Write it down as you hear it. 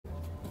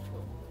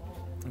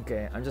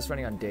Okay, I'm just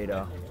running on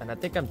data, and I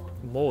think I'm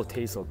more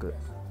Teisoku.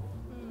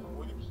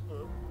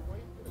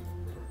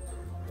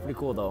 Pretty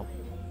cool though.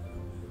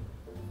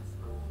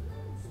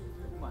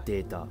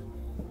 Data.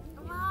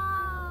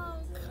 Wow.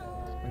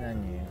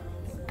 Nani?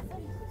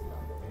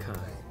 Kai.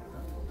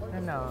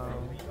 Hello.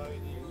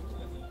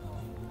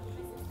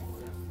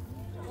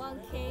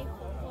 1K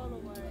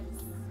followers.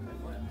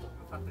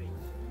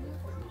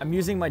 I'm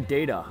using my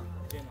data.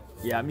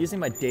 Yeah, I'm using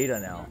my data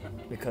now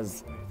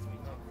because.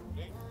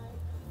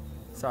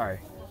 Sorry.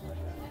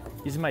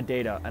 Using my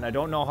data, and I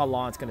don't know how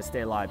long it's gonna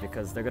stay live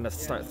because they're gonna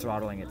start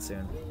throttling it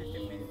soon.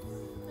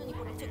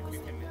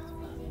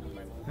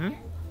 Hmm?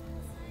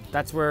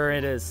 That's where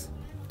it is.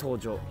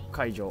 Tojo,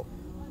 Kaijo.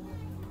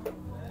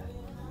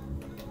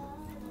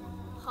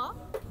 Huh?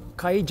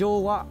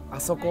 Kaijo wa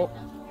asoko.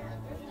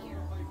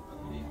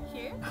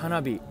 Here?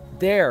 Hanabi.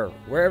 There,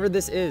 wherever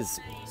this is.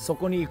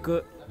 Soko ni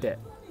iku tte.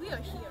 We are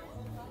here.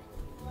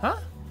 Huh?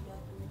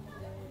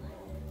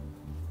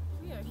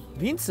 We are here.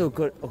 ヴィンツ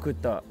送っ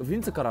た。ヴィ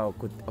ンツから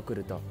送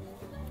れた。Where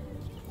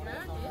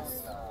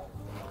is?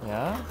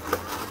 Yeah?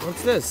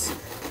 What's this?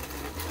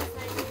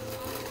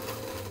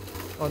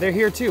 Oh, they're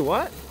here too.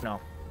 What? No.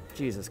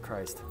 Jesus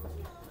Christ.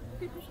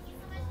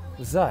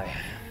 Zai.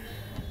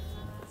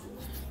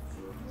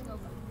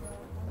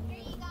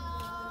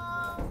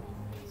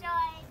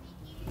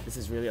 This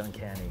is really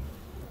uncanny.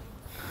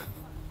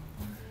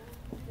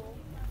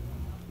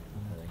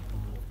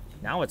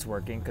 Now it's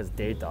working because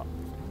data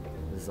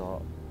is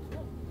all.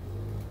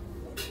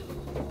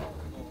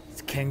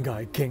 It's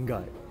Kengai,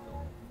 Kengai.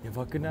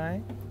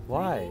 Yabakunai?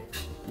 Why?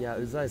 Yeah,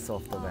 Uzai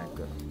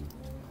SoftBank.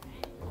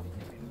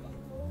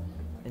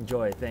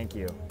 Enjoy, thank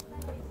you.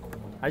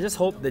 I just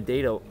hope the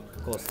data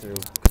goes through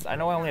because I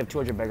know I only have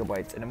 200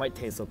 megabytes and it might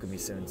taste look at me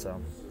soon.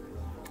 So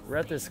we're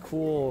at this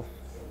cool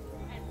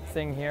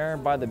thing here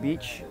by the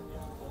beach.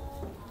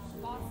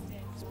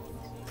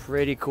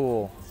 Pretty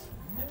cool.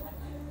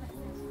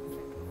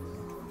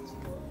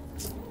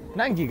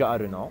 何ギガあ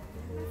るの?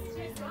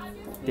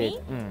 Me?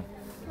 うん。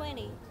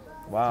 20.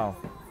 Wow.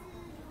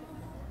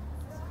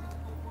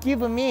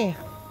 Give me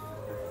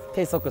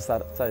低速さ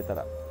れた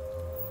ら。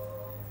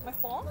 My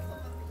phone?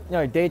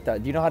 No, data.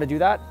 Do you know how to do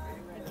that?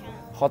 I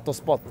can't.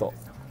 Hotspot.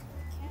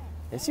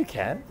 Yes, you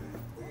can.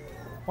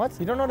 What?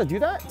 You don't know how to do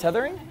that?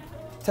 Tethering?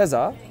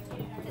 Tether?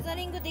 テザ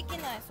リングでき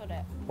ないそ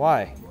れ。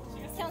 Why?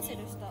 キャンセル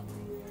した。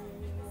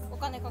お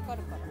金かか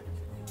るから。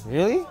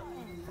 Really?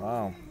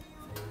 Wow.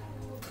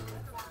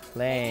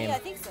 Lame. Yeah, I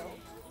think so.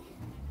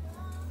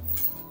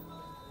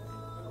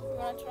 You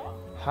wanna try?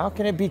 How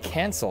can it be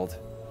canceled?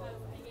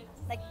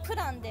 Like プ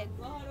ランで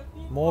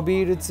モ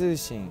ビル通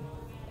信。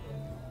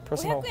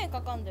Personal. 500円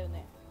かかんだよ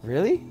ね。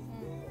 Really?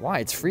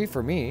 Why? It's free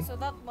for me. So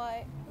that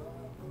why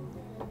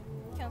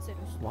キャンセル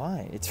した。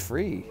 Why? It's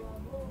free.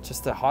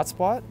 Just a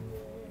hotspot?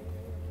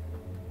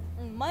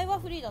 うん、前は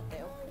フリーだった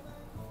よ。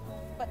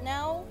But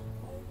now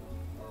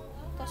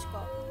確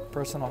か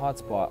Personal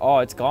hotspot. Oh,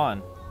 it's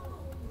gone.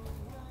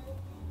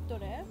 ど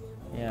れ？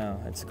 Yeah,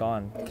 it's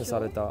gone. 消さ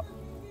れた。What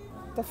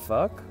the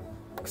fuck?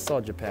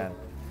 Kuso Japan.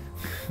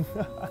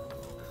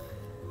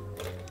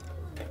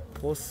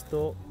 ホス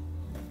ト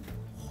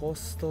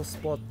ス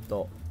ポッ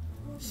ト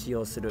使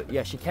用する。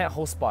Yeah, she can't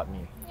host spot me.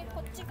 ね、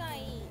こっちがい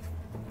い。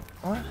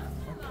 What?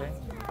 Okay.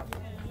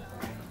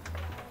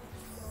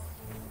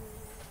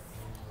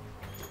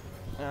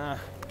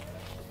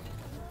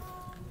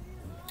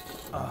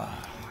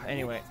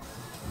 Anyway,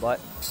 but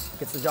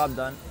gets the job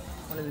done.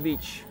 Went to the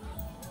beach.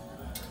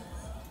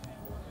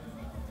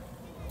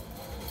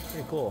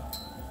 Pretty cool.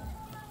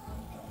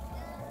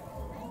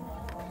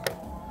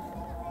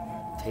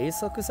 低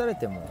速され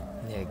ても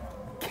ね、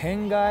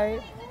県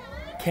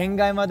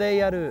外まで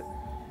やる。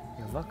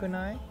やばく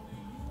ない?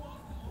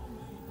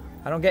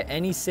 I don't get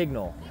any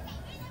signal.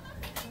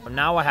 But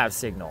now I have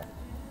signal.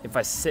 If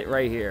I sit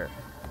right here.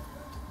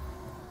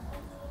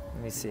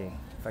 Let me see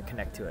if I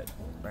connect to it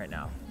right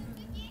now.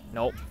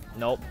 Nope.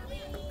 Nope.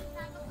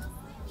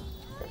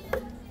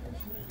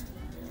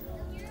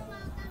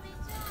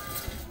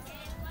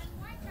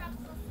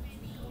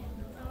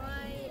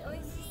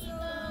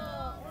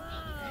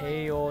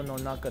 Heiyo no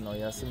naka no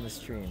yasumu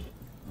stream.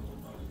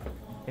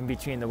 In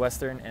between the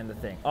western and the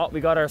thing. Oh, we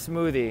got our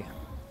smoothie.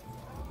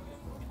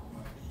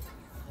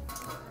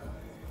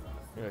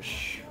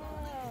 Yosh.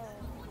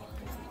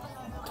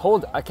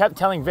 I kept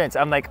telling Vince,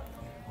 I'm like,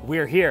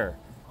 we're here.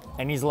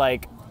 And he's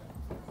like,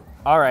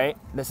 all right,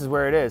 this is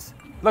where it is.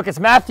 Look, it's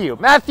Matthew.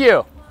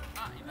 Matthew!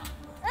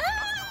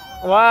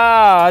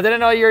 Wow, I didn't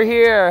know you were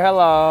here.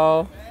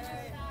 Hello.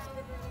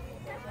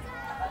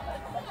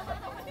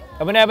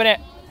 Abune.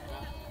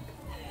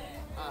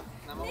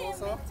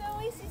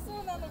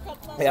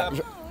 Yeah,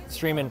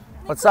 streaming.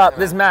 What's up?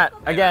 This is Matt.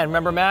 Again,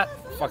 remember Matt?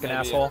 Fucking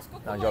asshole.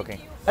 No, I'm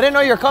joking. I didn't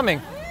know you were coming.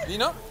 You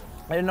know?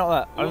 I didn't know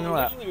that. I didn't know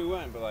that. Originally we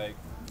went, but like,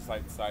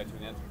 side to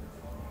an end.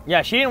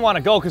 Yeah, she didn't want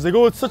to go because they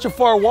go, it's such a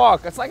far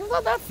walk. It's like, it's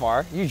not that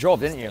far. You drove,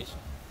 didn't you?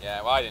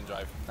 Yeah, well, I didn't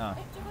drive. Oh.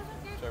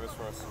 Drive was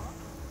for us.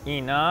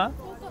 Ina.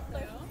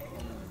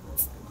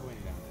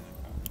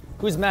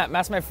 Who's Matt?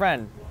 Matt's my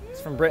friend.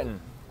 He's from Britain.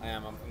 I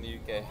am. I'm from the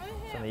UK.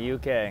 From the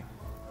UK.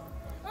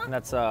 And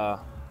that's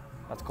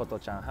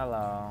Koto-chan.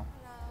 Hello.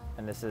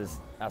 And this is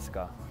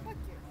Asuka.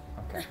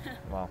 Okay.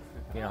 Well,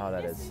 you know how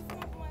that is.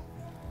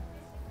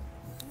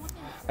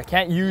 I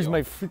can't use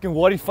my freaking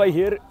Wi-Fi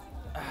here.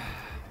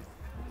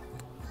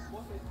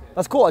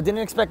 That's cool. I didn't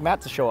expect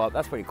Matt to show up.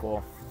 That's pretty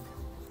cool.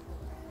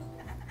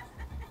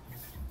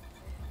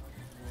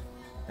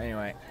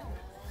 Anyway.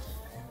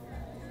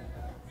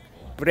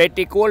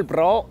 Pretty cool,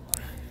 bro.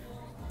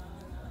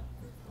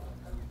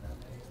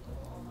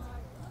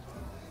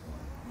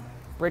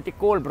 Pretty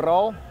cool,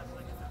 bro.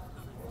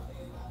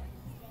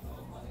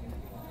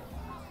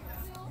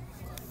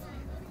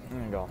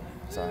 There you go.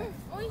 Sorry.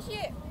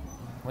 Oishii?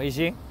 There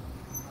you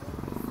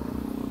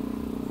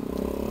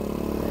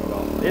go.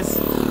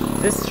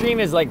 This stream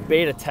is like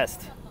beta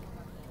test.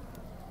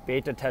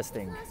 Beta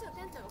testing.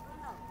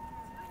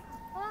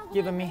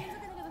 Give it me.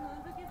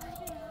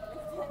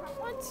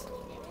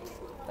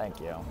 Thank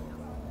you.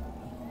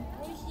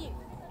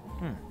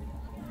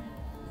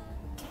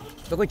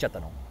 どこ行っちゃった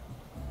の?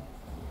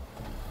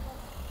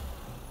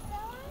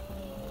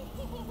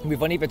 It'd be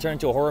funny if it turned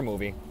into a horror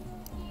movie.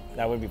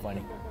 That would be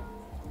funny.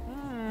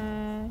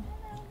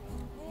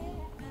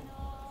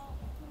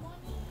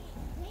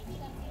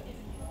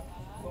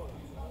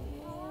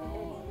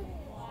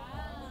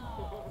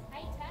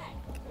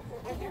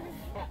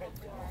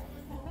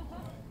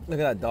 Look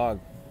at that dog.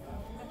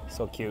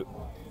 So cute.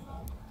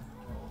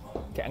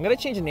 Okay, I'm gonna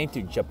change the name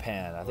to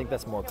Japan. I think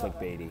that's more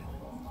clickbaity.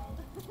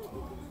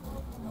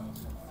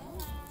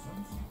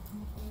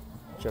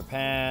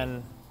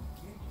 Japan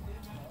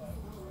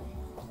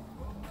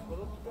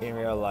in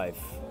real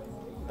life.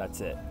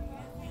 That's it.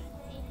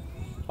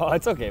 Oh,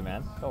 it's okay,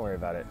 man. Don't worry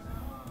about it.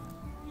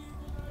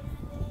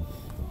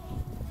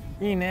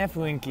 いいね、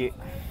雰囲気。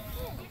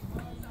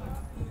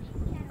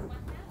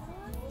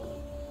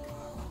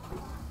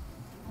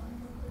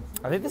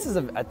I think this is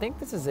a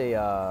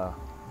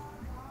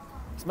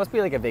this must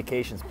be like a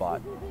vacation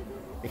spot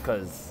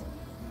because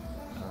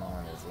I don't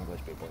know, there's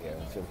English people here.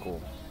 It's really cool.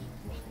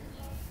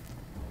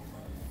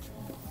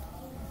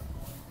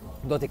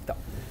 どうできた?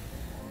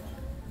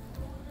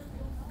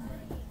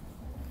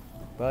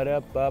 バラ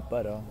バ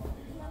バラ。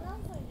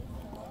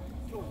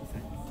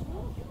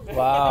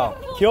わ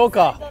お、今日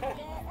か。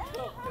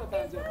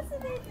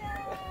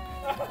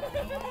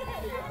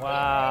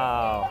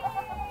わお。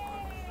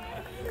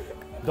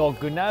ド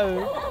ッグナウ。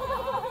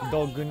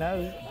ドッグナ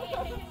ウ。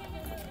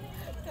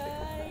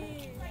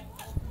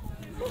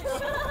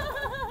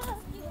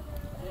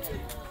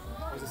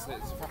What is this?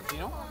 It's a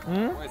frappuccino?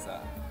 Hmm? What is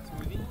that?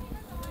 Smoothie?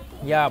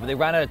 Yeah, but they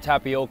ran out of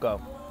tapioca.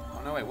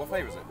 Oh no, wait, what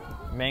flavour is it?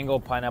 Mango,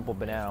 pineapple,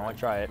 banana. I want to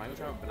try it. Mango,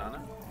 pineapple, banana?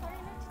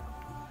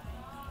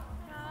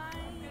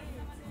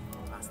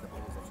 That's the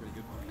bubbles, that's really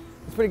good.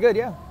 It's pretty good,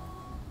 yeah.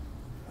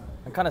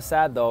 I'm kind of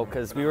sad though,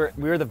 because we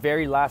were the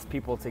very last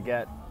people to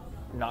get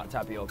not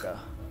tapioca.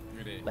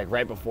 Really? Like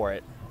right before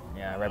it.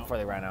 Yeah, right before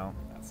they ran out.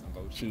 That's some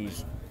bullshit.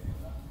 Cheese.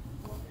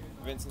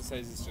 Vincent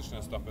says he's just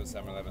going to stop at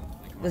 7-Eleven.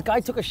 This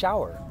guy took a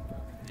shower.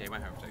 Yeah, he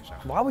went home to take a shower.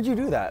 Why would you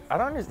do that? I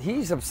don't understand.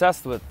 He's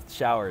obsessed with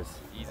showers.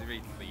 He's a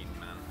really clean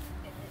man.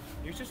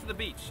 He was just at the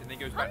beach and then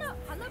he goes back home.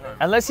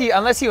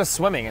 Unless he was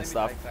swimming and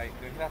stuff.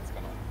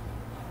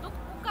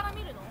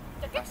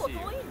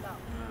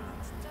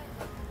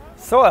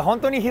 So, 本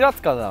当に平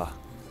塚だ。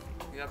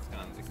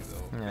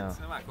Yeah.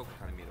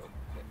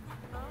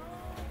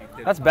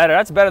 That's better.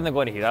 That's better than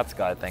going to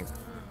Hiratsuka, I think.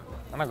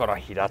 I'm not going to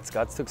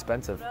Hiratsuka. It's too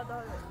expensive.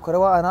 これ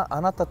は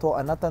あなたと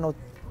あなたの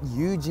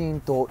友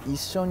人と一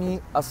緒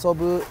に遊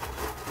ぶ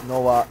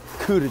のは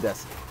クールで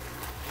す。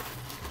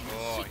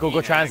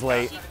Google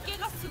Translate.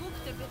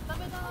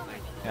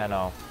 Yeah, I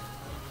know.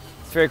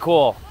 It's very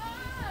cool.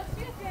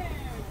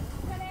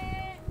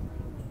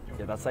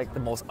 Yeah, that's like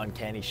the most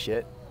uncanny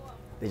shit.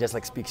 They just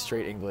like speak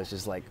straight English,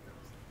 just like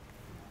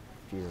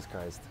Jesus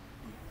Christ.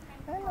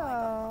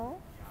 Hello.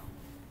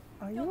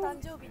 Are you?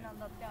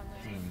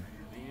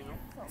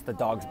 It's the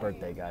dog's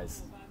birthday,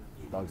 guys.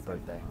 Dog's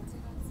birthday.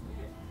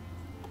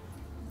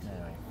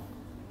 Anyway.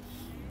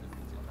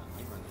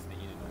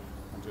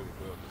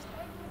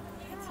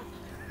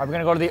 Are we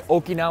gonna go to the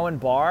Okinawan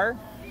bar?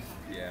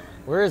 Yeah, man.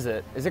 Where is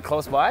it? Is it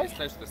close by? It's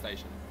close to the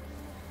station.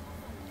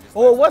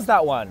 Oh, it was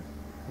that one.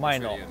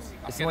 Mine. Really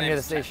It's the one near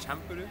the station.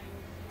 Champuru?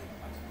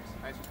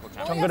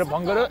 Changuru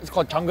Panguru? It's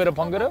called Changuru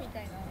Panguru?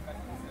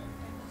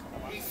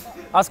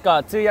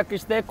 Asuka, 通訳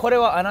して、これ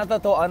はあな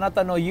たとあな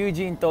たの友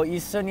人と一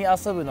緒に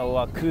遊ぶの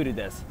はクール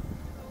です。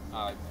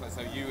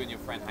So you and your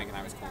friend hanging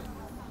out is cool,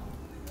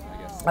 I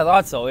guess. I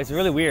thought so. It's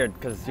really weird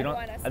because you don't.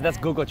 That's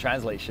Google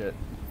Translate shit.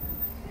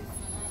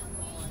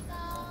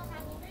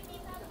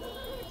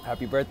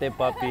 Happy birthday,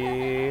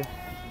 puppy.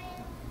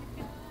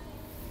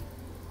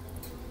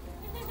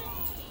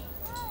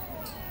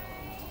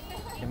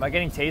 Am I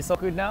getting taste so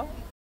good now?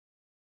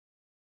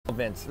 Call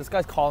Vince. This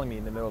guy's calling me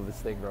in the middle of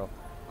this thing, bro.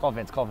 Call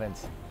Vince. Call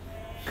Vince.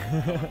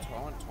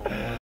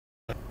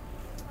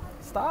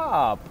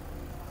 Stop.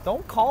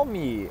 Don't call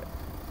me.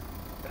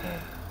 Oh,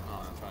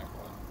 I'm trying to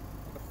call him.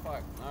 What the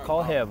fuck? No,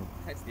 Call him.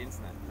 Text the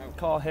internet. No.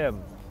 Call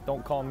him.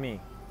 Don't call me.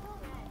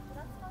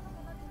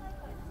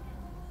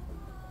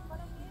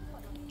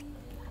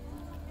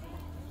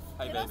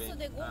 Hey テラス baby.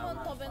 でご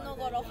飯食べな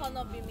がら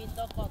花火見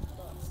たかった。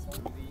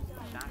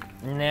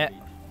 Nah.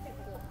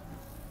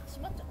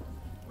 閉まっちゃった。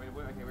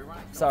 Okay, we're right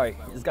Sorry,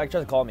 this guy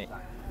tried to call me.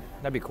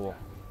 That'd be cool.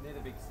 near the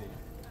big sea.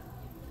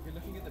 If you're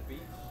looking at the beach,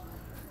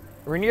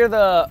 We're near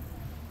the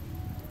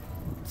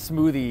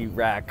smoothie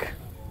rack.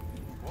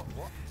 what?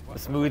 The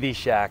smoothie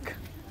shack.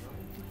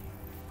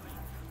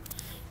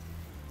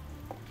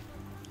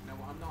 No,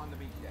 I'm not on the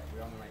beach yet.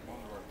 We're on the like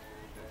one road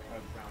that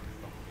curves round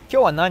the beach.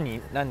 今日は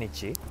何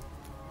日?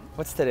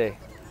 What's today?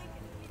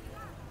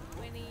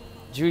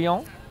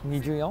 14?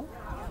 24? 6。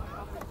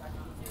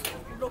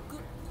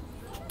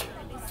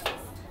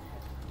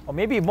 Or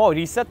maybe もう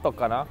リセット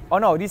かな? Oh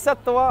no, リセッ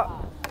ト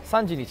は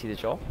30日で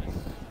しょ?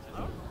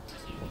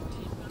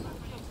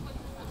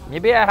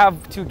 Maybe I have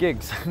 2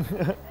 gigs.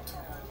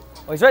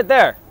 Oh, he's right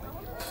there.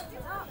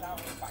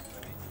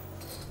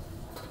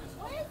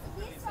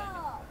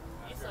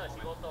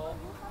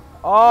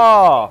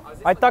 Oh,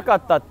 会いたか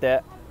ったっ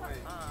て.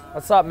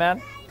 What's up, man?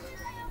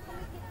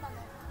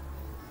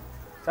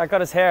 I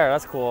cut his hair.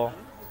 That's cool.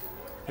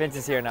 Vince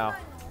is here now.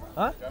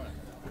 Huh?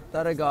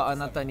 誰があ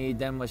なたに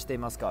電話してい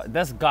ますか?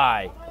 This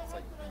guy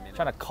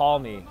trying to call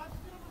me.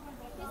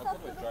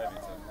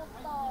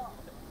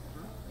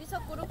 リサ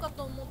来るか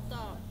と思っ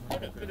た。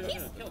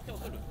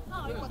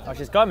 Oh,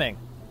 she's coming.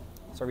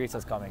 So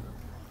Risa's coming.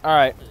 All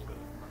right.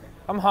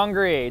 I'm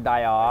hungry,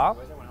 Daya.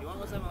 You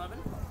want to go 7-Eleven?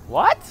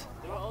 What?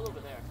 They're all over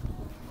there.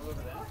 All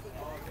over there?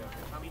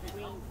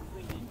 Between you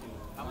two.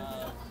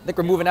 I think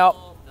we're moving out.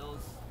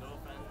 Bill's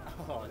girlfriend.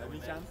 Oh,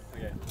 Lemmy-chan?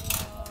 Okay.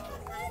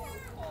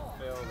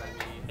 Phil,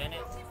 Lemmy,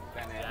 Bennett.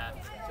 Bennett,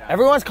 Jack.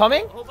 Everyone's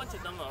coming? A whole bunch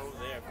of them are over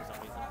there for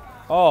some reason.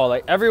 Oh,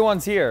 like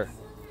everyone's here.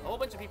 A whole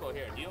bunch of people are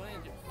here. Do you want to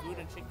do food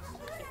and chicks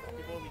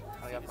before we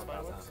see these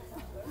fireworks?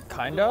 We'll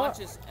Kinda. watch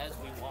this as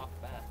we walk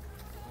back.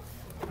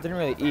 Didn't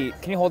really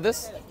eat. Can you hold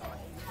this?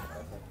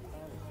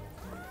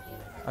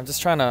 I'm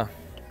just trying to.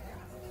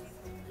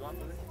 You want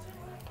food?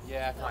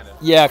 Yeah, kind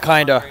of. Yeah,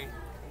 kinda.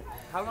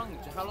 How long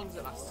does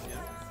it last?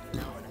 An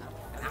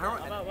hour?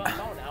 About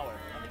an hour.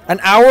 An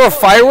hour of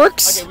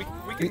fireworks? Okay,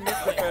 we can miss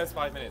the first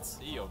 5 minutes.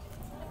 Eeyore.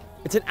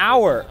 It's an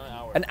hour.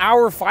 An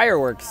hour of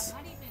fireworks.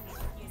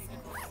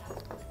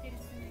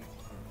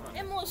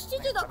 もう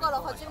7時だから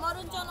始ま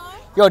るんじゃな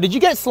い？ Yo, did you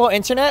get slow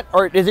internet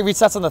or is it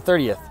resets on the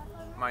 30th?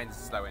 Mine's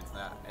slow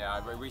internet. Yeah,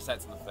 it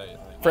resets on the 30th.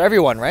 I think. For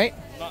everyone, right?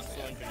 Not so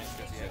internet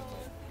just yet.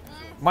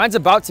 Mine's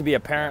about to be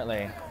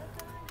apparently.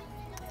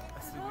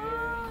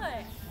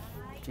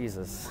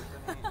 Jesus.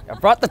 I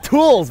brought the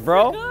tools,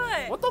 bro.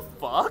 What the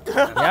fuck?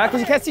 Yeah,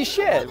 because you can't see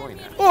shit.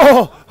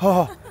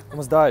 Oh,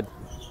 almost died.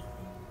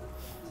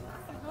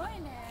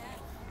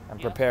 I'm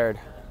prepared.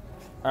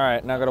 All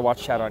right, now I gotta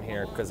watch chat on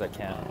here because I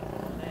can't.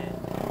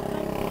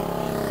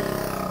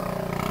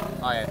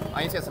 Oh yeah,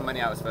 I need to get some money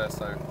out first,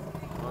 so.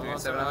 Well,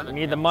 7-Eleven?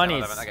 We need the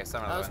monies. 7-Eleven. Okay,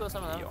 7-Eleven. Let's go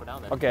 7-Eleven for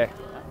down there. Okay.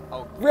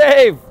 Oh.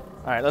 Rave!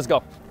 All right, let's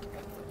go.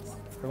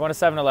 We're going to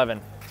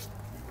 7-Eleven.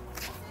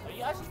 Are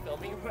you actually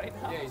filming right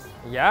now?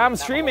 Yeah, I'm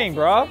streaming,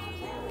 bro.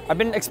 I've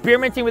been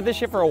experimenting with this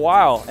shit for a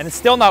while, and it's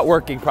still not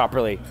working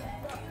properly.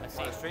 I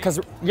see. Cause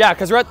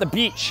we're at the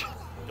beach.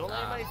 Don't let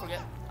anybody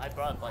forget I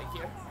brought a bike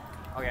here.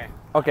 Okay.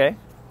 Okay.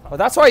 Well,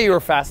 that's why you were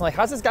fast. I'm like,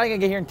 how's this guy gonna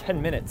get here in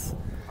 10 minutes?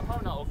 I'm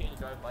probably not okay to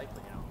drive a bike,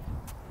 but you know.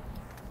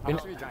 How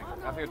much have you drank?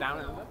 Have you down a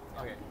little bit?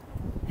 Okay.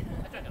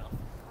 I drank enough.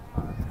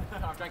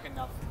 I've drank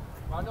enough.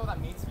 Well, I don't know what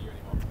that means for you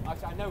anymore.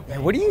 Actually, I know.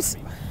 Man, what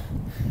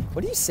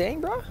are you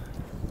saying, bro?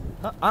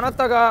 あな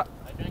たが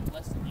I drank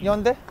less than you. 呼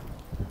んで。や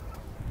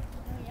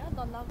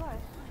だ長い。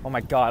 Oh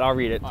my god, I'll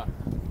read it. Ah.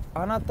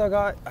 あなた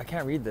が I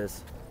can't read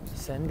this.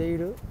 住んでい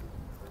る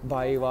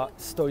場合は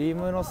ストリー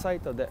ムのサイ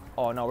トで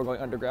Oh no, we're going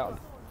underground.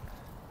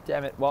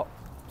 Damn it. Well,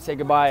 say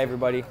goodbye,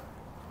 everybody.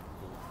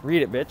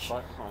 Read it, bitch.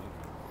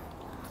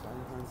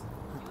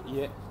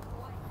 Yeah.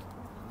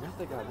 I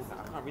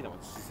can't read that one.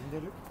 沈ん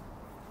でる?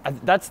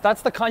 That's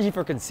the kanji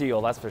for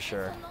conceal, that's for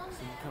sure.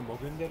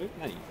 潜んでる?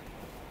 何?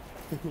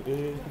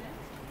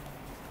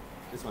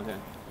 This one here.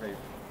 Right.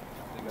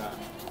 Like that.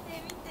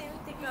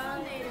 見て絡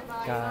んでいる場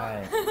合 Guy.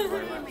 はスト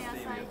リームやサ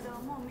イト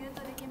をもうミュー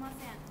トできませ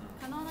ん。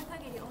可能な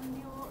限り音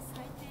量を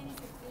最低に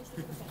設定し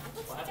てください。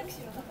音ちっちゃくし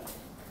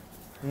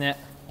ろ。 Nah.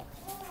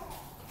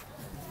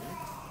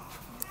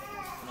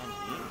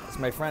 It's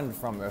my friend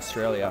from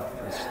Australia.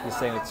 He's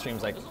saying it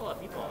streams like There's a lot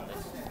of people on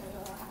this.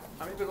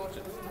 How many people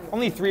watching?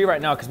 only 3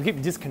 right now because we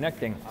keep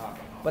disconnecting.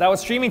 But I was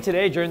streaming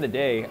today during the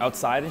day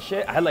outside and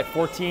shit. I had like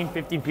 14,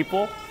 15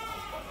 people.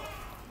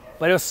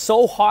 But it was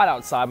so hot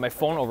outside, my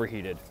phone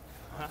overheated.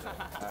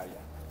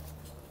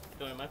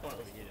 Doing my phone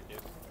overheated, dude.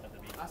 At the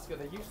beach. Oscar,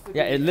 there used to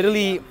Yeah, be it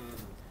literally.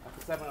 like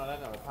a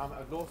 7-Eleven or a Palm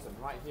at Lawson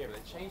right here, but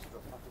they changed it to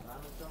a fucking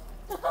ramen shop.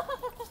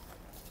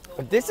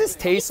 If this is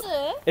taste,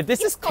 if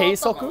this is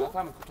teisoku, 多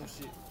分今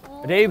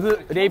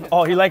年 rave.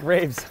 Oh, you like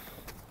raves.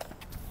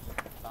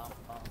 Bum,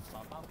 bum,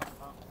 bum, bum, bum,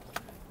 bum.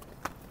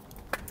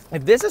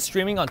 If this is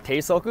streaming on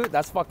teisoku,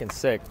 that's fucking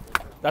sick.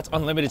 That's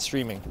unlimited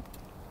streaming.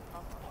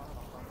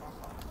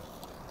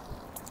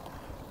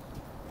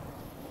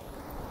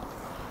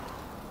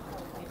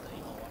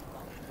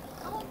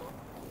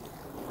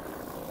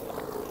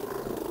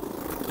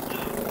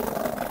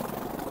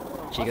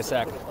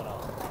 Chigasack.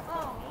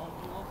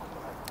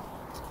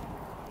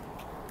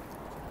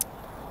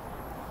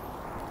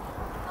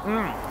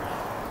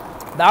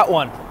 That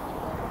one.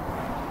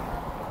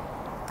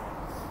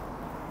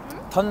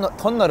 ト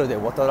ンネルで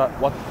渡られ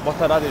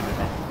るね。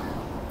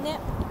ね。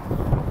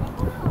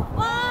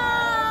わ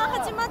あ、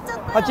始まっちゃった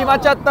よ。始まっ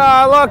ちゃっ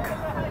た。Look.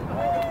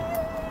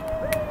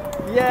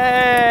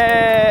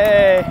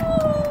 Yay!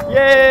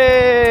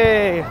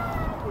 Yay!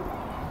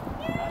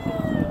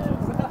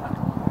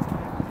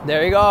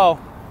 There you go.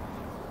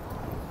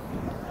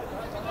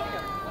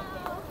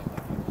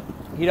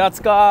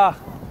 Hiratsuka.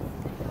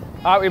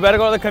 All right, we better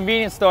go to the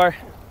convenience store.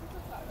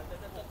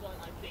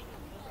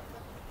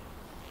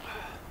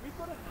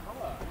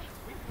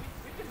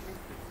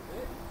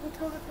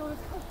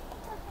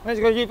 Let's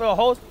go keep a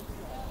host.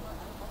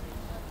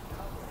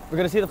 We're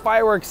gonna see the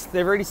fireworks.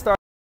 They've already started.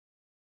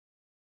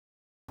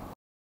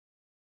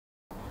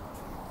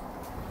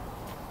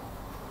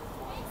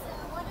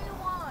 What do you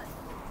want?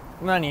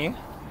 何?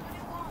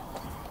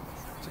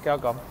 Check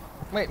out gum.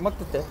 Wait,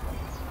 待ってて。も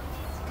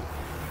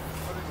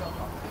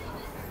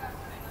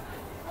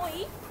う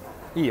いい？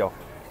いいよ。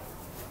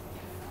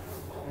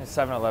It's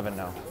 7-Eleven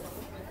now.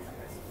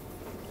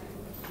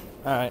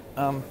 All right.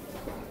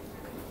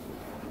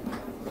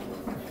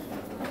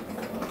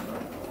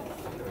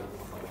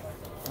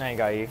何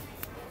がいい?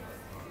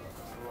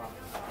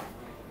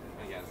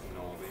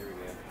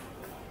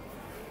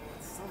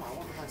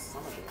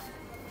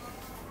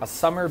 A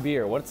summer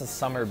beer. What's a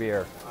summer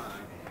beer?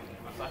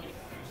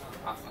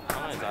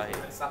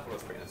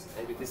 Sapporo's pretty nice.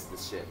 This is the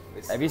shit.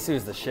 Ebisu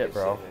is the shit,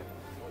 bro.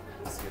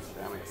 This is good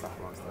shit. I mean,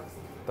 Sapporo and stuff.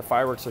 The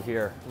fireworks are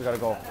here. We gotta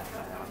go.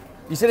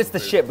 You said it's the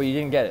shit, but you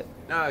didn't get it.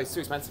 No, it's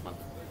too expensive, man.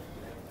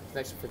 An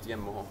extra 50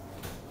 yen more.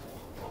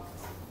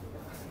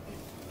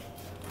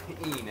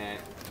 いいね。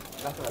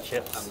だから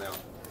Chips. なんだよ。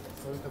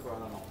そういうところ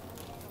なの。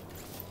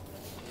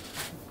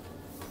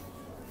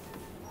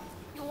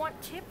You want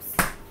chips?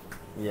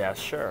 Yeah,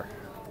 sure.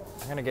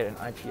 I'm gonna get an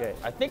IPA.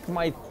 I think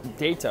my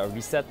data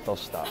reset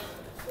した.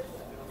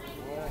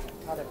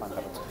 カレーパン食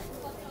べたい。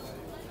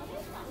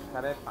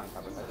カレーパン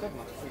食べたい。ちょっと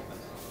待って、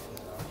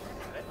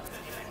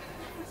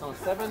その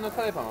セブンの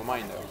カレーパンもうま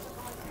いんだよ。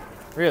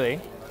Really?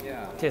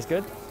 Yeah. Tastes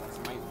good? It's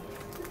amazing.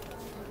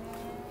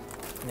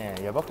 ね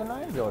え、やばく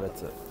ない？行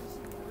列。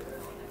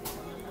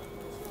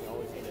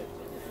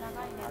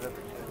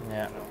ね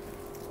え。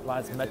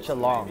Line's めっちゃ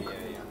long. Yeah, yeah.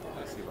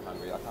 I'm super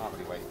hungry. I can't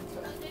really wait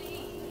until.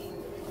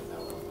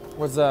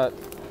 What's that?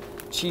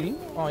 Chili?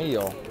 あ、いい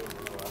よ。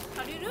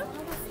借りる？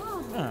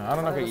 I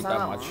don't know if I eat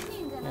that much.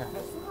 Yeah.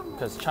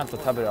 Because ちゃんと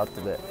食べる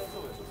後で。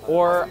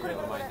Or I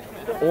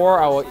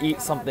will eat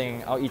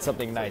something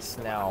nice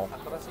now.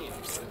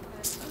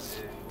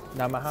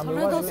 生ハム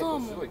はそれだそう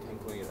もん。すごい健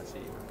康にいいらしい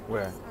よ。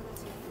 Where? ち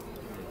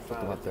ょっ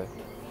と待って。なんか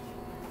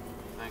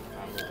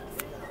もう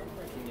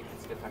筋肉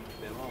つけたく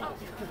ても痩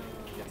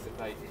せ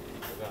たいっていう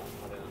人があ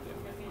れなんだよ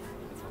ね。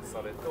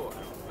それと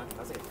なんか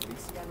なぜかクリ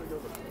スピアの餃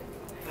子だね。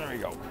 There we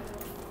go. なん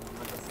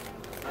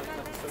か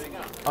それ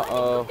が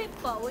Uh-oh. ペッ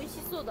パー美味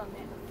しそうだね。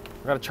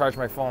 I gotta charge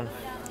my phone.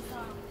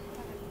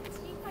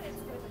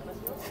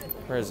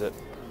 Where is it?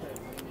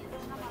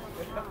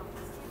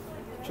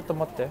 ちょっと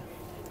待って.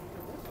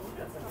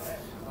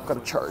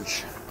 Gotta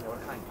charge.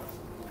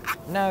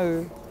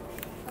 No.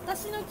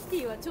 私のキテ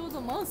ィはちょうど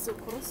マウスを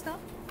殺した。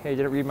 Hey, you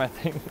didn't read my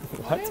thing.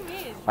 What What? do you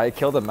mean? I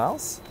killed a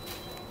mouse?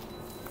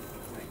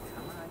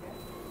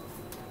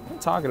 What are you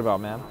talking about,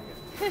 man?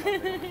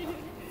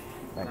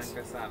 なんか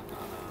Thanks. さ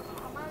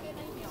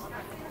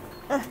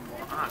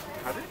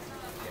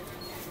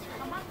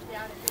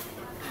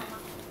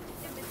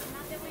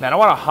Man, I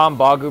want a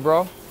hambagu,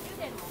 bro.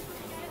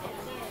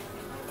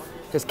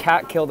 This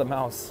cat killed a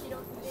mouse.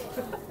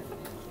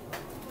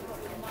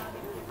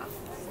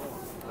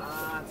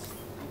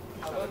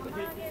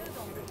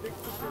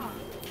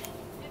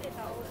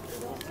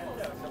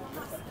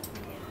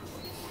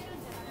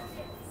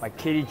 My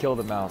kitty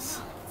killed a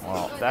mouse.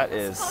 Wow, that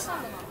is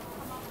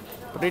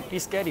pretty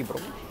scary, bro.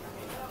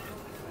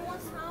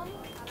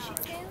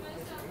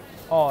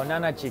 Oh,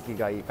 7チキ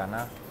がいいか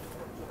な。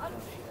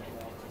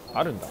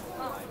あるんだ。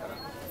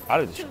あ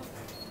るでしょ。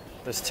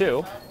There's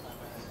two.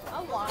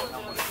 I want.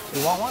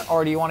 You want one?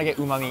 Or do you want to get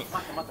umami?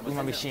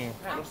 Umami shin. 旨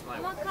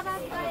辛が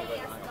いい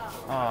やつか。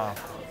Ah.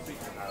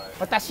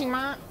 私も。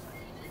旨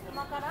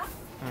辛？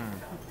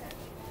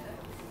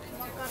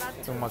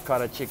旨辛。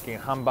Umakara chicken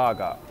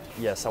hamburger.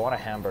 Yes, I want a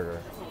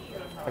hamburger.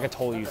 I could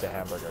totally use a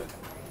hamburger.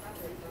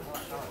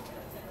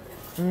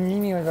 いい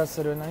匂いが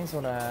する。何そ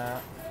れ。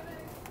わ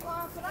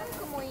あ、フラン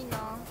クもいい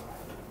な。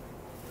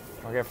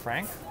Okay,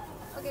 Frank?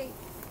 Okay.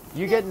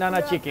 You get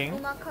nana chicken.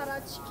 旨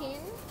辛チキン。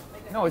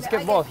 No, let's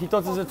get both.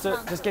 一つずつ.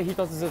 Just get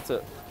一つず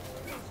つ.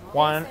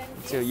 One,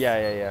 two. Yeah,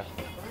 yeah, yeah.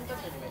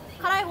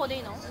 辛い方でい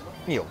いの？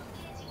いいよ.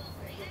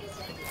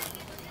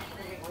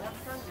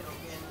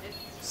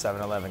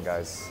 7-Eleven,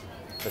 guys.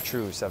 The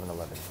true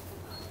 7-Eleven.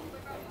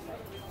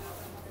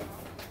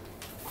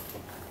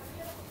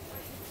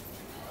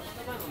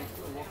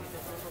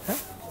 Huh?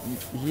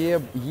 Yeah,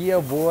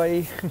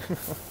 boy.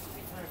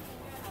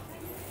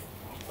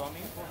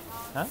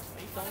 Huh?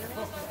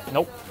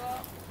 Nope.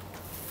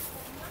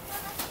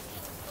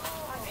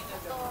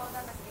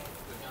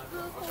 コ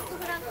ーク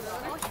フランクス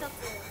もう一つ。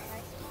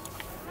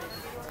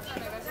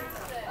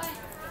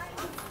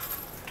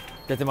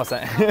出てません。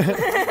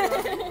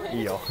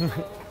いいよ。は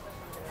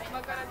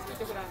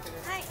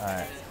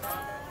い。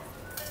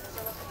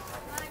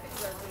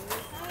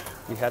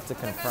You have to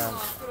confirm.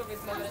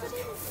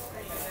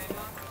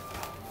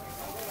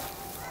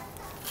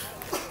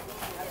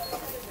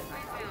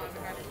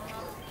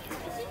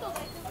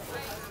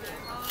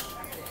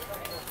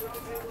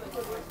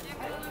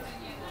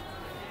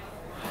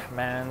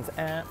 Man's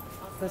at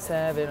the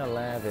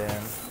 7-Eleven.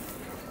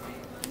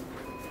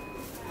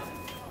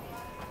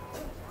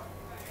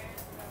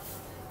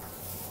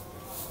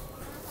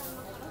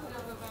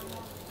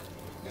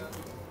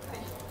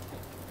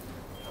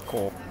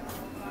 Cool.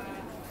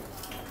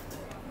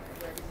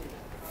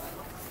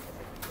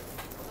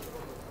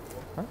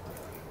 Huh?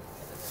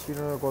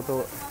 白のこ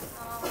と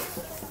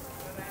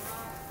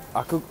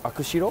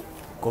悪白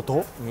こ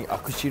とに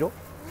悪白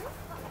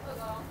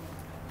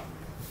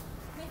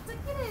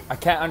I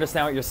can't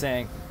understand what you're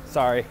saying.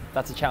 Sorry,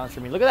 that's a challenge for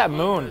me. Look at that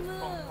moon.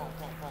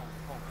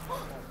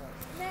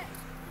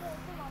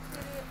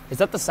 Is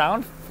that the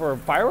sound for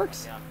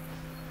fireworks? Yeah.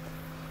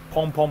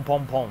 Pom pom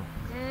pom pom.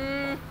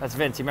 That's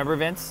Vince. You remember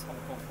Vince?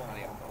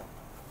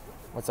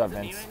 What's up, Is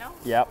it me Vince? right now?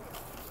 Yep.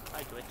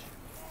 Hi, Twitch.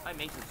 Hi,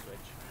 Mason Switch.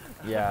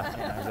 Yeah,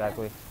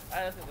 exactly.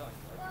 Alright, let's get going.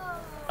 All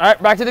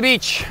right, back to the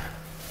beach.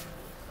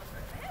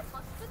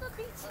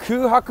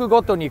 空白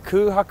ごとに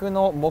空白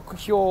の目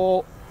標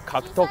を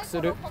獲得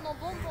する。この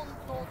ボンボン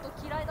の音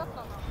嫌いだった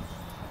な。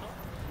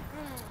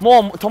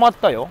もう止まっ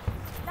たよ。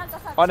なんか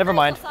さ、 Oh, never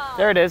mind. 近いとさ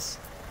There it is.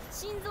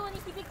 心臓に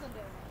響くんだ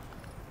よ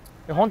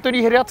ね。本当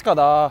に減るやつか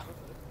な。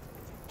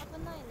危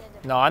ないね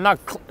でも。 No, I'm not.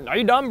 Are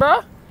you done,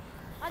 bro?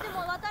 あ、でも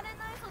渡れない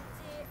そっち。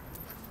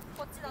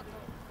こっちだと。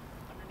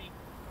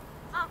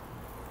あ、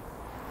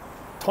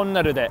トン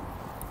ネルで。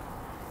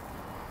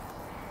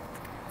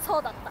そ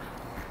うだった。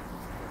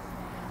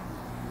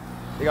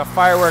 They got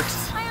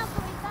fireworks. 早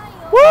く見たいよ。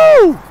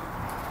 Woo!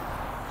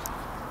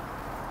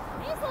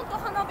 メイソンと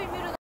花火見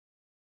るの。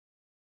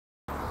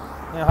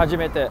ね、初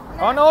めて。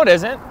Oh no, it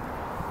isn't.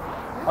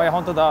 Oh, いや、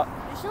本当だ。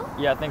でしょ？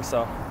 Yeah, I think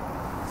so.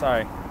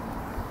 Sorry.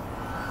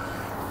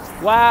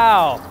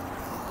 Wow.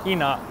 いい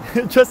な。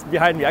Just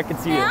behind me, I can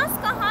see ね、 you. アス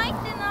カ入っ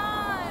て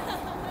な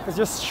い。 It's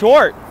just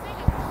short.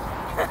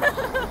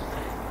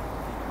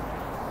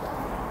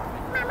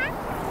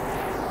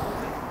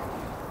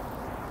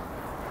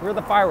 Where are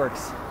the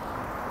fireworks?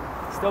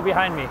 Still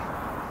behind me.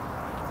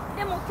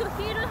 でも今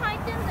日ヒール履い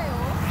てんだよ。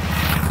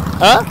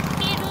 Huh?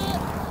 ヒール。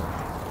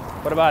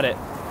 What about it?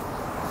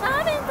 ラ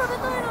ーメン食べた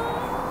いの。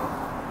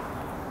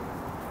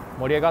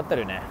盛り上がって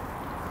るね。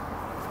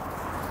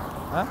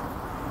Huh?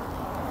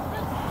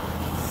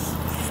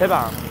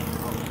 Seven.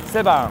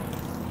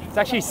 It's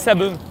actually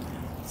seven.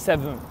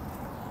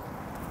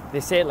 They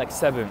say it like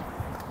seven.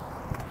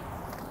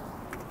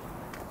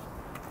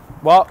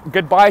 Well,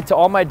 goodbye to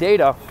all my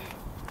data.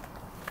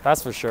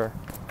 That's for sure.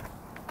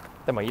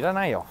 でもいら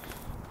ないよ。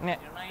ね。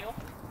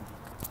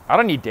I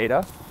don't need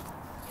data.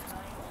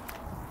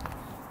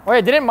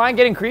 Wait, didn't mine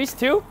get increased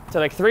too? To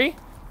like 3?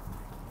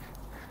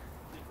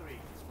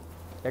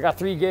 I got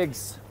 3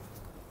 gigs.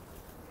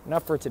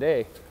 Enough for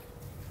today.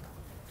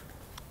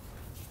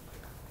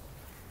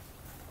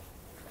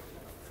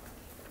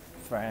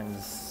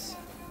 Friends.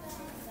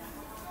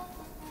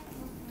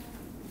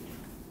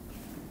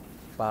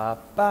 Ba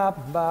ba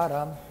ba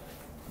dum.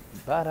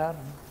 Ba da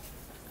dum.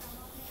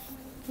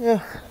 Yeah.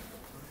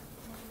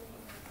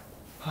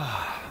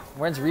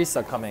 When's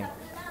Risa coming?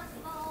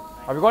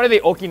 Are we going to the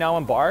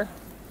Okinawan bar?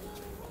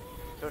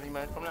 30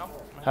 minutes from now?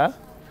 Huh?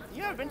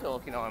 You haven't been to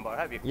Okinawan bar,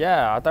 have you?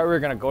 Yeah, I thought we were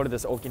gonna go to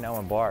this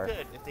Okinawan bar.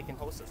 Good, if they can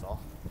host us all.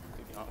 To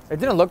be honest. It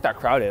didn't look that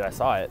crowded. I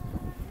saw it.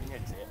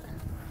 That's it.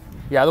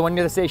 Yeah, the one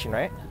near the station,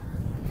 right?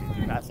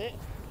 That's it?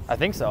 I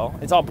think so.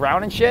 It's all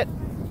brown and shit.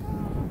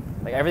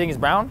 Like everything is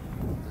brown,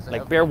 Does it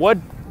like have- bare wood.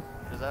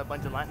 Does that have a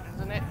bunch of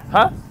lanterns in it?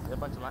 Huh? Is there a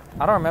bunch of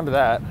lanterns? I don't remember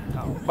that.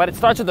 Oh. But it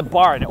starts at the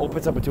bar and it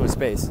opens up into a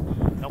space.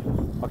 Nope.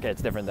 Okay,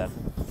 it's different then. す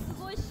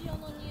ごい塩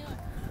の匂い。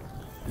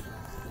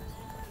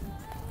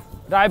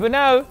 Daibu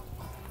now. わ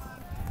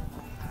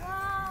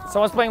ー。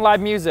 Someone's playing live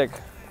music.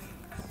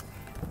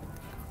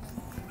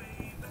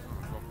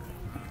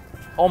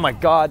 Oh my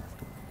god.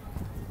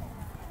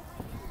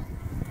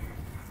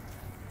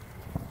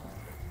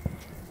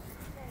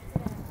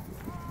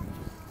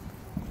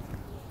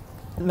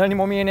 Nani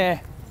mo miene.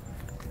 ね。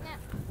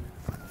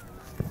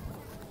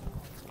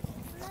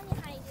砂に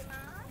入ります。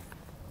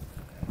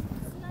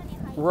砂に入り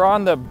ます。 We're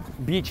on the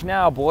beach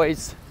now,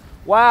 boys.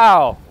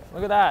 Wow,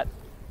 look at that.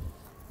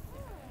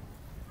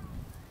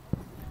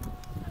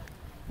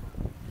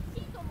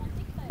 シート持っ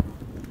てきたよ。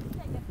見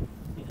てあげる。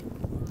い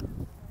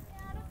や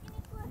ー、歩き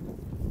にくい。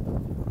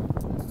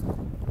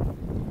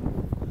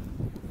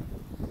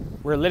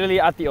 We're literally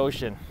at the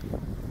ocean.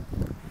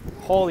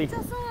 Holy, じゃ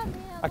あそうやね。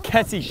 I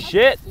can't see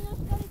shit.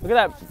 Look at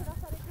that.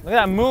 Look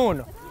at that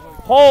moon.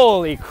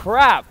 Holy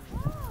crap.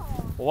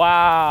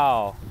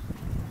 Wow.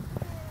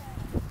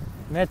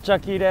 Mecha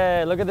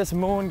kirei. Look at this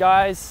moon,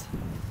 guys.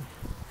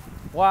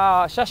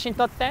 Wow, 写真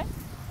撮って.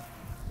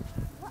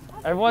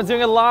 Everyone's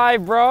doing it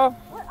live, bro.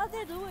 What are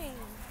they doing?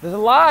 There's a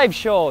live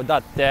show. だ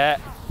って.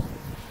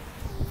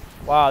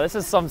 Wow, this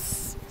is some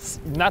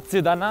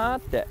natsu だなっ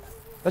て.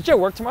 Don't you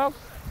work tomorrow,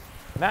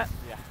 Matt?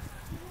 Yeah.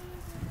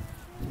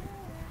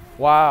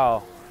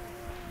 Wow.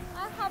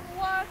 I have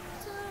work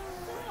too.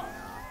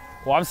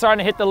 Well, I'm starting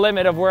to hit the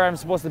limit of where I'm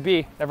supposed to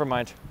be. Never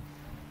mind.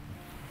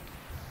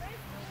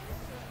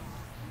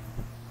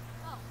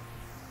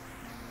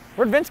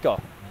 Where'd Vince go?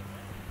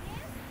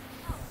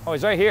 Oh,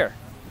 he's right here.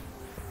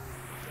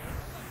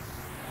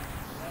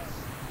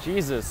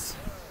 Jesus.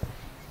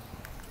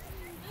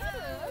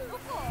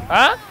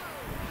 Huh?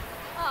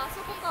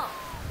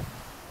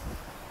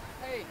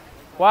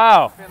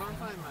 Wow.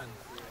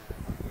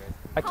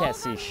 I can't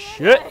see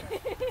shit.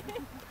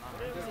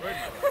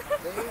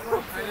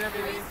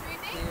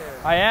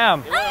 I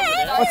am.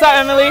 What's up,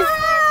 Emily?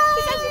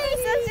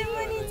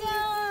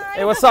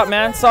 Hey, what's up,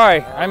 man?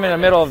 Sorry, I'm in the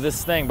middle of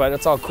this thing, but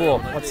it's all cool.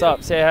 What's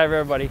up? Say hi to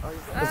everybody.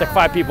 There's like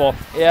 5 people.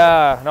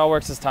 Yeah, it all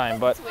works this time,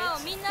 but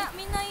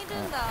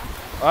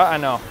I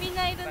know.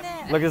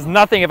 Look, there's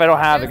nothing if I don't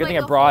have it. Good thing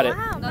I brought it.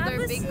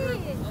 Another big group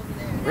over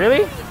there.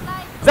 Really?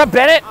 Is that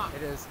Bennett?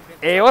 It is.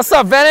 Hey, what's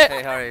up, Bennett?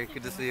 Hey, how are you?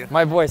 Good to see you.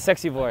 My boy,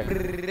 sexy boy.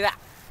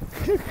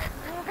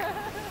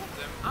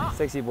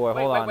 Sexy boy,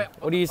 hold on.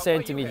 What are you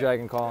saying to me,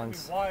 Dragon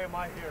Collins? Why am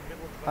I here?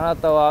 あな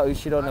たは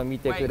後ろの見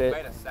てく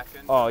れ.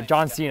 Oh,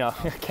 John Cena.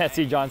 Can't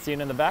see John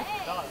Cena in the back.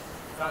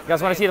 You guys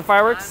want to see the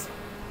fireworks?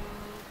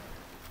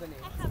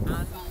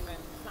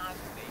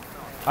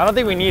 I don't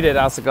think we need it,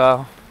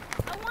 Asuka.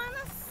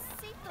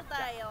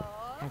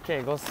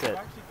 Okay, go sit.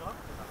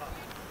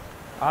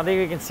 I don't think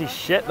we can see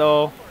shit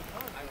though.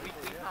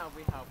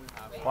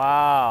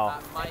 Wow.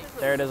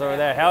 There it is over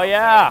there. Hell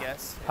yeah.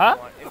 Huh?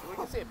 We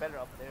can see it better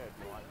up there if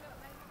you want.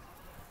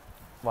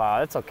 Wow,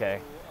 that's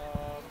okay.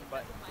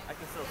 But I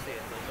can still see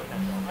it. So it's okay.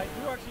 I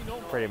do actually know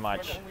Pretty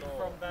much.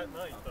 from that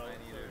night, though.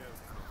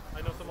 Yeah.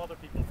 I know some other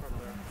people from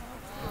there.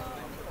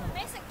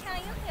 Mason,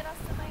 can you tell us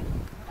my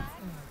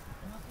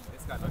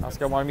bag?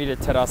 Asuka wanted me to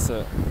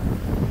terasu.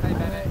 Hey,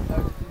 Bennett. Oh,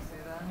 did you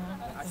see that?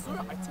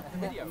 I took the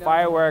video.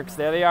 Fireworks,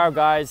 there they are,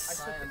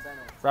 guys.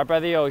 Right by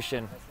the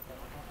ocean.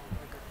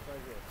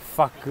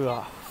 Fuck,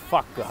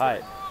 fuck,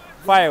 hi.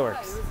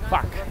 Fireworks,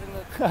 fuck.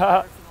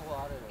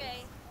 Okay.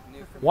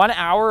 1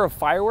 hour of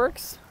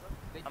fireworks?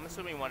 I'm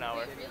assuming 1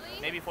 hour.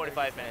 Maybe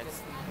 45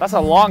 minutes. That's a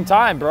long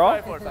time,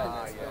 bro. Probably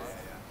 45 minutes.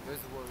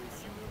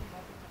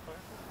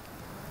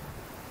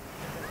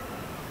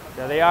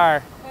 There they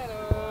are.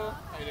 Hello.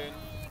 How you doing?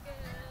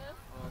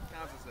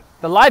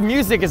 The live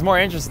music is more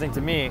interesting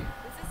to me. This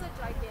is a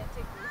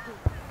gigantic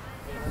group.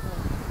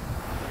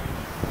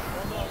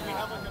 We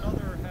have like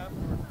another half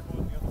or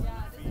on the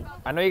other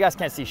side. I know you guys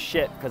can't see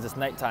shit because it's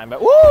nighttime,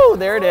 but woo,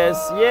 there it is.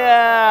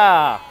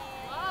 Yeah.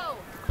 Whoa!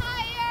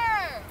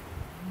 Higher!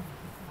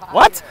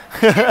 What?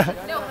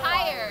 No,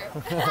 higher!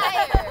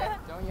 Higher!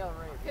 Don't yell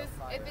right. Because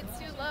if it's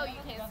too low,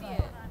 you can't see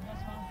it.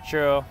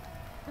 True.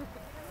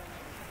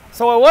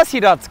 So it was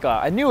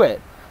Hiratsuka. I knew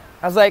it.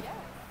 I was like,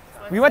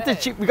 we got to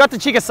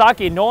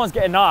Chigasaki and no one's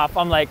getting off.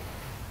 I'm like,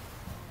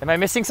 am I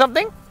missing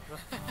something?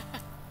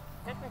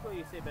 Technically,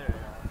 you see it better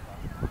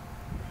now.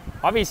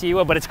 Obviously you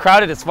would, but it's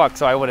crowded as fuck,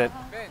 so I wouldn't.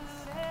 Vince,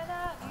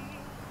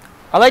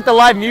 I like the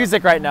live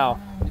music right now.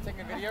 you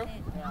taking a video?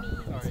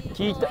 Sorry.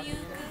 聞いた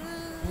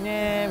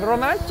ねえロ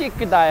マンチッ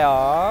クだ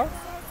よ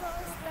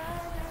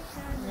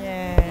イ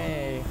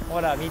エーイ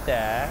ほら見て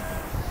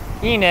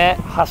いいね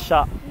発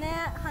射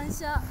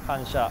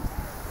反射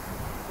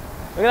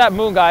Look at that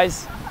moon,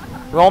 guys.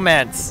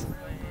 Romance.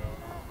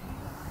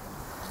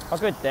 かっ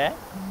こいいって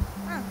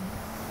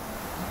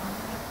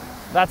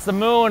That's the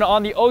moon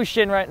on the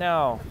ocean right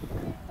now.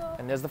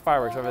 And there's the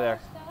fireworks over there.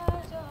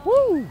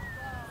 Woo!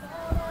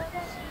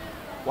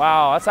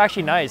 Wow, that's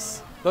actually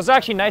nice. Those are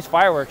actually nice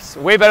fireworks.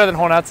 Way better than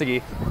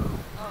Honatsugi.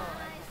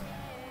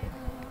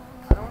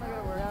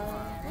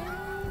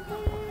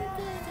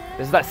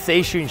 This is that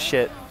Seishun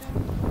shit.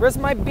 Where's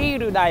my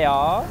biru da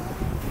yo?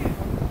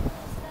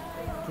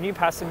 Can you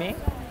pass it me?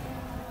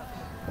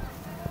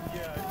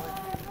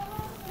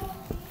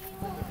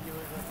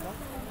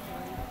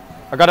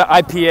 I got an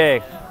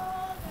IPA.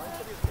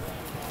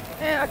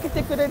 開け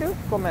てくれる？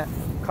ごめん。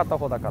片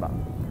方だから。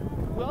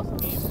 Who else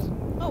came?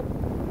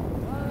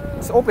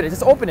 Just open it.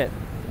 Just open it.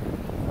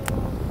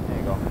 There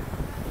you go.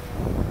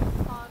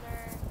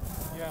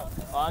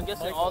 I'm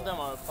guessing all of them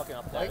are fucking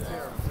up there.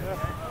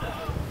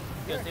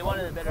 Because they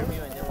wanted a better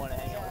view and they want to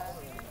hang out.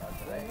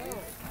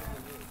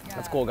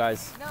 That's cool,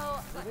 guys.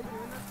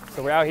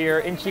 So we're out here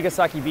in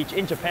Chigasaki Beach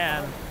in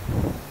Japan.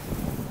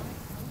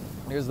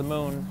 Here's the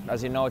moon.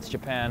 As you know, it's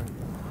Japan.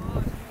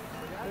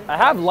 I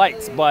have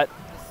lights, but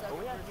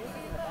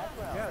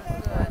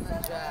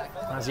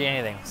I don't see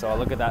anything. So I'll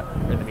look at that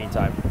in the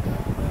meantime.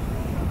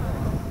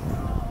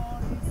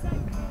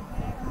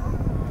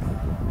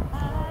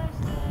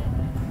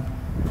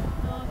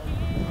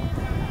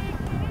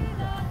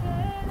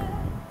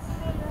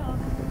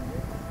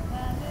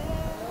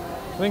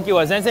 Winky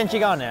was 全然違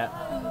うね。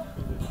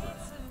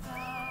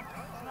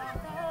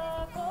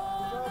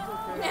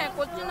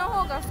こっちの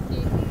方が好き。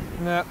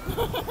 Nah.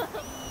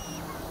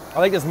 I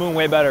like this moon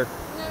way better.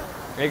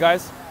 Hey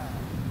guys?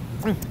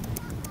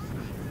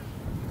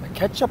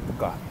 Ketchup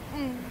か。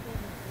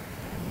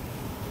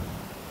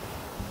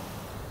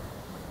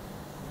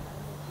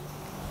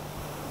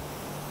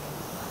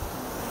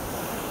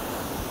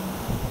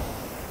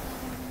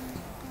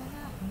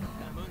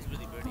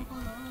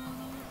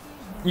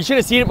You should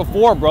have seen it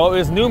before, bro. It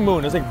was new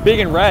moon. It was like big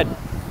and red.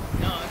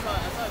 No, I saw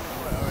it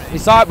before already. You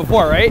saw it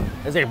before, right?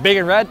 It was like big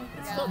and red.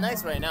 It's still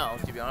nice right now,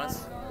 to be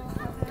honest.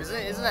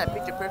 Isn't that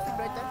picture perfect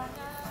right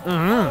there?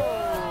 Mm-hmm.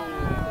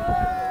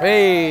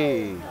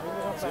 Hey.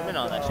 Zoom in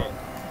on that shit.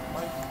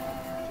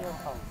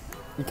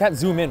 You can't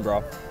zoom in,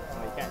 bro. No,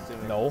 you can't zoom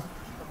in. No.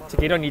 It's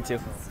okay, you don't need to.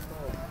 From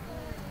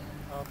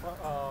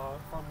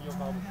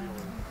Yokohama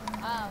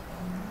Brewery.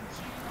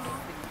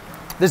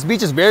 This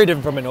beach is very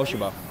different from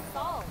Enoshima.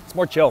 It's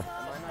more chill.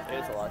 It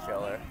is a lot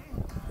chiller.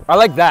 I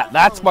like that.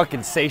 That's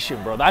fucking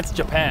Seishun, bro. That's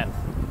Japan.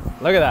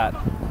 Look at that.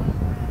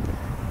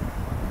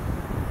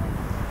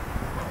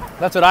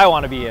 That's what I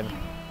want to be in.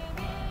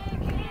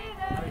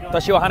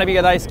 Watashi wa hanabi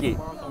ga daisuki.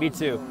 Me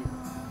too.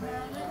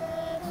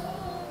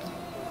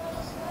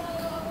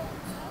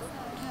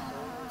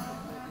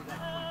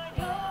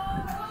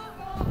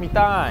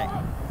 Mitai.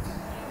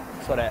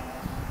 それ。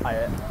あ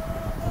れ。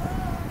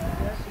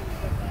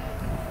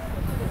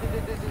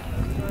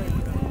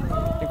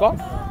行こう。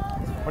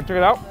Wanna check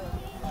it out?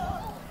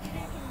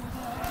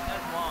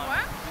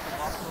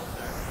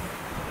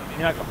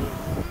 I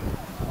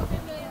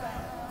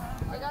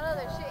got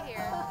other shit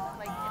here,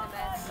 like in a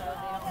bed, so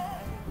they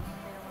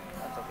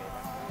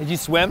don't. Did you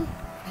swim?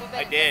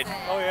 I did.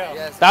 Oh yeah.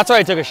 Yes. That's why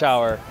I took a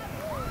shower.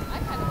 I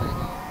kind of want to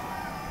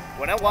go.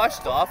 When I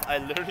washed off, I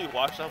literally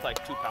washed off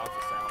like 2 pounds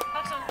of sand.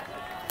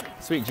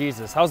 Sweet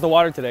Jesus. How's the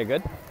water today?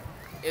 Good?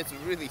 It's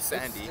really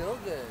sandy. It's still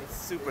good. It's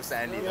super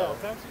sandy Yeah, though.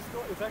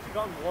 it's actually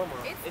gotten warmer.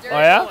 It's It's dirty, Oh,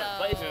 yeah? though.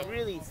 But it's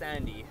really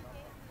sandy.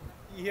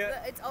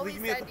 Yeah. It's always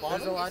leave me at the sandy. bottom.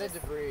 There's a lot of It's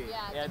just- debris.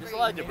 Yeah, there's a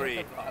lot of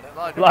debris.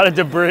 A lot of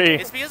debris.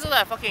 It's because of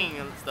that fucking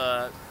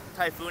the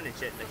typhoon and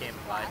shit that came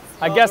by.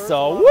 I guess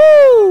so.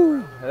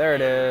 Woo! There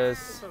it is.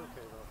 It's okay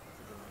though.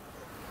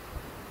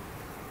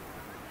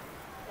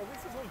 At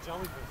least there's no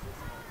jellyfish this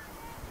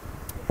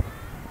time.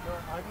 No,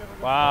 I've never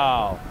looked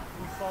Wow. at-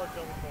 We saw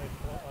jellyfish.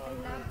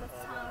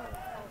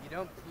 You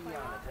don't pee on a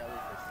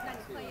jellyfish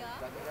too.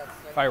 That's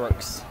like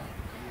Fireworks.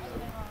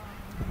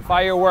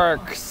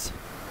 Fireworks.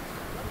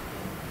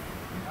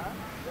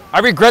 I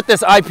regret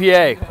this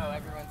IPA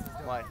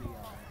Why?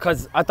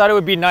 because I thought it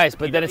would be nice,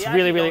 but then it's We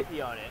really, actually really, don't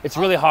pee on it. it's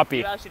really hoppy.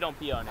 You actually don't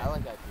pee on it. I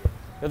like that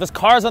beer. There's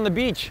cars on the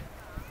beach.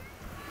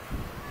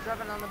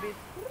 Driving on the beach.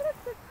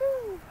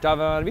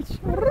 Driving on the beach.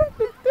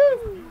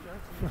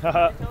 Tell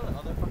other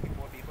fucking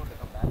more people to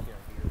come back here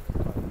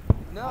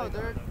and be No,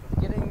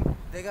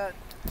 they got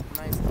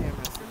nice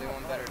cameras, so they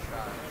want better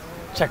shots.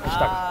 Check.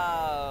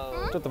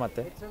 Oh. ちょっと待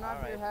って。 Turn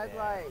off your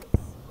headlights.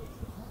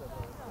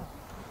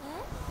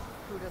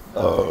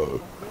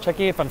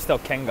 Checking if I'm still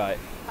Kengai.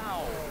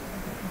 How?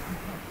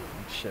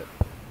 Shit.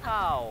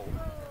 How?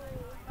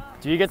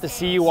 Do you get to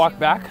see you walk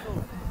back?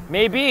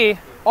 Maybe.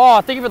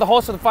 Oh, thank you for the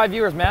host for the 5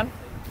 viewers, man.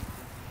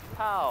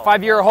 How?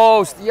 5-year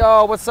host.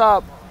 Yo, what's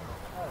up?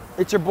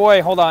 It's your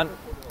boy. Hold on.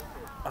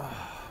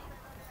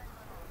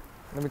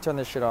 Let me turn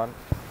this shit on.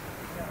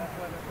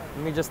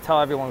 Let me just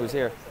tell everyone who's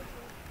here.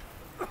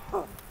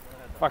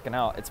 Fucking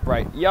hell, it's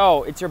bright.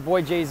 Yo, it's your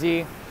boy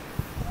Jay-Z.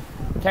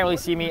 Can't really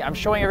see me. I'm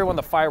showing everyone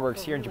the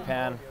fireworks here in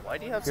Japan. Why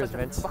do you have Here's such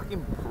Vince. a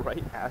fucking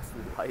bright ass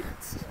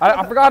lights?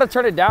 I forgot how to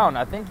turn it down.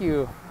 I think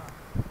you...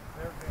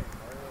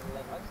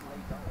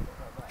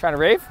 Trying to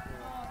rave?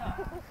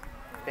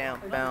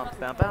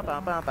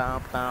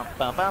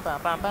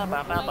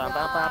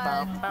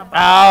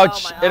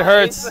 Ouch, it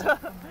hurts.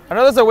 I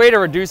know there's a way to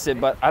reduce it,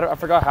 but I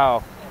forgot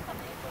how.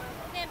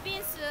 ねえ、ピ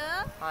ンス、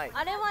はい。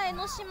あれは江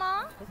ノ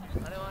島？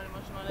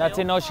 That's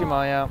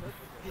Enoshima, yeah.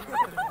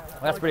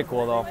 That's pretty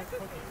cool though.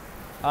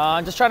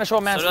 I'm just trying to show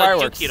a man's それは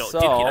10 fireworks. キロ、10 So,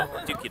 キ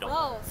ロ、10キロ。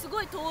わお、す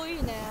ごい遠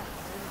いね。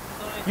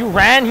 you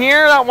ran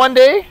here that one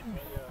day?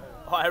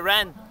 Oh, I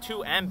ran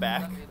to and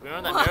back.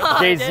 Remember that marathon? I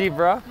Jay-Z, did?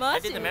 bro. I マ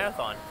did ジ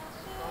the？marathon.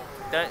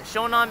 The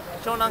湘南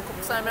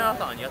国際マラ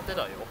ソンやって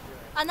たよ。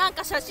あ、なん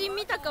か写真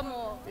見たか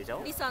も。でし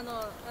ょ？リサの、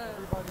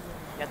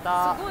やっ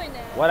たすごい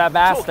ね。 What a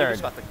超厳 bastard.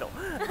 しかったけど。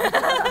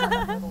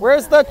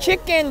 Where's the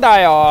chicken,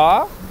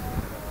 dayo?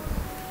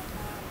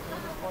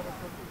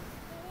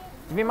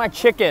 Give me my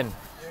chicken.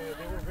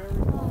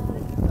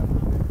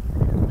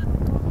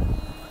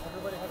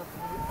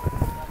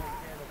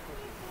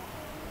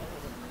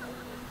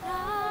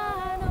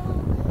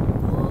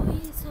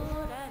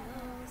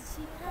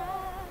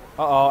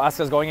 Uh-oh,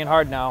 Asuka's going in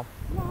hard now.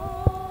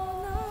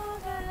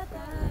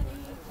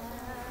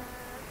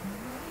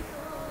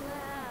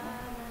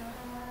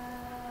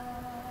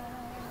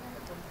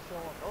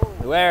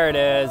 There it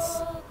is.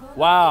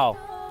 Wow.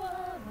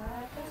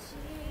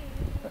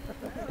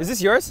 Is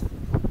this yours?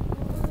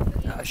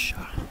 Gosh.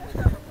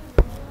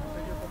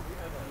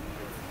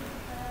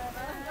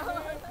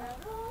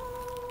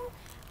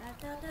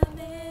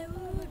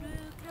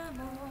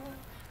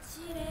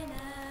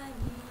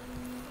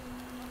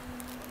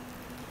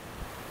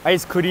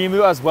 Ice cream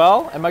as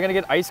well. Am I gonna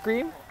get ice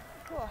cream?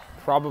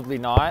 Probably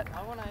not.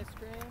 I want ice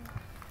cream.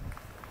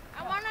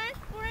 I want ice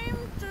cream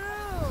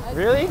too.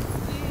 Really?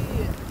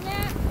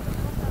 ね、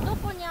ど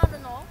こにある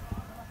の?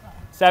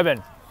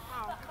 7.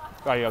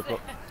 Oh, yeah, cool.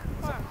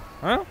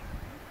 Huh?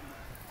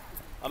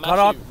 I'm Cut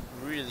actually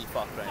really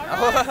fucked right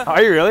now.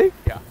 Are you really?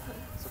 Yeah.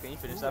 So can you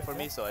finish that for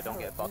me so I don't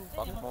get fucked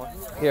more?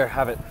 Here,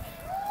 have it.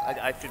 I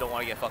actually don't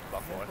want to get fucked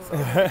more. So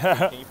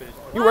can you finish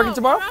it? You working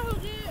tomorrow?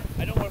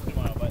 I don't work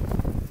tomorrow, but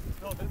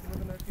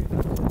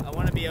I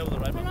want to be able to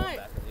ride my boat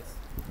back at least.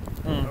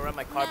 Or ride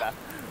my car back.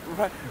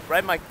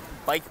 Ride my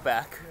bike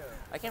back.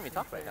 I can't even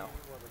talk right now.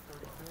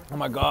 Oh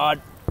my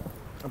god.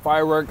 The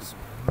fireworks.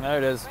 There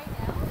it is.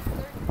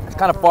 It's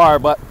kind of far,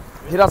 but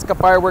Hirasuka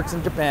fireworks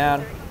in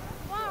Japan.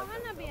 わあ、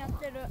花火やっ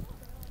てる。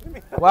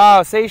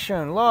 Wow,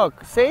 Seishun,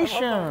 look.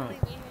 Seishun.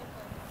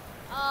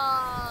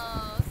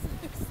 Oh,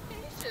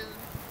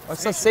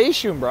 What's a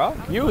Seishun, bro?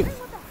 Youth.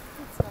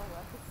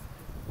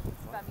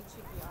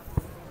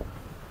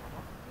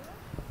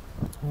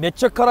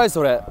 Mecha karai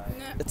sore.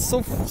 It's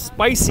so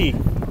spicy.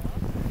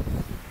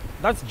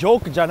 That's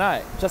joke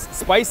janai. Just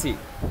spicy.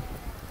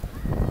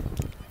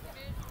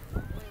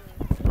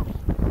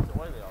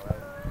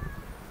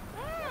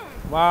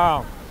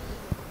 Wow.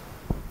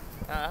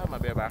 I have my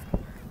beer back.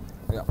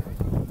 Yeah.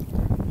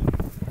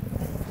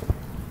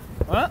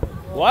 Huh?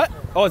 What?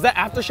 Oh, is that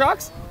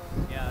aftershocks?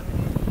 Yeah.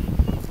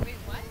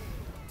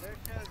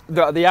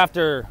 The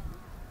after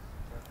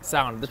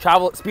sound, the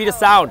travel speed of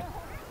sound.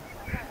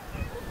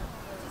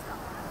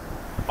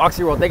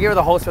 Oxy World, thank you for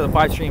the host for the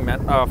 5 stream,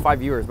 man. 5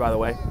 viewers, by the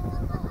way.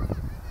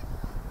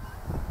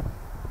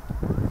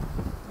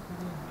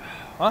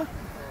 Huh?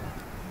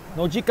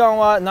 No jikan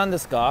wa nan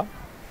desu ka?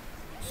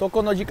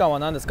 Soko no jikan wa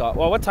nan desu ka?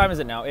 Well, what time is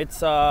it now? It's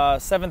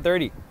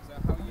 7:30.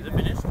 Is it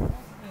finished?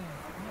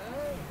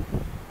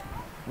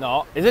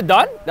 No, is it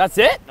done? That's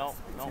it? No.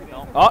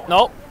 Oh,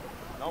 no.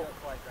 No.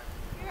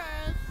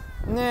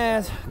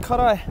 ねえ、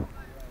辛い。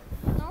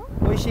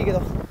美味しいけど。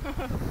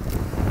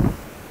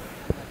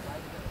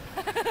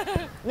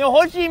ね、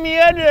星見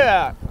える。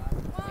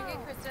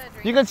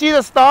You can see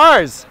the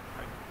stars.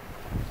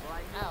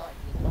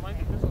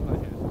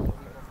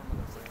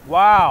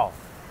 Wow.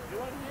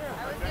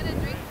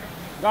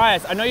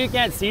 Guys, I know you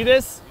can't see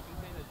this.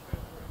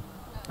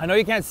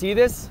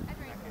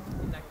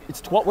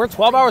 It's 12. We're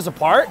 12 hours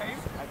apart.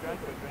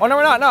 Oh no,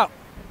 we're not. No.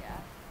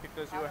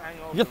 Because you were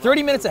hanging over. You're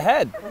 30 minutes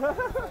ahead.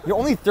 You're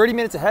only 30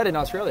 minutes ahead in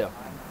Australia.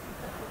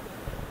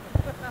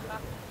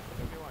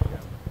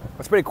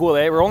 That's pretty cool,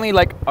 eh? We're only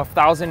like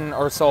 1,000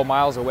 or so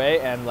miles away,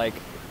 and like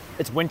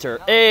it's winter.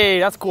 Hey,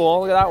 that's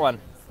cool. Look at that one.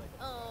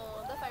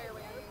 Oh, the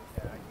fireworks.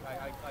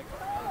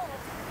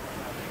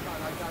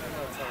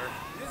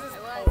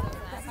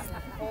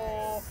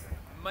 Oh,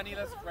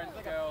 moneyless French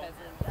girl.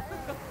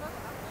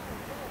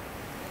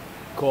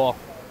 Cool.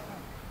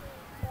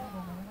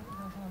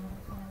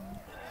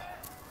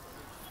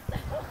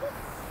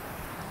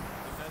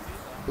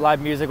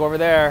 Live music over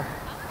there.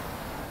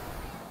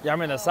 Yeah,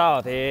 I'm in the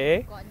south,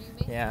 eh?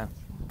 Yeah.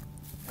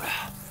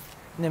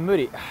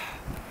 Nemuri.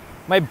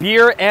 My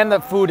beer and the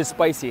food is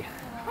spicy.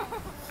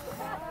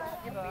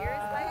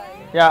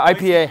 Yeah,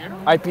 IPA.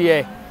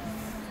 IPA.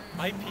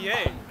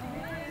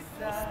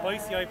 A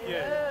spicy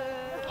IPA.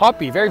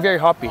 Hoppy, very, very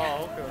hoppy.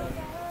 Oh, okay.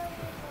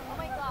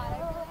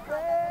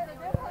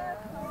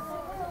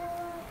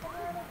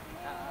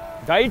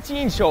 Daiichi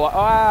Insho.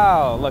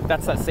 Wow, look,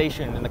 that's that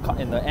Seishun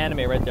in the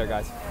anime right there,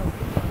 guys.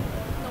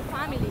 No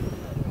family.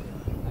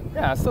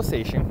 Yeah, it's still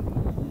Seishun.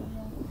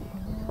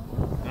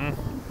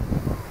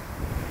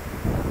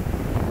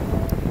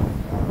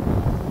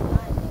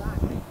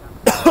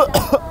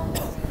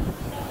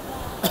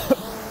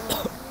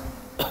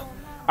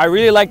 I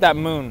really like that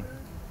moon.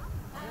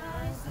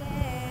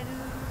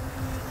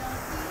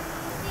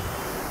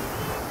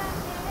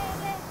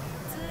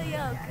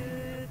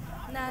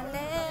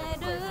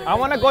 I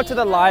want to go to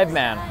the live,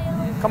 man.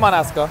 Come on,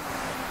 Asuka.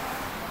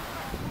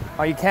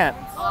 Oh, you can't.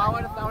 Oh, I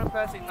want to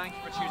personally thank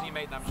you for choosing your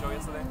mate and I'm sure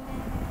yesterday.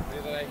 The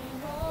other day.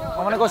 I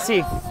want to go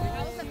see.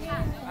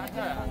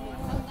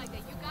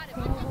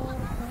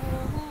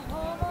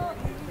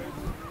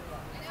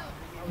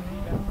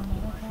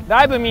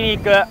 Live 見に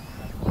行く。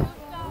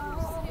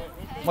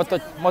も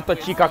っと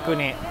近く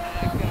に。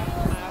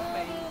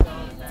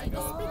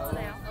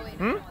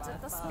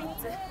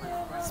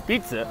スピ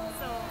ッツ？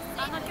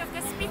あの曲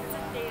スピッツっ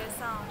ていう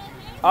さ、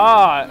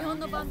あ日本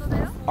のバンドだ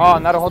よ。あ、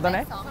なるほど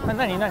ね。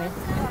何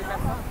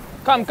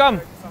？Come,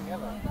 come.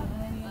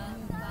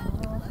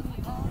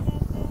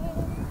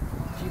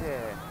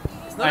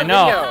 I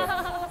know.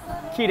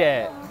 綺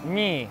麗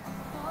に。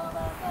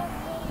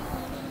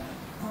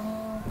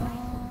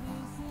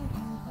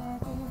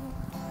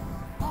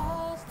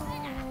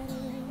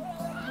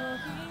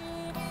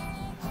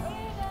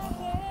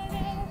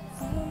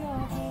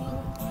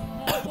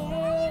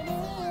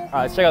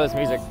Alright, let's check out this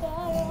music.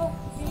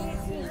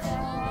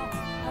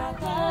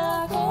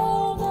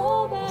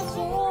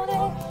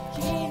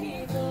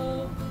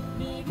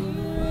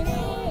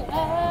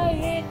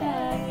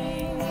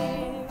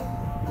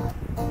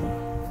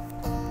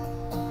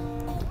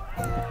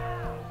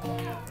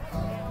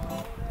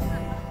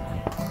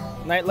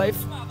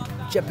 Nightlife.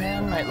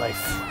 Japan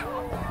nightlife.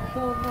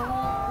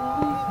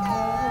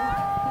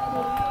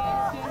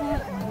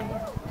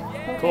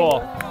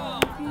 Cool.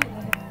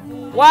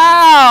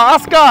 Wow,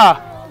 Asuka!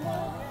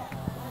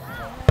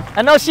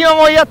 I know Shima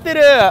mo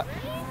yatteru.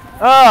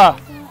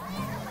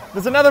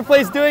 There's another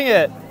place doing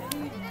it.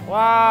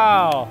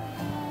 Wow.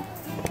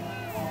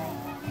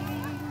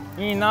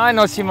 Iい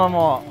なShima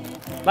mo.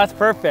 That's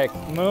perfect.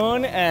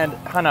 Moon and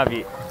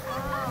hanabi.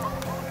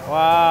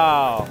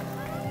 Wow.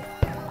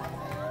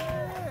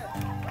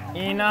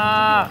 いい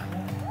な。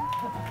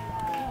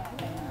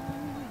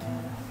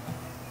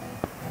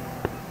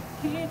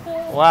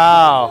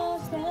Wow.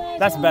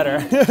 That's better.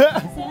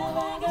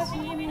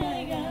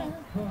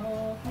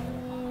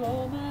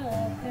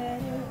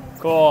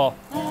 Cool.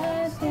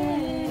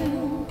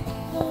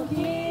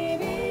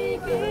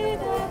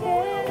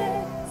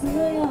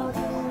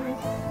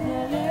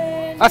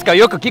 Asuka,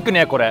 よく聞く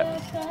ねこれ。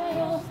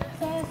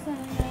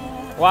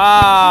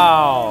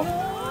Wow.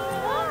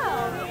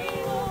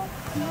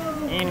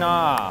 いい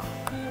な。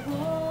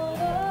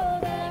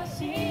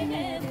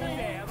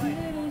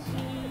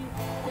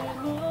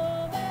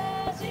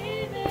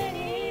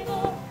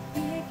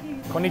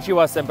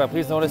Konnichiwa senpai,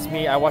 please notice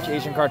me. I watch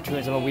Asian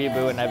cartoons. I'm a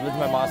weeboo and I've lived in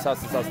my mom's house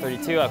since I was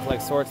 32. I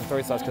collect swords and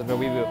story songs because I'm a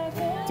weeboo.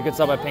 It's a good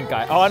song by Pink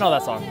Guy. Oh, I know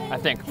that song, I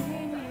think.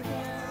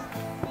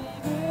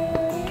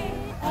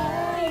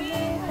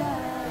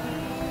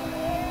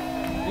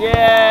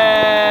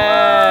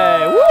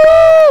 Yay!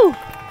 Woo!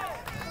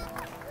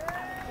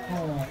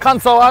 感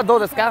想はどう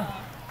ですか？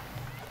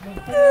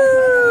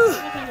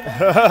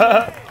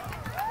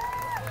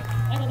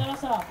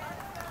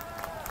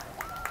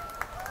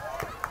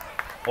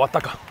終わった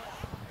か。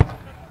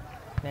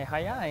ね、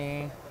早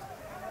い。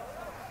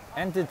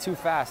Ended too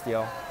fast,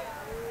 yo.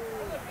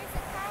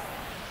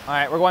 All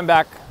right, we're going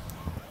back.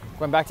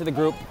 Going back to the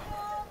group.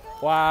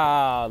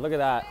 Wow, look at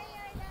that.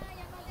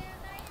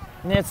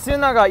 ね、ツ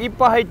ナがいっ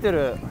ぱい入って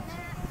る。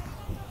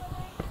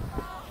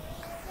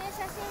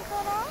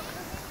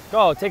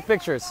Go, take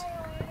pictures.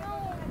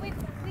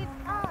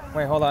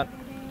 Wait, hold on.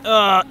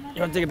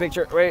 You want to take a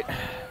picture? Wait.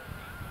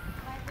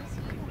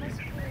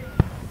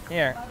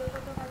 Here.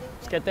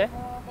 Get there.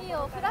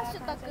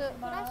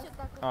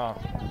 Oh.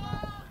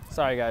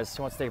 Sorry, guys.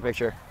 She wants to take a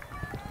picture.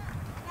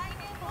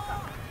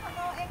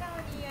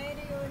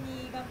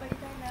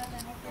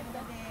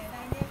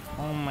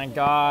 Oh my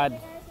God.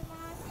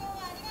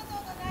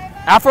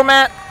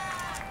 Afroman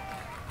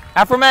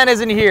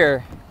isn't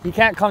here. He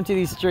can't come to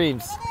these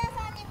streams.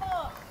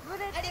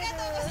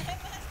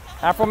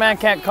 Afroman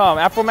can't come.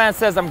 Afroman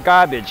says I'm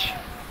garbage.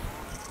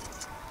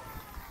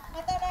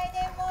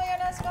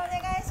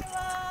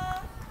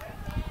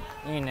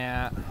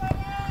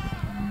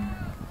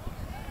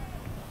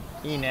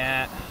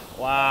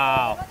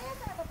 Wow.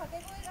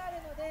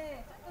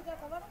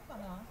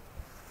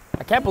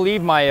 I can't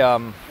believe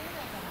my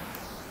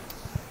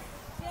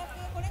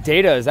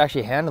data is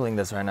actually handling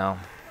this right now.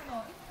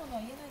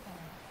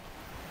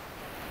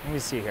 Let me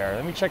see here.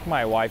 Let me check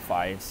my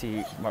Wi-Fi and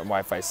see what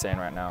Wi-Fi is saying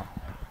right now.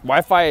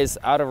 Wi-Fi is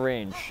out of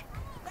range.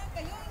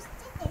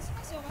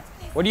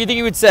 What do you think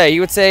he would say? He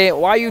would say,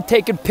 why are you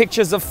taking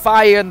pictures of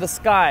fire in the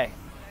sky?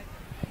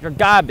 You're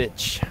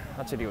garbage.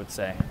 That's what he would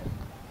say.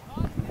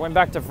 Going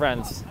back to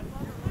friends.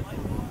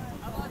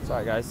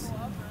 Sorry, guys.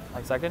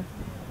 1 second.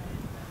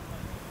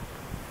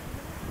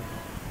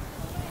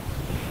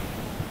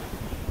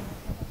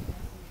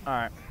 All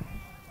right.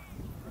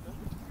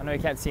 I know you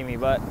can't see me,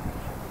 but.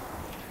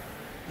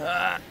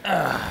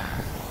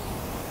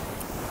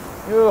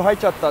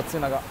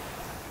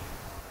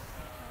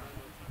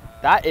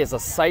 That is a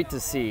sight to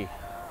see.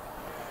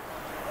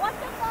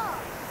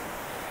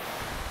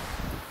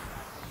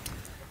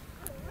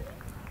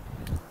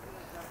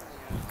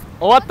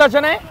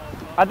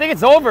 I think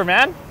it's over,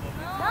 man.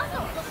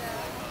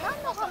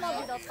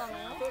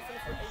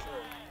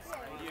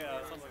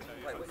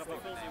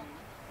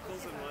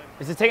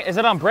 Is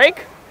it on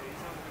break?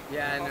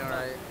 Yeah, I know,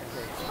 right?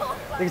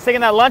 Think he's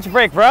taking that lunch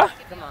break, bro?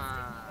 Come on.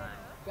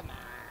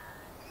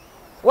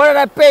 What did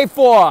I pay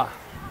for?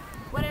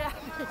 What did I?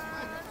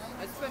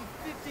 I spent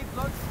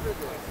 $50 for this.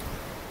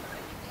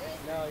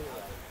 No, you're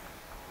right.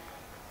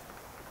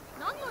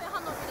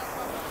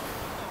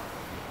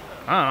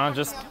 I don't know,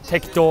 just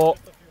tekito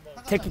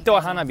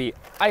hanabi.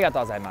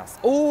 Arigatou gozaimasu.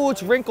 Oh,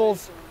 it's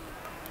wrinkles.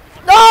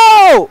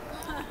 No!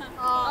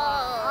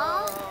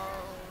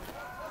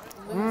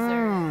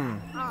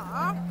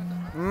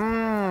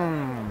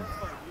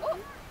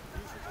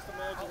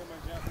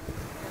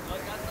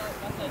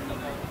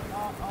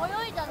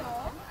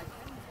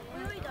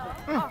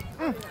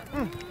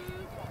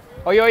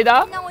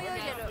 Oyoida?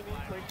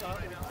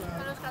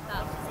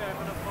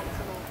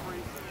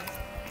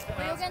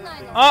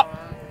 Oh!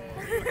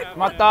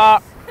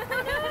 Mata!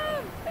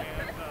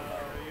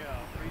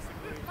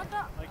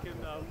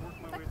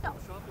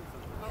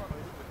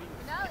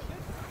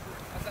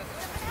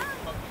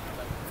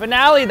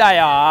 Finale da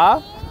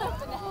yo.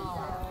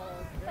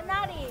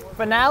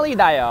 Finale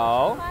da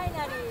yo.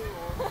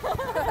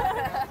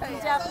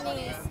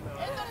 Japanese.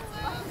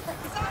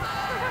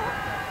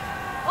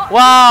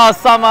 Wow,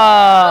 summer!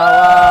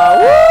 Wow.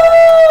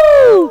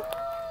 Woo!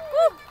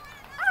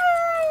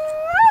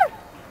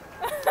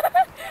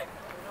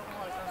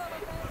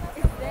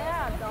 Is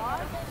there a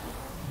dog?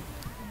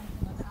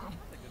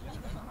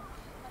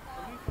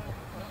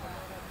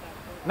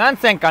 Nan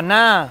sen ka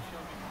na?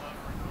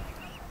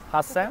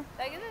 8,000?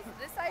 Like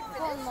this side わ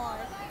かんな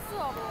い。いつ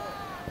だろう。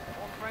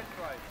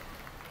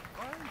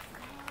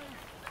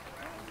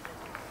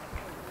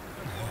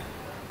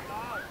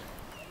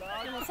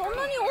でもそん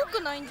なに多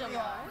くないんじゃない？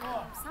 3000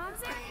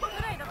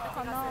ぐらいだった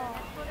かな。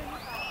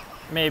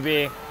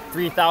 Maybe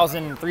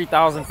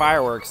 3,000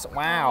 fireworks.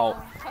 Wow.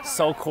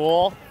 So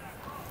cool.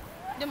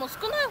 でも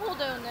少ない方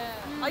だよね。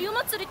あゆ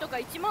祭りとか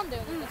1万だ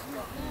よね、確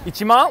か。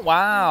 1万?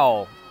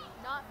 Wow.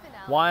 Not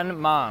finale.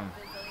 1man.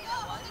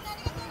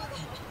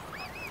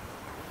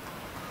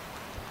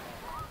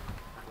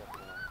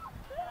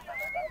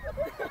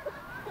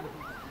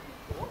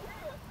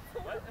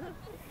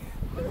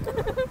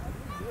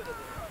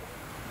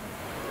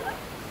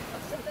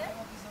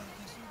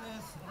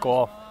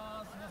 Cool.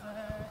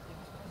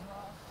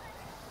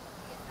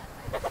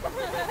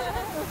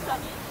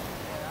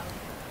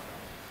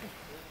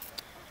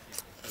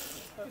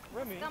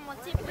 しかも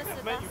チップス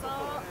だそう。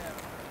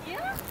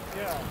Yeah?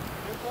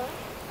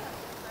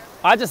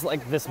 I just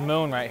like this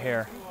moon right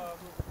here.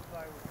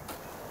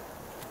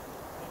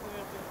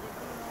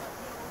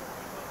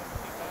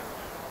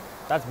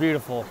 That's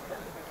beautiful.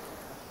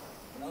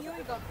 匂い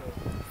が酸っ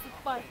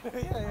ぱい。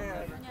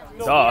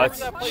 Duh,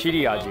 it's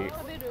chili aji.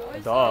 食べる？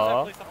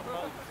 Duh.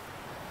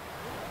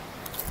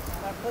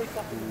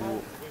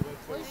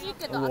 美味しい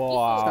けど飽きそう。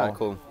 Wow.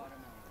 Cool.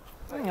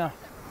 Yeah.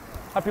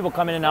 Have people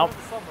come in and out?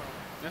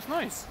 That's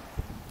nice.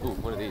 Ooh,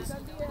 what are these?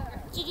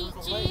 チリ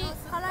辛いや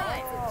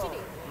つ、チリ。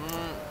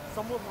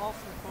 Someone lost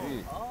their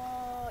phone.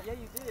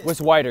 Which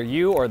whiter,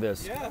 you or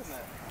this? Okay,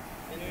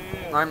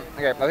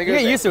 I think You it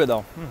get was used to it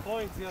though.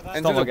 Points, yeah, that's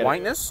in Don't terms look of at it.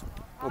 whiteness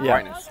or Yeah.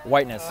 brightness.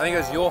 Whiteness. I think it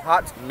was your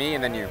hat, me,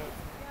 and then you.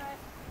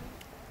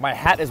 My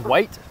hat is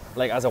white.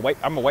 Like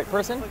I'm a white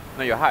person.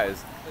 No, your hat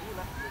is.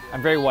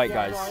 I'm very white,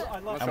 guys. I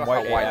love Not I'm sure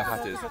white how white AF. your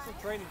hat is. some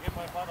training, get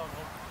my butt on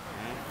home.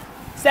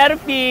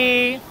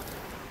 Selfie.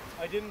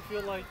 I didn't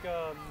feel like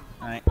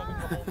Alright. spending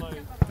the whole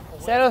night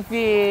away.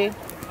 Selfie.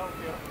 Oh,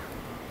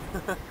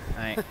 yeah.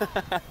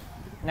 Alright.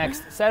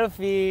 Next,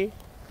 selfie.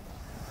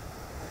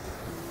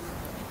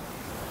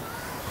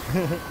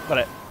 Got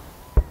it.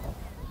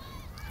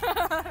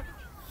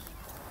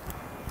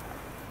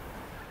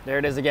 There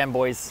it is again,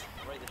 boys.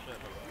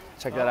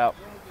 Check that out.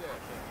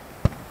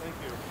 Thank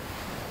you.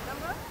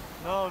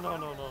 No, no,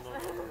 no, no, no.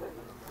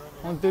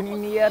 本当に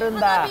似合うん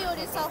だ。花火よ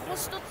りさ、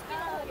星と月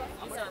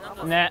の方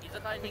が。ね。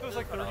 I think it was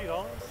like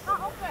 $30.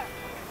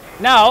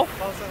 Now,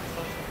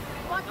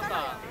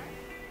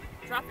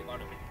 Traffic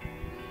on it.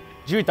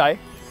 渋滞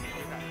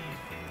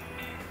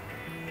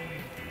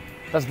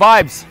That's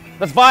vibes.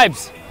 That's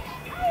vibes.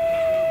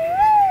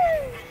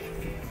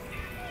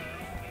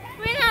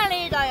 フィナ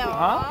リーだよ。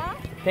 Huh?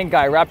 Pink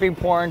guy rapping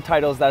porn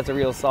titles that's a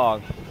real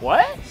song.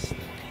 What?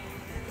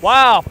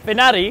 Wow,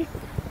 finale.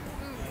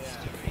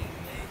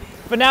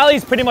 Finale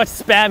is pretty much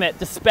spam it.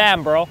 Just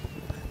spam, bro.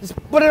 Just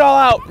put it all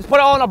out. Just put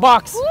it all in a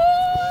box.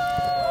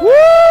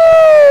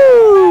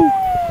 Woo!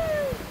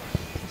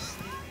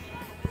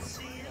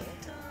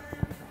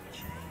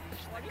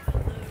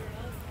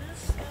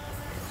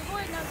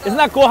 Isn't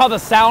that cool how the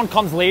sound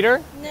comes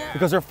later?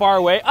 Because they're far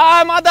away.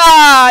 Ah,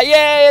 mada!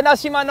 Yay,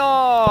 Nashima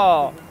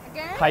no!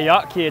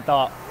 Kaya,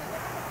 kita.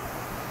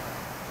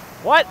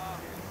 What?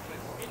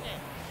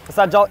 What's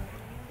that, Jolly?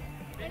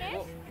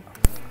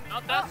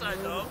 Not that side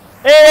though.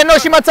 Hey,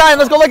 Enoshima time!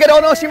 Let's go look at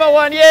Enoshima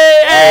one! Yay!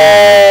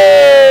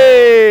 Hey!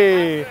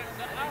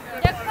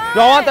 Do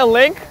I want the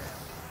link?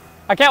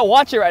 I can't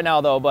watch it right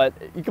now though, but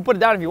you can put it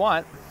down if you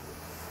want.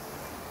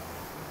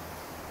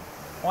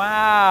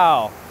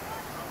 Wow.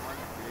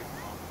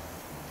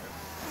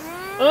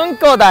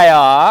 Unko da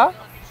yo.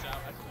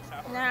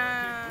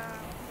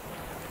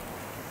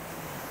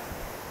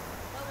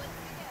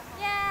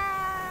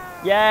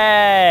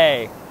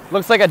 Yay!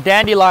 Looks like a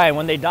dandelion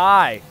when they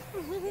die.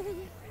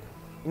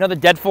 You know the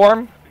dead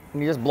form?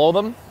 When you just blow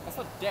them? That's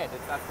not dead,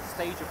 it's at the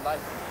stage of life.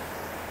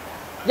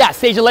 Yeah,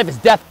 stage of life is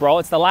death, bro.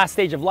 It's the last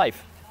stage of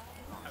life.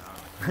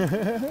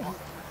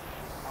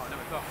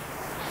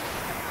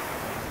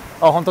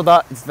 Oh, honto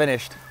da. It's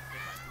finished.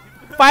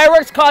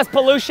 Fireworks cause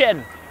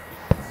pollution.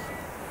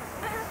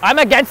 I'm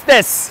against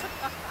this.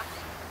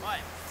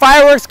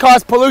 Fireworks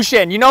cause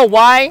pollution. You know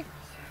why?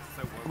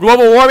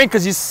 Global warming,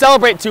 because you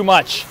celebrate too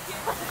much.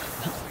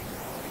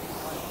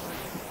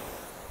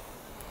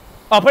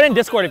 I'll put it in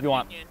Discord if you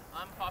want.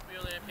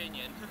 Unpopular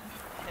opinion.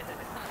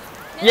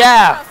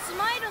 Yeah. ス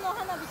マイルの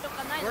花火と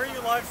かないの Where are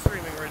you live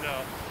streaming right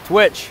now?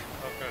 Twitch.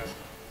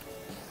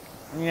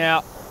 Okay.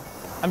 Yeah.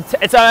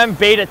 I'm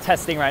beta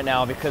testing right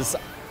now because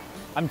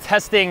I'm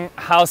testing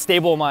how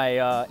stable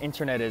my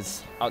internet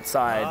is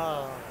outside.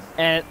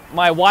 And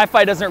my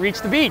Wi-Fi doesn't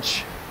reach the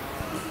beach.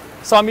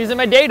 So I'm using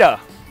my data.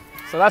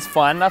 So that's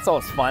fun. That's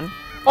always fun.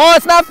 Oh,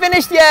 it's not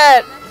finished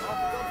yet!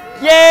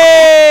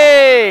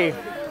 Yay!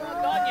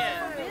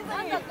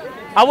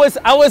 I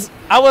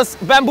was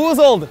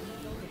bamboozled.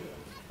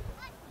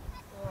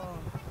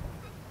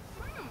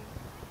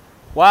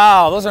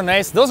 Wow, those are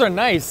nice. Those are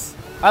nice.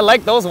 I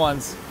like those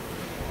ones.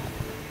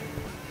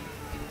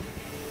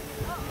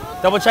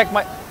 Double check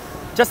my,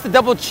 just to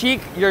double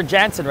cheek your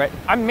Jansen, right?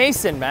 I'm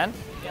Mason, man.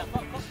 Yeah,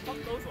 fuck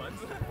those ones.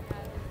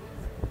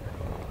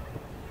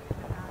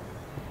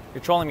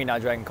 You're trolling me now,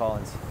 Dragon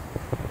Collins.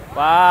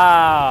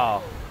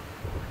 Wow.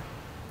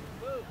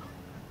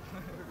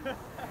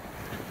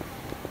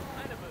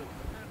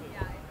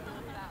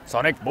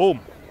 Sonic boom.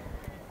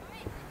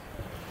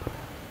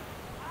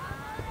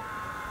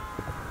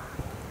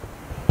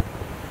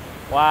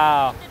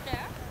 Wow.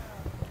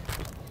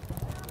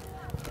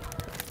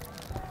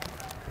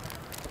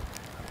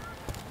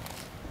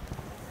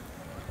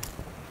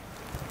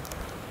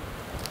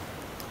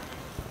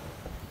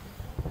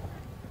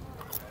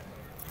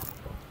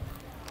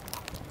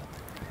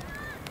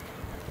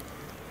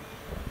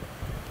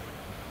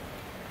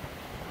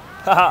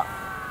 Haha.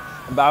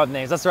 I'm bad with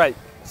names. That's right.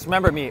 Just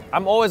remember me.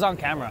 I'm always on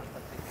camera.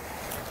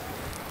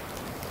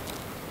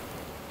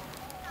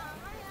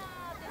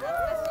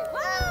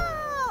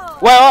 Wow!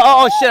 Well,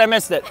 oh shit, I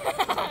missed it. I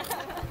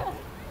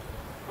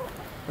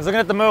was looking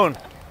at the moon.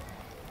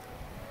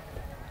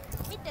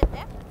 見て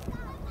て。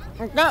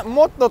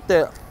もっとっ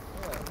て。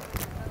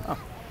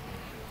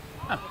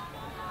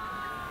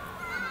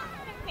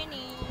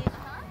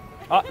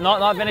Oh, no,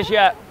 not finished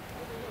yet.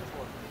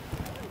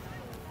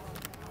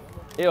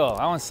 Ew,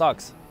 that one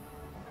sucks.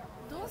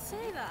 Don't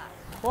say that.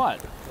 What?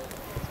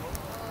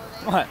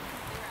 What?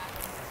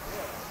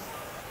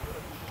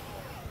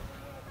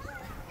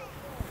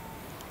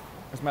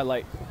 Where's my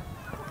light?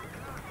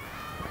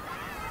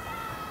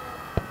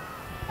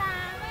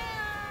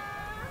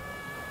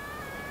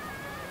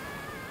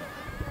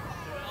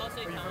 I'll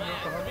say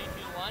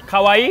Kamaya.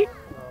 かわいい?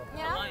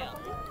 Yeah.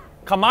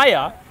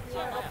 Kamaya?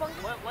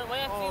 When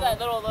I see that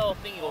little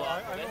thing go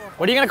up, okay?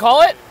 What are you gonna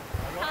call it?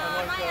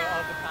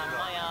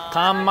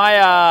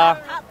 Kamaya. Kamaya.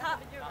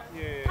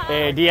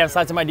 DM,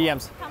 slide to my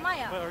DMs.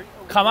 Tamaya.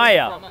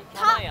 Kamaya.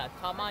 Kamaya.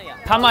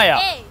 Tamaya.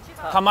 Hey.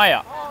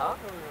 Kamaya.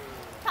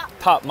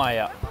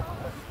 Tamaya.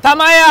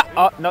 Tamaya!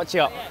 Oh, no,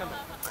 chill.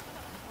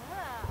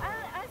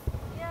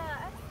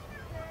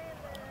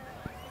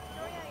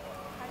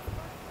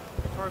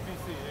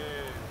 RBC,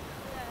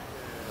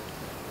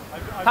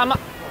 yeah. Tama.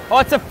 Oh,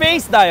 it's a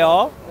face,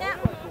 dayo. Yeah.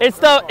 It's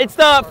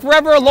the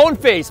Forever Alone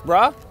face,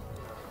 bruh.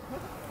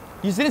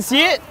 You didn't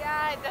see it?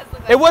 Yeah, it does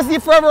look like It was the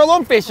Forever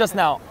Alone face just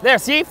now. There,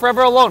 see?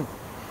 Forever Alone.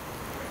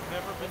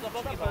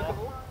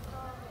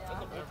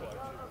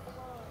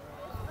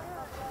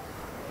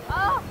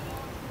 Oh!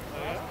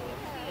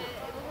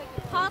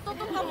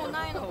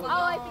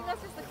 Oh, I think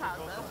that's just the cloud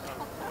though.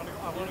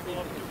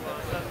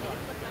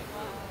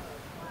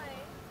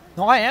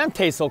 No, I am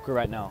Teisoku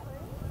right now.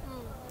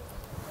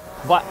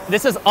 But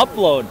this is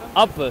upload,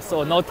 up,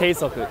 so no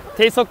Teisoku.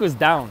 Teisoku is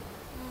down.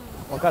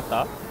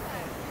 Wakatta?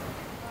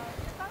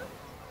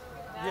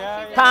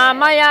 Yeah, yeah.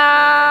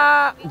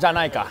 Tamaya!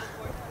 Janai ka. Is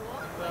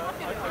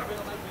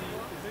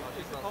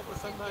it called the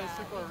Sendai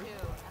Super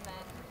Arena?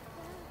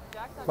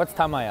 What's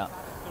Tamaya?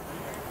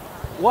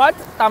 What?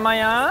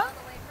 Tamaya?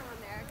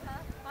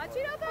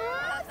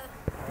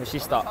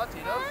 Mushishita.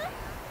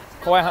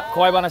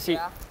 Kowai banashi.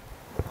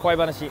 Kowai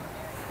banashi.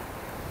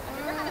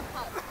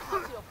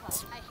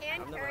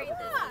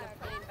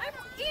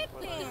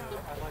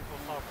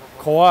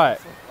 Kowai.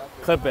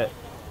 Clip it.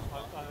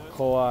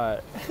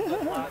 Kowai.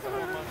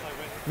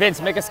 Vince,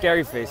 make a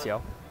scary face,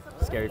 yo.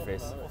 Scary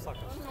face.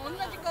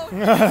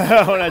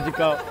 同じ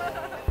顔.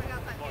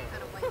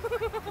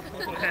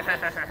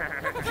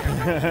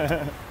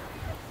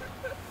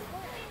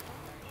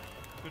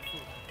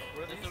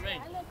 It's the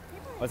ring.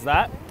 What's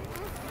that?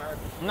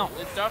 No.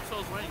 It's Dark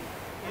Souls ring.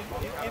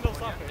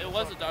 It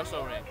was a Dark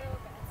Soul ring.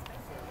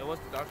 It was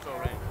the Dark Soul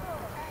ring.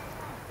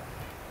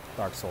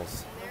 Dark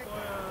Souls.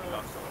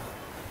 Dark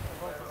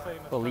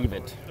Souls. Believe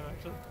it.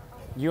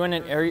 You in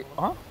an Aries?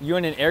 Huh? You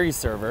in an Aries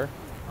server?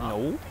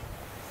 No.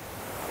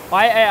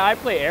 I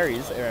play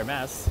Aries or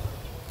MS.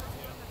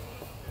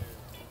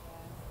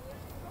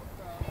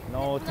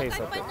 No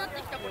Teisoku.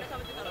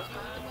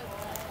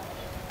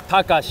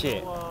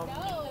 Takashi.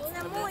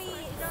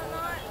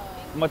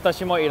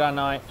 Watashi mo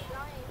iranai.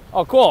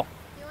 Oh, cool.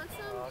 You want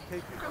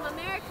some? From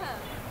America.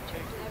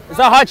 Is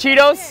that hot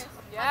Cheetos?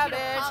 Yeah,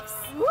 bitch.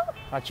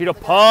 Hot Cheeto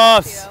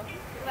Puffs.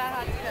 That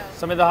hot Cheetos.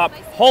 Some of the hot.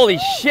 Holy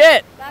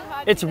shit! That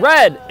hot It's Cheetos.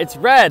 red. It's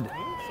red.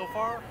 So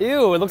far,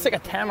 Ew, it looks like a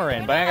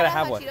tamarind, but I gotta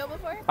have one. Cheeto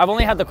before? I've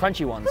only had the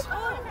crunchy ones.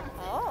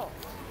 Oh.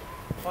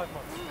 5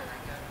 months.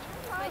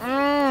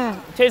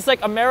 It tastes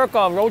like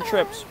America road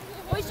trips.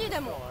 美味しいで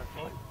も。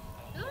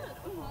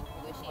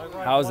 I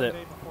ride How's one it?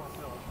 day before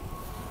film.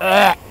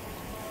 Ugh.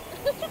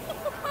 You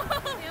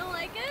don't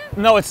like it?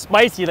 No, it's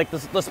spicy. Like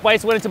the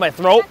spice went into my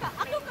throat.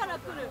 後から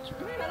来る。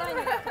辛い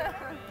のが。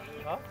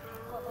 Huh?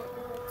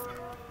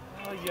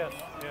 Yes,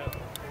 yeah.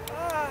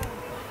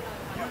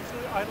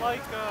 Usually, I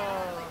like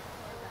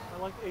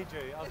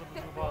AJ,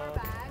 Azubujuba,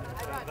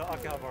 and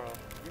Akihabara.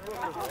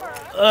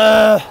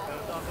 Ugh.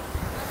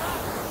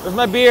 Where's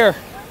my beer?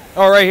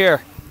 Oh, right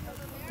here.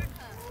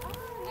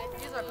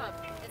 Use our pub.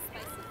 It's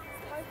spicy.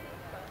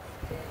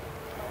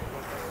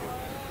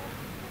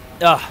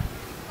 Ugh.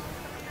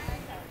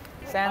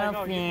 I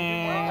know,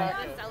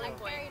 Sanofi. Selling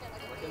point.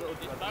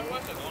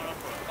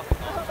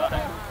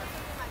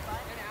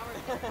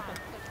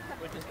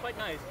 Which is quite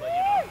nice, but you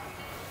know,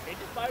 they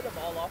just fired them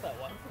all off at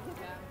once.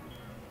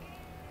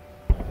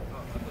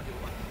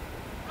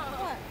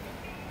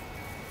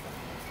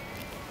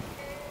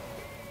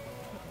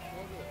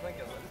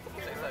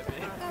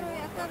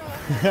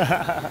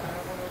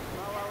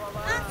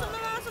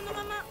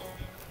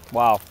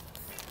 Wow.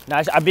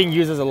 Nice. I'm being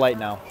used as a light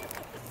now.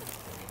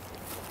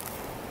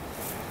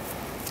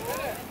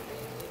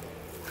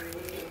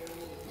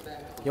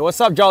 Yo,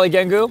 what's up, Jolly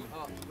Gengu?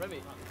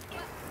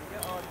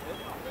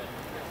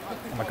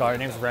 Oh my god, her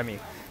name's Remy.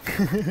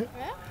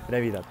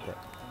 Remy だって.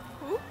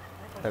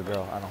 The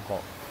girl, I don't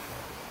call.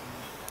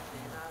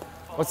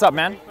 What's up,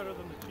 man?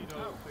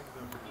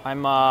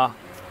 I'm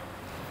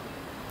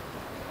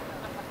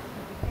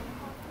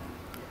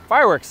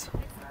fireworks.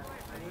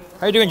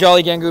 How you doing,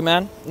 Jolly Gengu,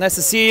 man? Nice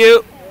to see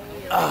you.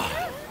 Oh.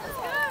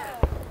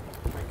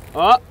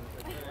 Japan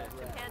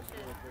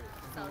should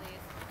sell these.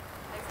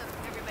 Except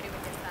everybody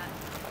would get that.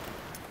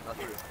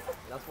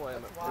 That's why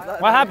I'm.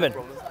 What happened?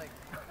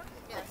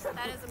 Yes,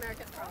 that is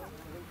American problem.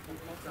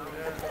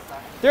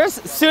 There's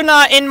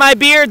Suna in my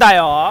beer,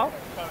 dayo.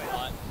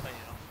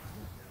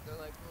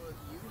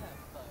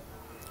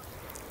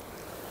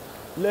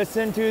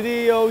 Listen to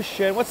the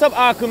ocean. What's up,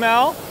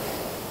 Akumel?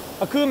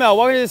 Akumel,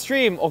 welcome to the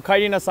stream.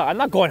 Okairi nasai. I'm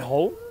not going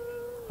home.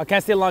 I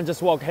can't stay long,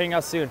 just walk. Heading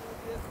out soon.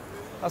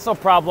 That's no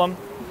problem.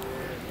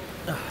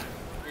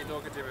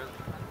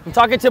 I'm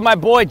talking to my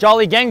boy,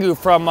 Jolly Gengu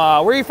from, where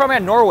are you from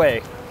at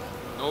Norway?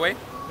 Norway?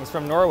 He's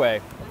from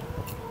Norway.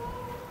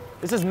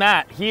 This is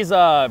Matt. He's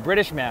a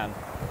British man.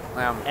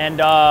 I am. And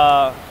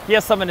he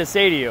has something to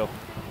say to you.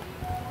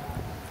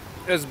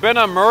 There's been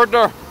a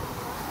murder.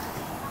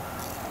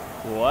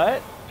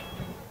 What?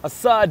 I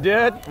saw,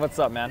 dude. What's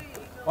up, man?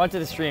 Welcome to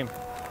the stream.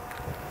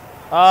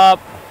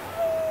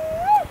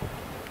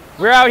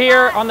 We're out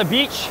here on the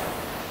beach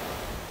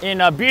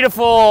in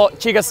beautiful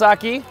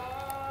Chigasaki.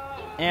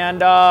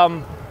 And,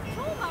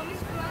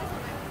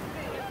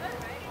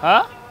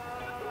 huh?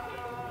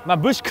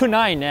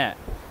 Mabushkunai ne.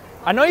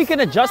 I know you can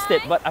adjust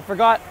it, but I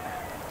forgot.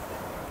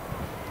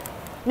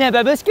 Ne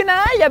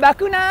babushkunai,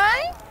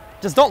 yabakunai?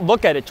 Just don't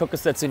look at it,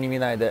 chokusetsu ni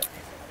minai de.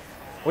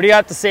 What do you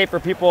have to say for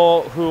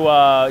people who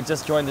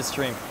just joined the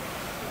stream?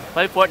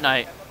 Play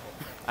Fortnite.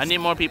 I need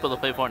more people to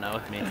play Fortnite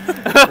with me.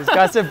 This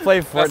guy said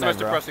play Fortnite, That's the most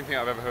bro. depressing thing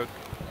I've ever heard.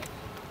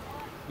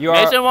 You are.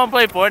 Mason won't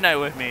play Fortnite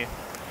with me.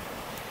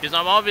 Because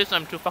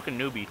I'm too fucking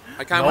newbie.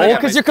 I can't No,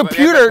 because your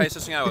computer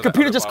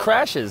just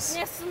crashes.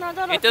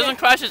 It doesn't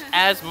crash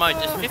as much.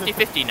 It's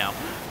 50-50 now.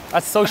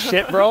 That's so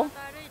shit, bro.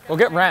 We'll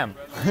get RAM.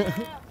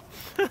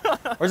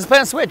 Or just play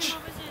on Switch.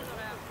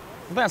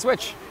 Play on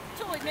Switch.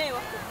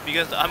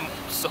 Because I'm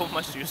so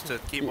much used to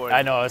keyboard.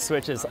 I know,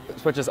 Switch is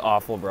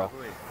awful, bro.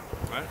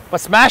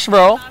 But Smash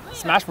Bros.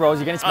 Smash Bros.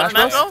 You getting Smash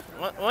Bros?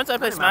 Once I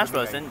play Smash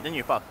Bros, then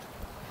you're fucked.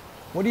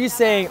 What are you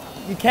saying?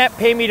 You can't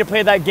pay me to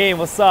play that game.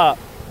 What's up?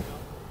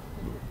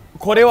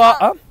 これ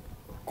は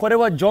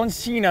ジョン・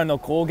シーナの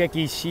攻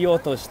撃しよう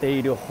として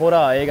いるホ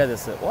ラー映画で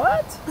す。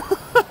What?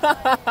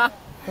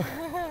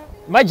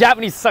 My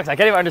Japanese sucks. I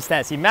can't even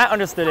understand. See, Matt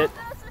understood it.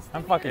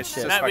 I'm fucking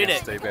shit. Matt, read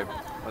it.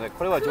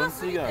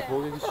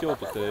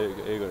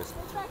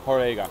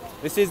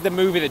 This is the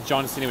movie that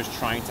John Cena was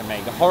trying to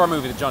make. The horror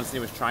movie that John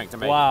Cena was trying to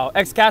make. Wow.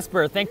 X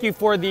Casper, thank you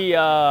for the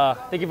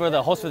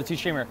host for the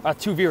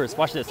two viewers.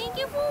 Watch this. Thank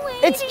you for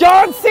waiting. It's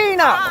John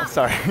Cena. Oh,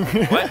 sorry.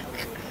 What?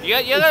 You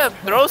gotta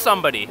throw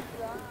somebody.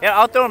 Yeah,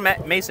 I'll throw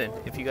Mason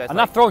if you guys. I'm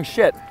not throwing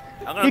shit.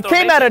 He throw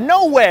came out of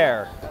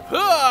nowhere.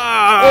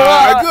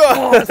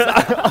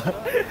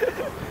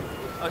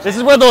 This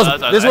is where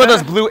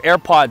those blue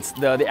AirPods,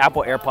 the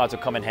Apple AirPods, will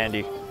come in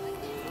handy.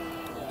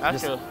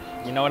 Actually,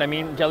 You know what I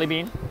mean, Jelly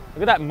Bean?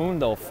 Look at that moon,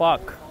 though.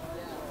 Fuck.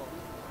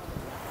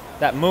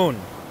 That moon.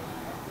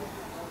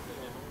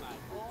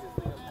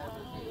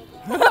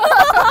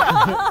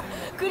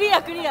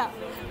 Clear.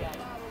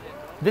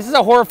 This is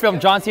a horror film.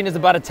 John Cena is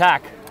about to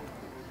attack.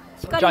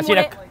 John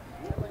Cena.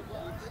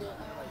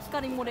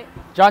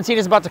 John Cena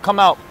is about to come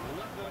out.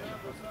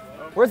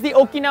 Where's the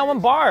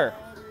Okinawan bar?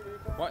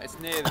 What? It's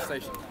near the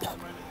station.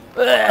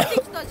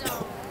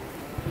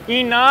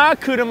 いいな、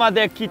車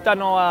で来た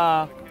の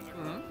は。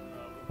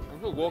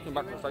I'm walking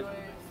back to the station.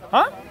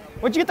 Huh?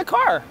 Where'd you get the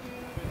car?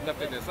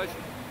 Left it in the station.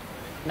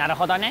 なる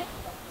ほどね。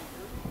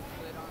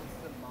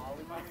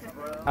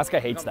Asuka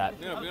hates that.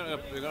 You're gonna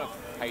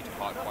pay to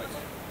park twice.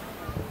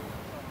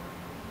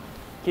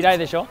 嫌い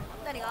でしょ？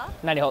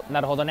な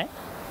るほどね。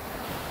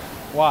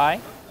Why?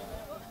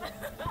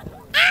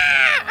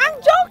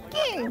 I'm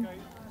joking.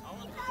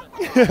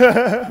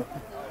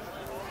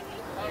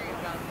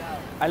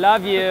 I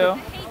love you.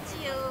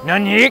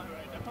 Nani?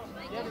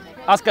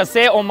 Asuka,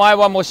 say お前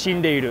はもう死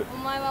んでいる。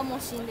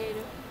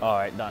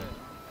Alright, done.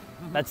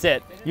 That's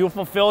it. You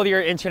fulfilled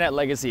your internet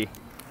legacy.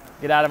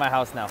 Get out of my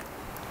house now.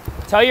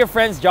 Tell your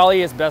friends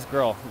Jolly is best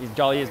girl.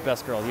 Jolly is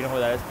best girl. You know who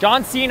that is?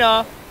 John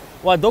Cena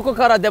はどこ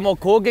からでも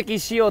攻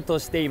撃しようと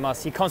していま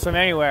す。He comes from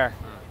anywhere.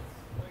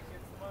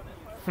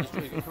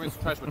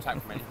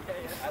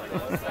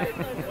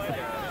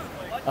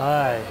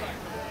 I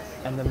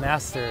am the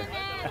master.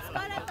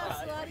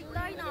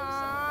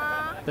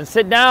 Then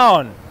sit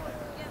down.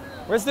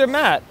 Where's their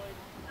mat?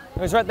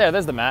 Oh, it's right there.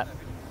 There's the mat.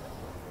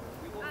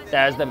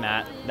 There's the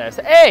mat. There's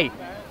the, hey!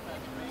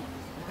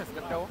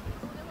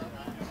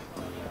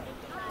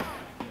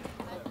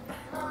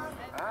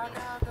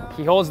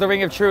 He holds the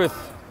ring of truth.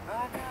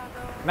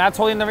 Matt's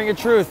holding the ring of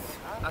truth.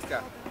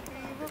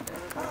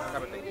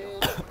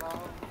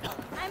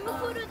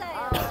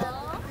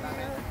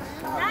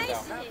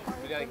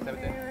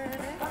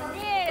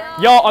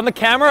 Yo, on the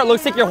camera, it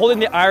looks like you're holding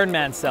the Iron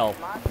Man cell.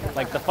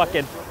 Like the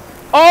fucking...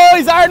 Oh,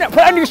 he's Iron Man! Put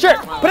it under your shirt!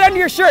 Put it under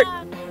your shirt!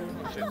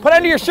 Put it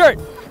under your shirt!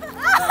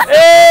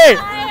 Hey!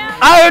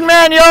 Iron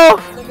Man, yo!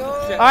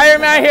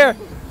 Iron Man here!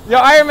 Yo,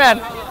 Iron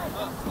Man!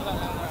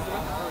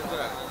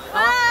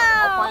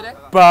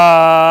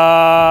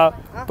 Ba,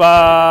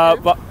 ba,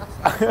 ba.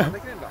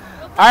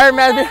 Iron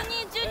Man.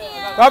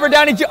 Robert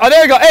Downey Jr. Oh,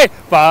 there you go. Hey.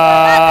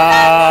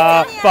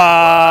 Ba,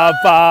 ba,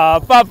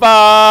 ba, ba,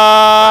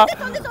 ba.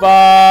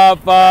 Ba,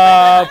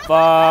 ba,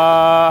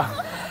 ba.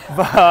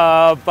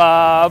 Ba,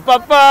 ba, ba,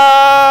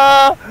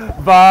 ba.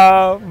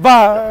 Ba, ba.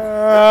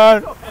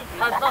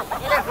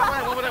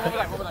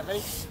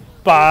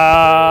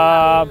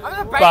 Ba,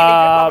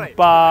 ba,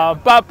 ba,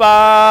 ba,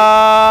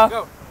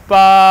 ba.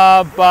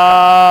 Ba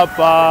ba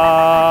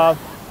ba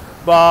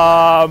ba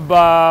ba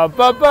ba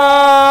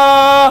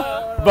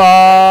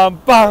ba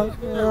ba.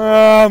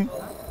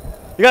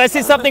 You gotta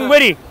say something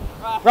witty.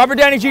 Robert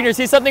Downey Jr.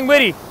 Say something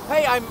witty.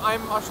 Hey,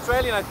 I'm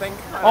Australian, I think.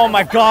 Oh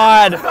my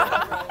God.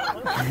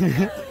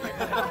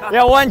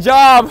 Yeah, one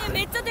job.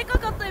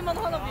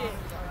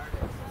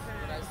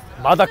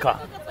 Madaka.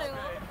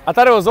 I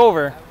thought it was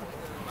over.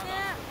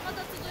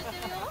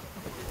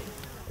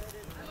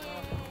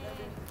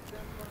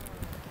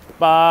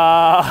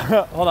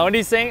 Hold on, what are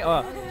you saying?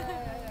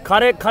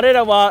 彼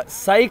らは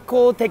最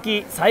終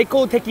的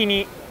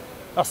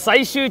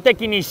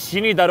に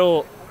死ぬだ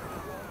ろう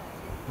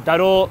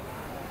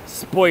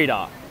スポイ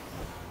ラー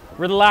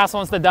We're the last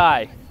ones to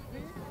die.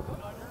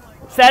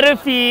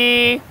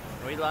 Selfie.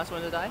 Were you the last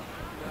one to die?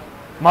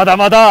 まだ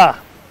まだ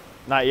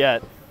Not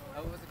yet.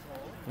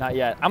 Not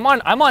yet. I'm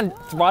on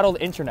throttled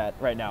internet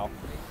right now.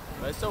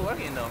 But it's still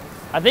working though.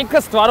 I think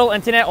because throttled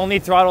internet only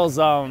throttles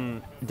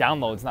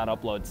downloads, not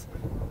uploads.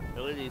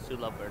 Really, these two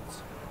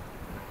lovebirds.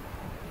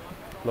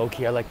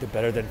 Low-key, I liked it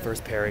better than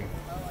first pairing.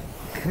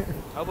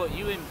 How about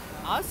you and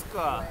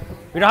Asuka?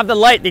 We don't have the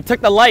light. They took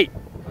the light.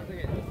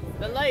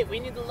 The light. We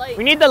need the light.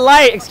 We need the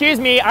light. Excuse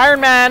me, Iron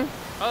Man.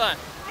 Hold on.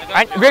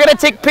 We're gonna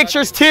take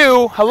pictures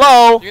too.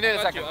 Hello. You need a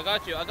second. I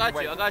got you.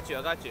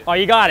 Oh,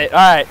 you got it. All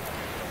right.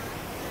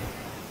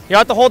 You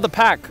have to hold the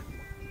pack.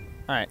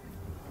 All right.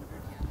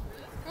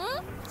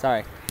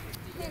 Sorry.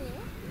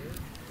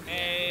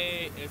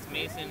 Hey, it's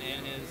Mason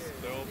and his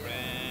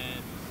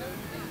girlfriend.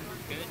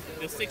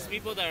 The 6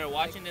 people that are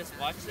watching this,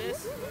 watch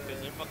this,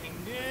 because they're fucking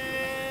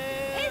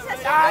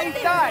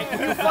Die!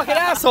 You fucking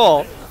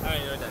asshole!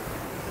 Alright, you're done.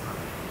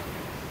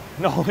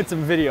 No, it's a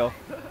video.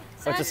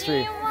 Such a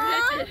stream.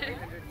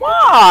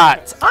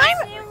 What?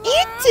 I'm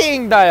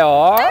eating,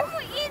 dayo. I'm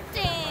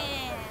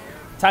eating.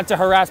 Time to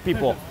harass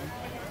people.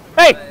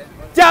 Hey!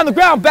 Down the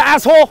ground,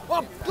 asshole!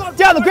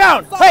 Down the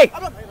ground! Hey!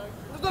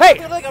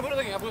 Hey!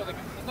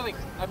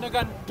 I've no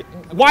gun.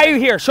 Why are you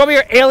here? Show me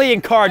your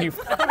alien card, you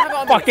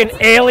fucking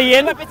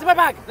alien! It's in my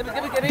bag.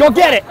 Go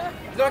get it!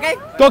 Is it okay?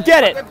 Go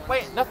get it!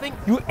 Wait, nothing.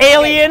 You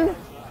alien!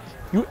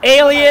 You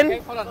alien! Okay,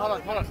 hold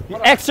on. You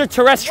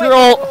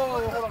extraterrestrial!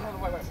 Hold on,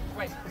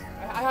 wait.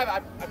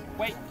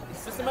 Wait,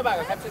 it's just in my bag.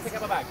 I have to take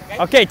out my bag, okay?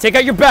 Okay, take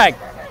out your bag.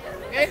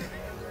 Okay?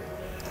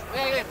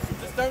 Wait,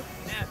 just don't.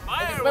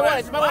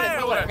 It's my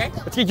wallet, okay?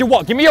 Let's get your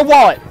wallet. Give me your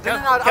wallet.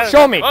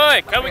 Show me.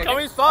 Wait, can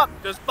we stop?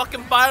 There's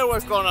fucking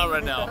fireworks going on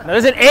right now. Now,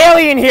 there's an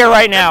alien here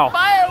right now.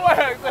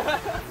 Fireworks!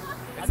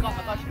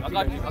 I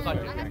got you.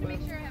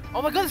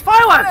 Oh my god, there's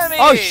fireworks!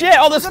 Oh shit!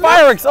 Oh, there's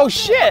fireworks! Oh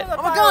shit!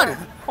 Oh my god!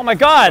 Oh my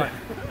god!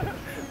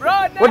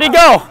 Run! Where'd he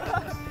go?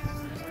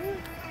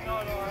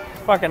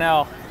 Fucking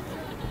hell.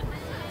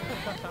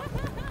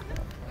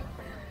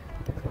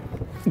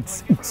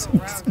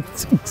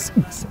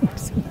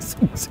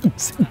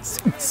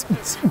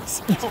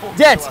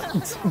 Dead!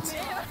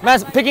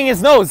 Man's picking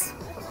his nose.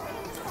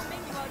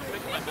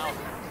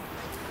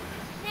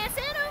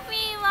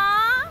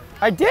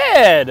 I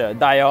did,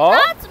 Dayo.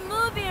 That's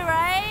movie,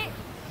 right?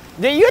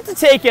 Then you have to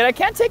take it. I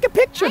can't take a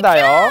picture,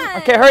 Dayo.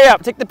 can. Okay, hurry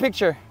up. Take the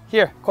picture.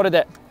 Here,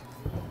 korede.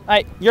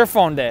 Alright, your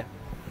phone there.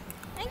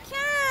 I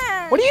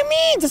can't. What do you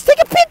mean? Just take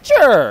a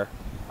picture.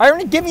 I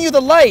already given you the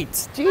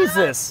light.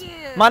 Jesus. Thank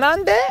you.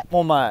 Manande?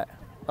 Omae.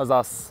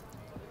 Azas.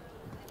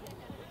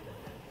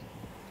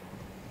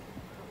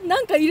 な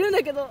んかいるん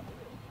だけど。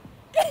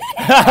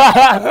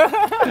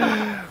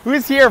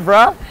 Who's here,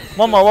 bruh?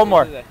 One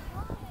more.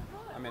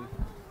 I'm in.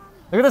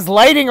 Look at this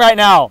lighting right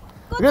now.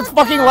 Look at this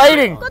fucking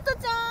lighting. こと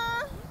ちゃん。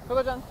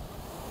コちゃん。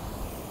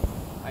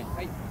はい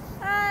はい。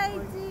はい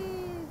チ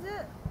ー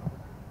ズ。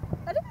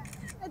あれ？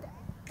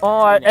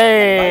 Oh,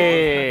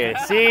 hey,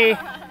 see?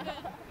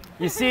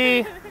 You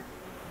see?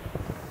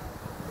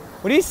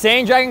 What are you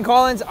saying, Dragon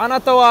Collins? あ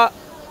なたは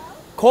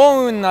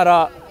幸運な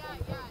ら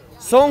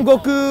孫悟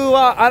空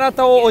はあな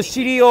たをお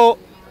尻を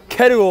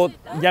蹴るを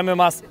やめ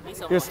ます。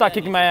You start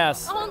kicking my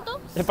ass あ、本当？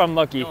 if I'm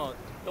lucky.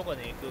 どこ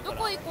で行くから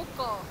どこ行こう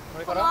か。こ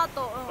れから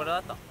この後。これだ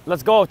った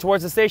Let's go towards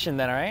the station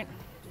then, all right?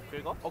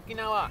 沖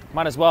縄。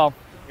 Might as well.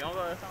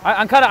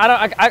 I'm kind of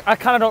I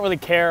kind of don't really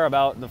care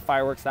about the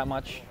fireworks that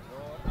much.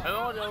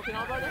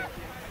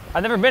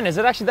 I've never been. Is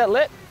it actually that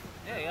lit?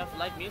 Yeah, you have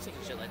live music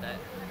and shit like that.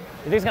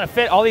 You think it's gonna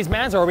fit all these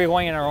mans, or are we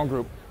going in our own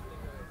group?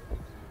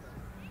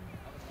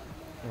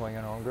 We're going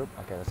in our own group?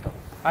 Okay, let's go.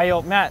 Alright,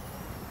 yo, Matt.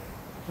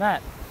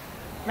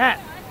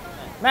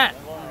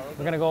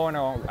 We're gonna go in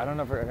our own. I don't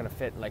know if we're gonna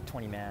fit like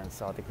 20 mans,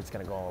 so I think we're just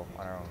gonna go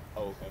on our own.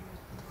 Oh, okay.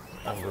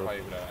 That's Group.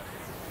 probably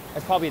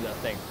That's probably the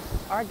thing.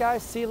 Alright,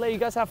 guys, see you later. You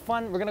guys have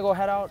fun. We're gonna go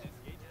head out.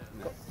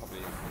 probably.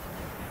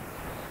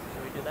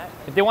 Should we do that?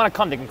 If they want to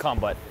come, they can come,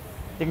 but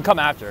they can come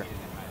after.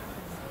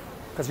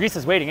 Because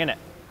Risa's waiting, innit?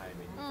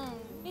 う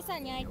ん。リサ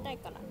に会いたい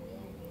から。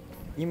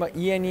今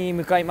家に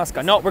向かいます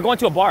か? No, we're going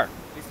to a bar.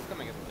 This is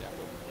coming, isn't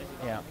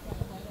it? Yeah.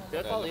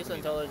 Should I call Lisa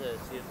and tell her to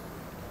see if...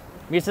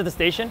 Meet us at the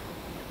station.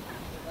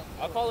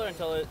 I'll call her and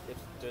tell her if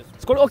there's...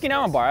 Let's go to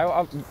Okinawan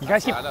bar. You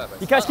guys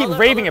keep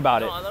raving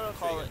about it. No, I'll let her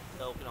call it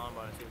the Okinawan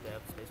bar and see if they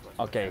have space for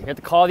us. Okay, you have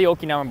to call the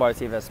Okinawan bar to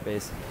see if it has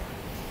space.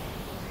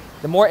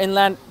 The more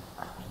inland,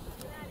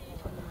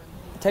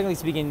 technically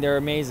speaking, they're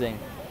amazing.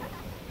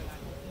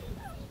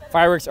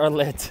 Fireworks are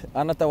lit.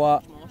 あなた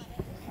は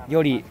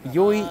より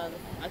良い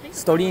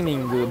ストリーミ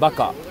ングバ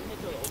カ.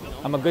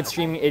 I'm a good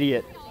streaming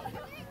idiot.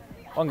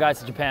 One guy's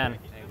to Japan.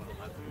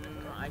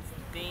 I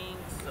think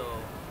so.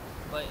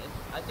 But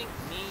I think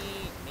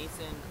me,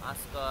 Mason,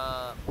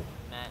 Asuka,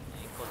 Matt,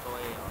 and Kotoe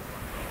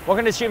are...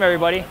 Welcome to the stream,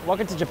 everybody.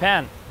 Welcome to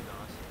Japan.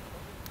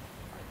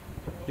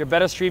 You're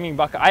better streaming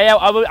baka.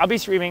 I'll be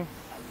streaming.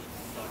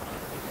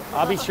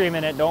 I'll be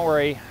streaming it. Don't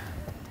worry.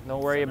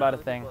 Don't worry about a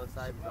thing.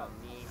 Aside from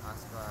me,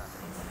 Asuka,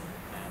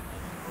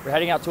 We're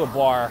heading out to a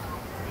bar,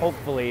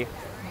 hopefully.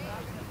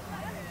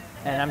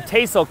 And I'm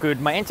teisoku.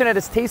 My internet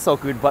is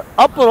teisoku, but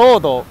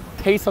upload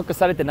計測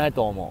されてない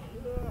と思う。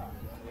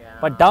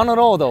But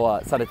download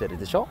はされてる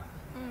でしょ?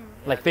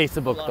 Like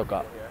Facebook と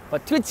か。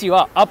But Twitch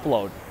は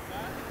upload.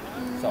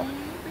 So,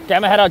 okay,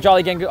 I'm gonna head out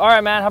Jolly Gengu. All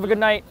right, man. Have a good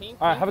night.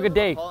 All right, have a good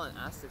day. call and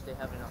ask if they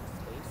have enough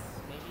space,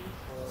 maybe.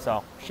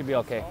 So, should be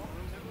okay.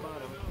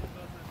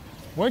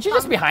 Weren't you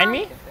just behind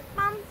me?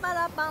 パンパ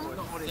ラパン。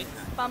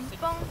パン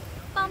ポン。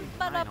パン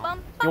パラパン。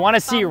 You want to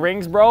see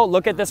rings, bro?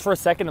 Look at this for a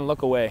second and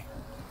look away.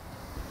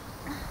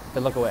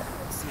 Then look away.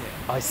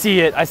 I see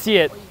it. I see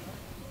it.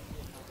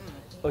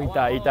 Oh,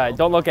 itai.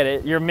 Don't look at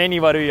it. You're mini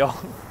waruyo.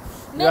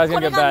 You guys こ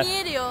gonna れ get が bad. 見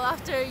えるよ。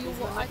After you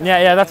walk.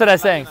 Yeah, that's what I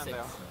was saying. 太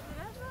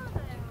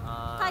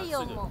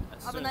陽も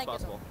As soon 危 as ないけど。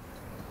 possible.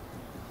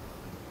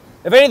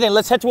 If anything,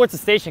 let's head towards the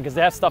station because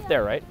they have stuff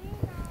there, right?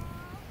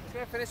 It's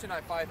going to finish in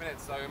like 5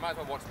 minutes, so we might as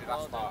well watch the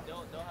last part.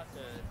 They'll have to...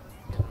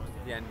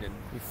 The ending.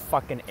 You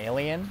fucking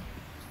alien.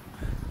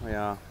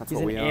 Yeah, that's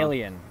He's an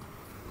alien.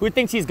 Who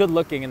thinks he's good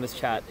looking in this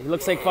chat? He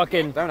looks like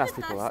fucking. Don't ask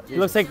people that. He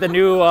looks like the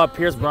new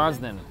Pierce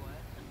Brosnan.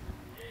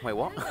 Wait,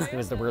 what? He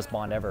was the worst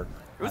Bond ever.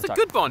 It was a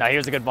good Bond. No, he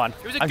was a good Bond.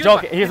 He was a I'm good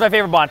joking. Bond. He's my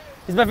favorite Bond.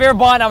 He's my favorite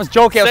Bond. I was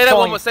joking. I was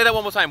trolling. Say that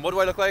one more time. What do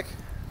I look like?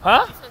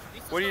 Huh?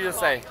 What did you just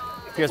say?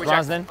 Pierce Which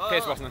Brosnan.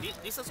 Pierce Brosnan.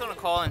 Lisa's gonna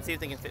call and see if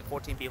they can fit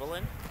 14 people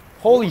in.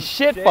 Holy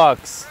shit,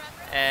 fucks.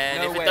 And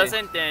No if way. it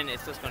doesn't, then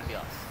it's just gonna be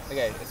us.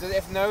 Okay, so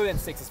if no, then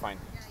 6 is fine.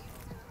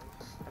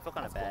 I feel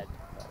kind of bad.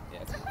 Yeah.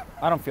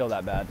 I don't feel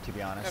that bad, to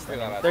be honest. Don't feel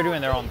that bad. They're doing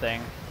their own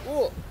thing.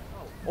 Ooh.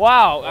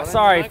 Wow.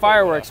 Sorry,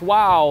 fireworks.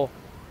 Wow.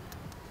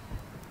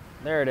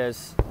 There it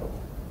is.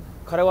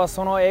 彼は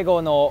その英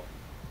語の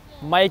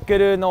マイケ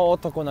ルの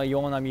男の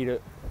ような見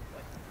る。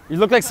You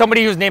look like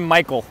somebody who's named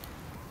Michael.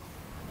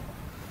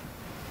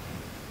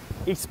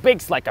 He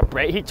speaks like a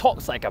Brit. He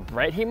talks like a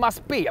Brit. He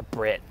must be a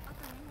Brit.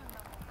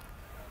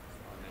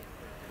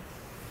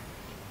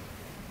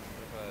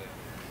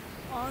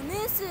 おむ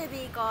す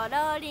びご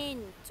ろりん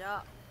ちょ。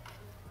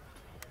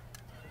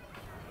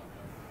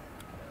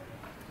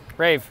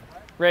 Rave.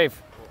 Rave.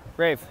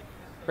 Rave.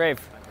 Rave.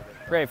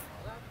 Rave.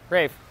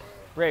 Rave.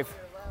 Rave.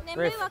 ね、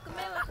迷惑迷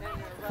惑。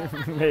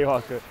迷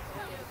惑。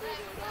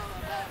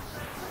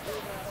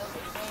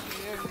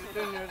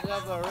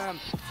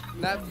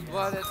 That's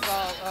what it's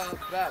all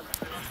about.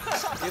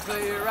 You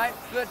put your right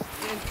foot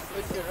in,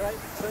 put your right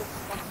foot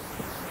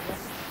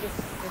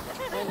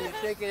and you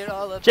shake it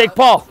all about. Jake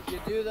Paul. You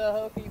do the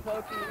hokey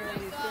pokey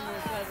and you spin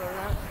yourself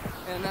around,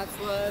 and that's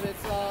what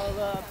it's all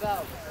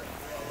about.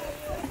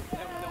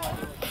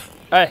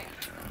 Hey.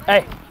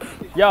 Hey.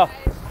 Yo.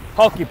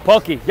 Hokey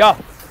pokey. Yo.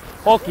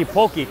 Hokey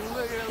pokey. You put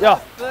your Yo.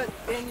 left foot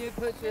in, you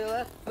put your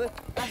left foot,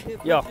 you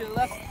put Yo. your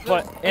left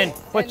Foot foot in.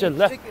 What and you you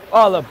left. shake it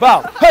All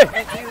about. Hey.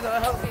 and do the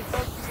hokey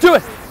pokey. Do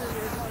it.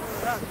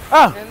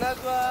 Ah. And that's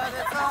what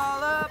it's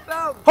all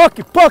about.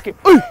 Hokey pokey.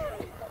 Ooh.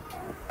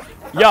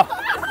 Yo.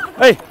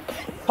 Hey.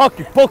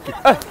 Hokey pokey.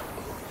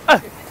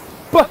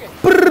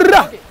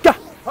 Brrrra.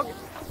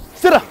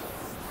 Sit up.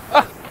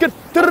 Good.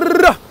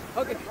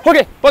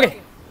 Okay. Pokey.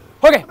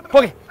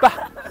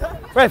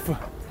 Right foot.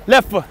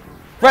 Left foot.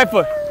 Right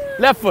foot.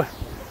 Left foot.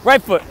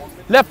 Right foot.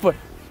 Left foot.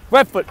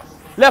 Right foot.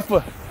 Left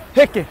foot.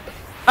 Hick it.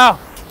 Out.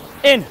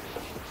 In.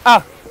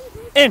 Out.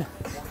 In.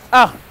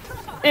 Out.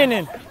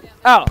 In.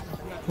 Out.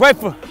 Right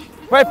foot.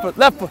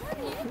 Left foot.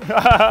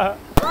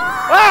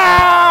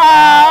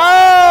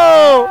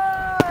 Oh!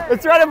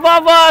 It's right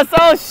above us.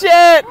 Oh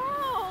shit!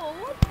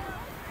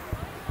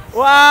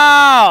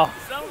 Wow!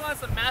 Someone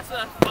wants to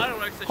master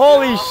fireworks.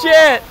 Holy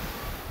shit!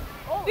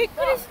 びっ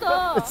くりし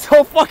た It's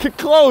so fucking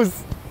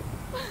close.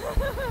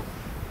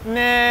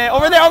 Nah,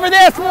 over there,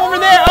 come over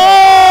there.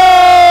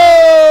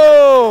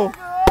 Oh!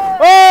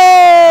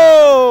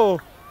 Oh!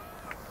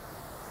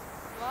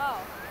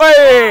 Wow.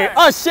 Hey,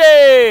 oh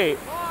shit!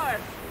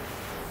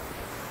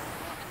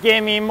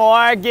 Give me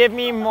more.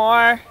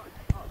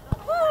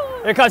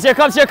 Here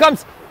comes.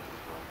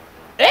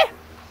 Eh?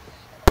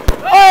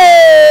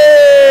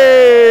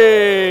 Hey!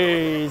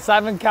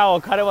 Simon Cowell.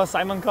 彼は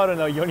Simon Cowell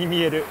のように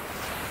見える.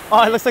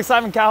 Oh, it looks like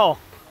Simon Cowell.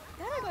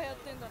 誰がやっ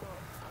てんだろ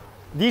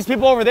う These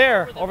people over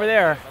there.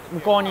 向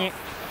こうに.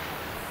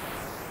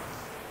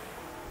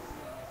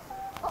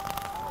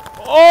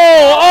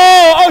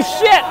 Oh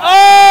shit!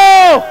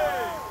 Oh!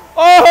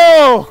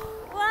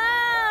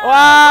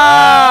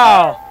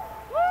 Wow!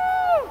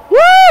 Woo!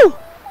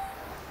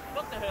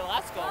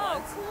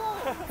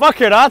 Fuck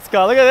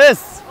Hiratsuka, look at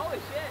this. Holy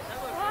shit,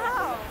 that looks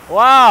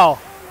Wow.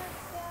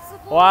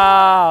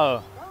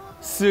 Wow.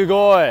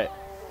 Sugoi.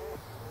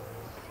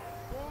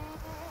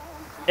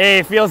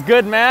 Hey, feels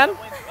good, man. Look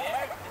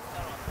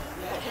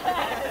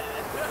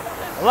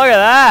at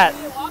that.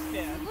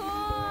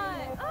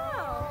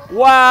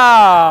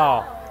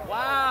 Wow.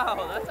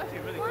 Wow, that's actually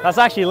really cool. That's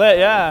actually lit,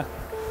 yeah.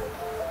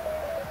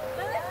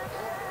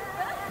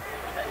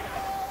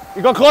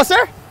 You go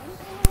closer?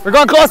 We're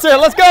going closer,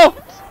 let's go.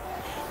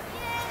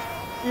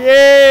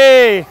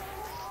 Yay.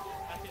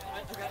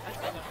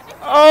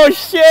 Oh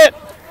shit.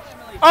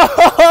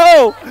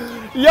 Oh,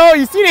 yo,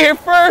 you seen it here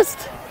first.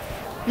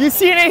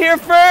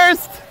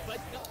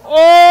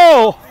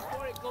 Oh,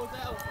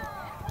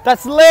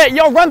 that's lit.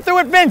 Yo, run through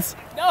it, Vince.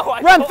 No,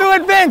 Run through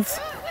it, Vince.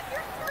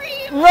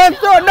 Run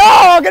through it. No,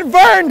 I'll get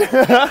burned.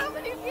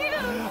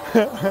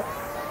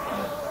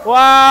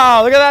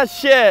 Wow, look at that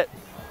shit.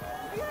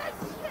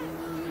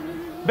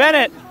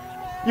 Bennett,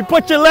 you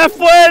put your left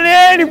foot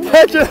in, you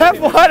put your left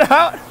foot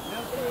out.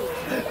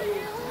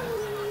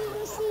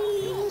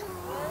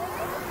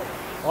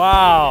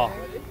 Wow.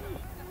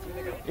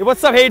 Hey,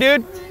 what's up, hey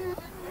dude?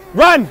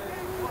 Run!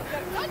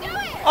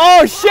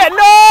 Oh shit,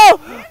 no!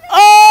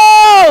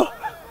 Oh!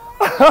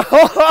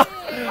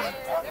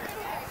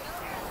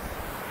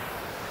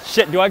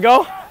 Shit, do I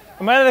go?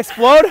 Am I gonna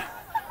explode?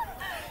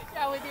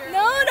 No.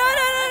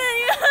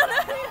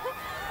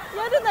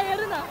 や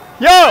るな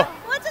Yo! も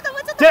うちょっと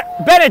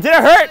Bennett, did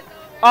it hurt?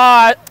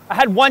 I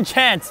had one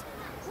chance.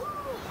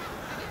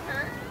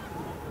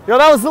 Yo,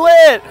 that was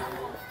lit.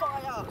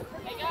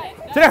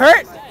 Did it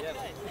hurt?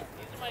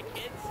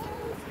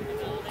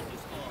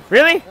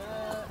 Really?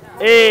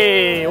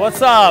 Hey,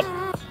 what's up?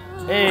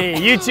 Hey,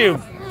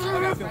 YouTube.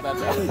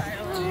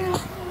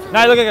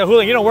 Now look like a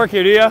hooligan. You don't work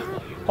here, do you?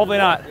 Hopefully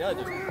not. Yeah, I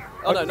do.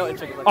 Oh, no,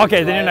 it's okay.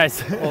 Okay, then you're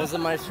nice. Holes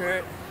in my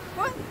shirt.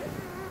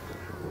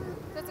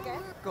 That's okay.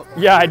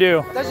 Yeah, I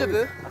do. I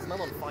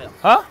smell on fire.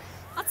 Huh?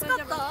 暑かっ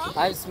た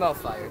I smell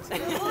fire.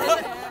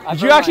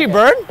 Did you actually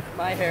burn?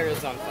 My hair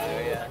is on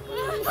fire, yeah.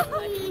 It's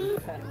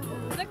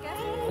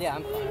okay. Yeah,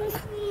 I'm fine.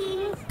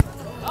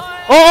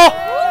 Oh!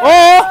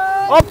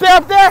 Up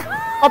there!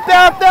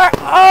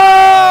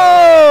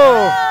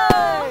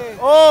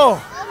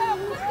 Oh!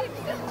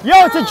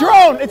 Yo, it's a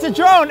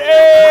drone!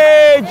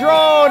 Hey,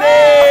 drone!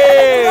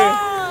 Hey!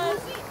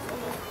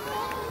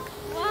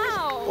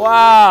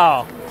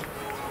 Wow.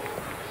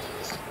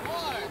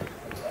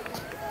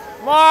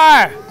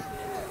 Wow!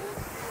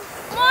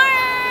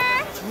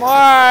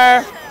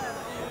 More!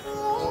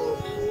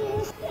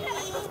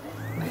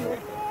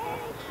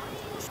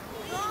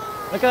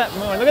 Look at that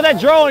moon. Look at that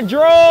drone!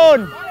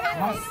 Drone!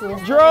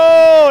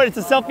 It's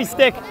a selfie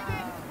stick.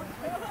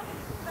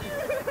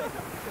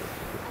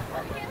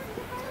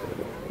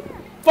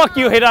 Fuck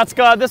you,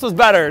 Hiratsuka. This was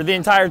better the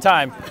entire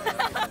time. Wow.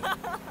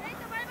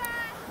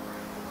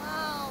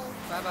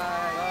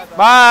 Bye-bye.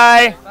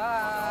 Bye.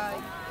 Bye.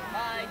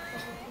 Bye.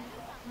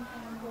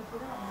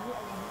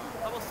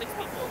 Almost 6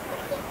 people.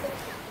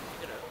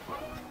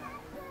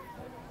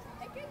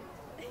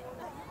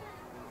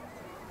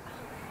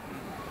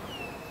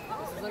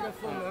 This is like a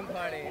full moon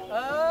party.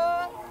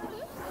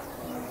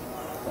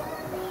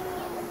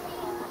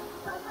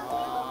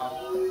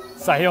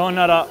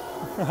 Sayonara.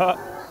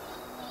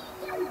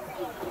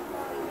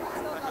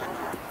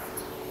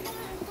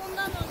 飛ん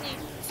だのに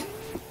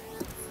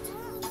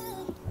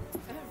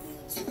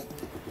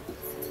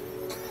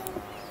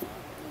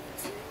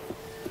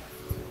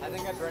I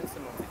think I burned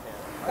some of my hair.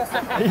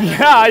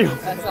 Yeah,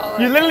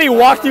 you literally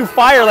walked through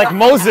fire like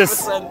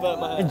Moses.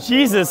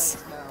 Jesus.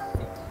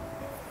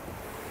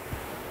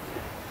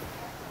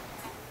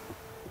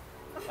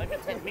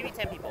 Maybe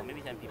 10 people.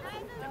 Maybe 10 people.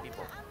 10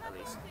 people at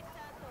least.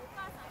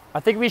 I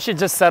think we should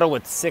just settle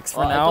with 6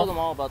 for I now. told them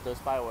all about those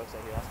fireworks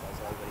that he asked us,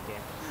 so everybody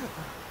came.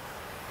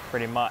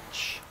 Pretty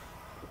much.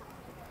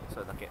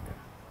 So okay.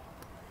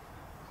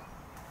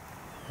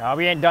 No,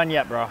 we ain't done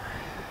yet, bro.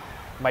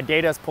 My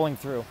data's pulling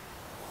through.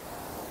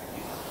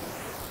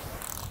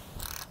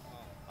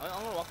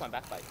 I'm gonna walk my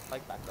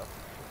bike back though.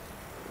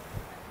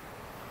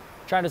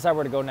 Trying to decide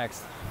where to go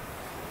next.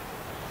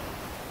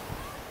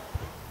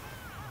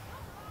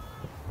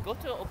 Go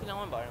to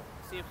Okinawan bar.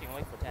 See if you can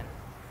wait for 10.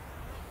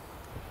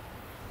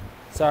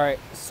 Sorry,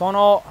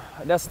 Sono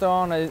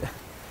restaurant.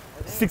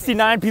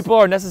 69 people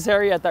are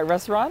necessary at that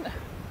restaurant.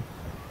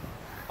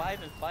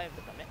 5 and 5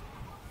 だね。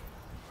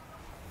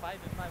5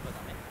 and 5だ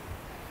ね。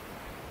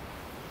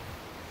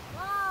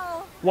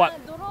 Wow.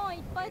 What? ドローンい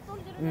っぱい飛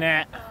んでる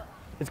Nah.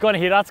 It's going to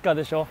Hiratsuka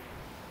this show.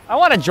 I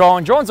want a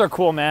drone. Drones are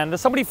cool, man.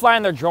 There's somebody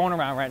flying their drone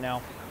around right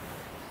now.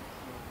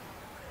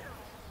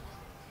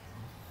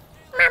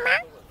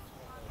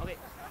 Okay.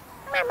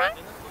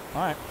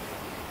 All right.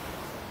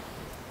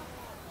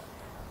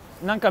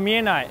 なんか見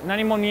えない。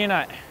何も見え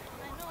ない。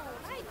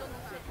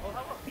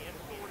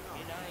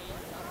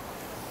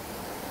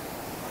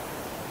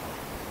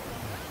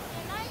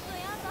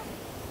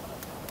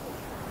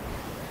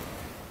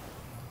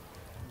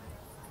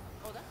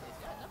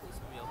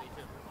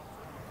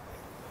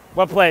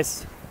What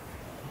place?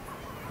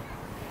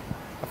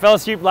 I fell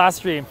asleep last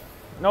stream.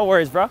 No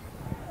worries, bro.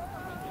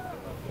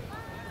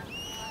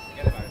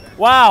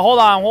 Wow, hold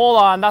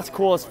on. That's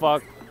cool as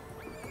fuck.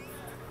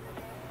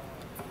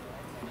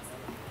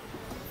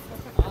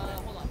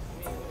 Hold on.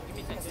 Give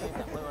me 10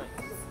 seconds. Wait.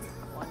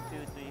 1,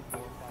 2, 3, 4,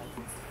 5,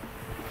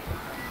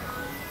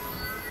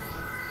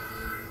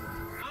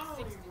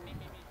 6,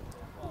 maybe.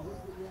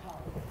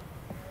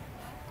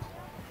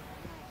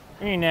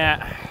 いいね。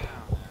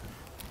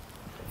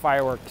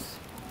Fireworks.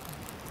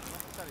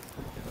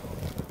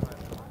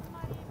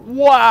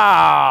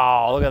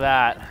 Wow, look at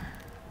that.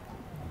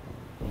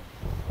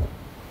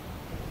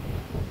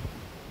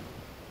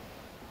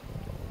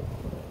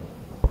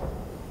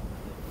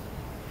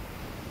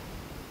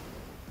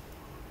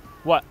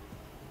 What?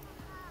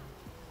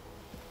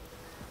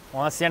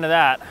 Well, that's the end of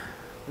that.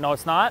 No,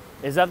 it's not.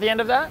 Is that the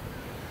end of that?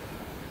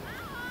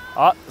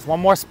 Oh, there's one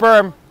more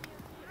sperm.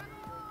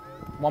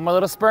 One more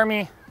little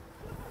spermie.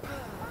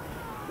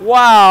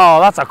 Wow,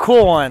 that's a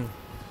cool one.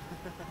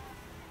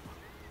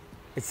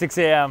 It's 6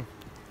 a.m.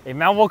 Hey,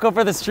 man woke up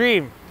for the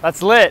stream.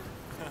 That's lit.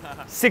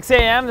 6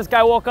 a.m. This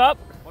guy woke up.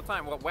 What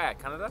time? What? Where?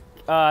 Canada?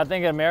 I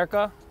think in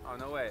America. Oh,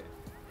 no way.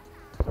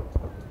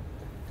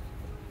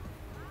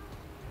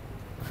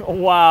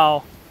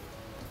 Wow.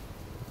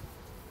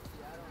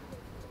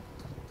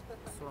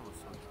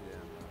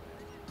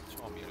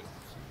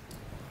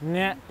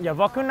 Ne, や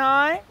ばく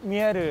ない？見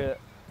える。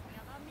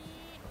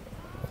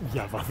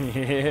やばみ。そん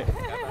な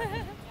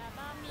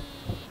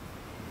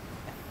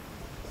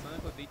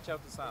こと言っちゃう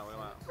とさ、俺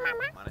は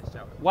真似しち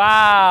ゃう。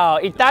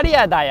Wow, イタリ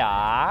アだ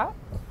よ。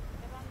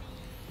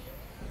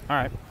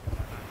Alright.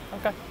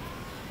 Okay.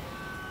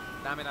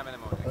 ダメも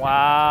う。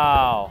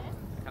 Wow.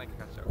 金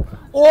かかっちゃうから。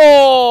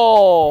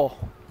 Oh!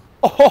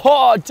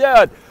 Oh,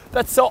 dude,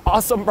 that's so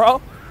awesome,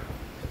 bro.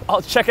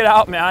 I'll check it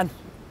out, man.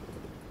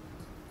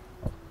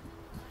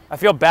 I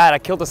feel bad. I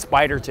killed a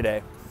spider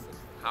today.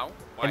 How?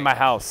 Why? In my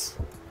house.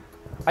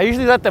 I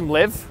usually let them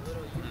live,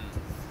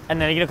 and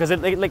then because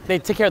they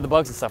take care of the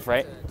bugs and stuff,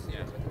 right? Yeah.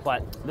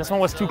 But this one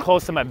was too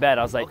close to my bed.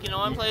 I was like,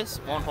 Okinawan place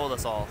won't hold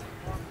us all.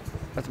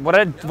 what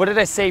did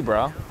I say,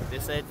 bro? They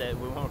said that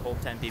we won't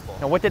hold 10 people.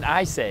 Now, what did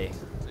I say?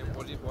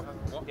 What? They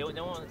won't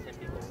want 10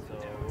 people,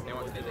 so They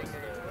want 10 people.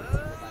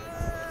 the-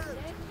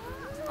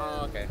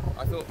 Oh, okay.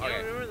 I thought. Yeah, Okay.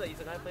 remember the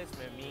izakaya place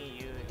where me,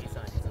 you, and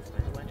Isan's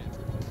friends went?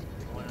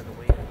 One of the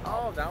way.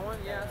 Oh, that one.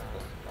 Yeah.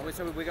 Oh,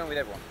 so we're going with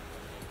everyone.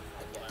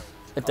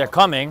 If they're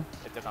coming,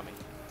 If they're coming.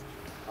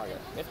 Okay.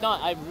 If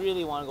not, I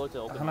really want to go to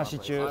Okinawan place.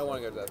 Hanashi-chu. I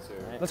want to go to that too.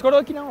 Let's go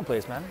to Okinawa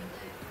place, man.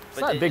 It's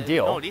But not a big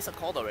deal. No, Lisa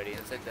called already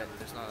and said that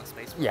there's not a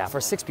space for Yeah, us. for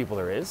 6 people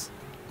there is.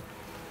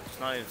 It's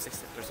not even a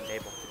 6-person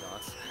table, to be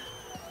honest.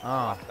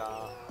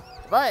 Oh.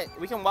 But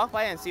we can walk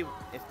by and see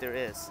if there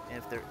is. And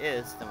if there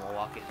is, then we'll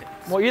walk in.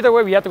 Well, either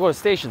way, we have to go to the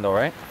station, though,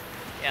 right?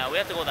 Yeah, we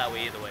have to go that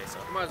way either way, so.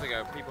 Might as well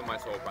go. People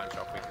might sort of branch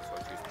off. We can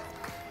sort of choose.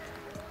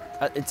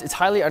 It's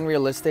highly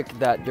unrealistic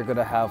that you're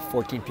gonna have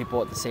 14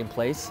 people at the same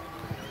place.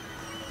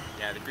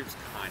 Yeah, the group's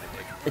kind of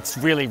big. It's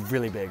really,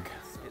 really big.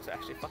 It's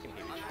actually fucking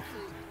huge.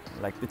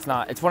 Like, it's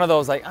not. It's one of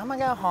those like, I'm gonna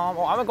go home.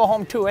 Oh, I'm gonna go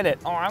home too, innit?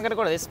 Oh, I'm gonna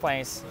go to this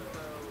place.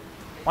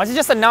 Why don't you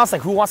just announce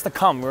like who wants to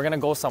come? We're gonna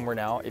go somewhere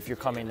now. If you're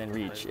coming, then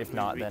reach. If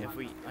not, then If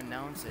we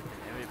announce it,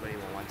 then everybody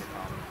will want to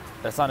come.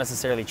 that's not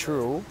necessarily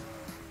true.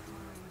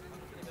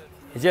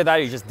 It's either that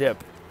or you just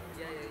dip.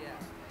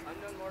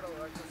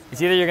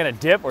 It's either you're gonna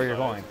dip or you're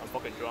going. I'm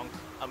fucking drunk.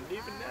 I'm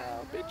leaving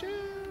now, bitches.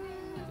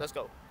 Let's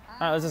go. All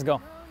right, let's just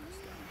go.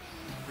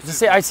 Just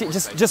say I see.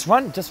 Just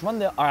run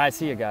the. All right, I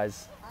see you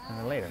guys. And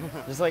then later.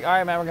 Just like, all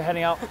right, man, we're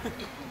heading out.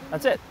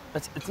 That's it.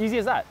 It's easy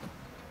as that.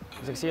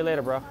 Just like, see you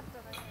later, bro.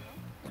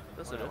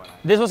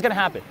 This is what's gonna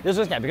happen. This is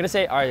what's gonna happen. You're gonna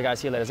say, all right, you guys,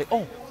 see you later. It's like,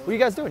 oh, what are you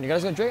guys doing? You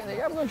guys gonna drink?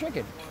 Yeah, we're going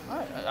drinking. All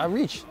right, I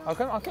reach.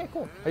 Okay, okay,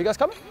 cool. Are you guys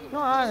coming?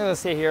 No, I'm gonna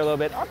stay here a little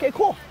bit. Okay,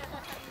 cool.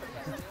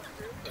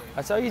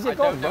 That's how easy it goes,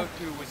 bro. I don't know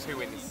who was who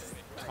in this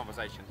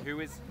conversation.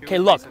 Okay,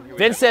 look,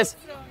 Vince says.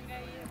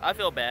 I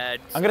feel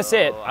bad. I'm gonna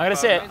say it. I'm gonna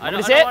say it. I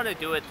don't want to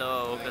do it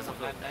though because I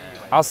feel bad.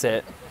 I'll say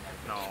it.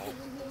 No.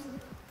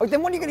 Oh,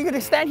 then what are you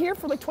gonna stand here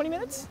for like 20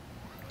 minutes?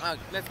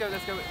 Let's go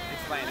explain.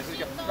 Let's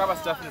go grab our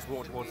stuff and just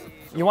walk towards them.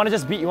 You want to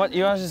just be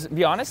just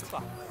be honest?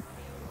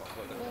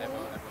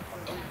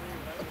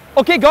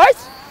 Okay,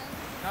 guys.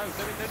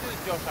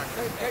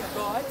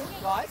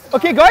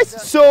 Okay,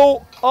 guys.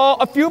 So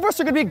a few of us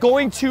are gonna be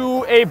going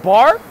to a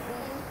bar.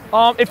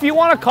 If you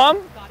want to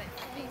come,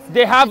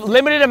 they have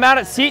limited amount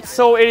of seats,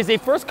 so it is a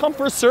first come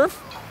first serve.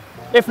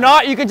 If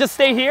not, you can just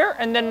stay here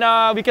and then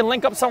we can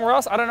link up somewhere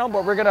else. I don't know,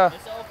 but we're gonna.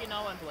 It's an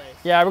Okinawan place.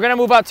 Yeah, we're gonna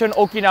move out to an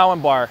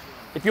Okinawan bar.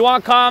 If you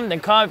want to come, then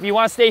come. If you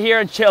want to stay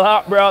here and chill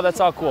out, bro, that's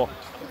all cool.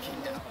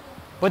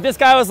 But this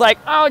guy was like,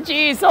 oh,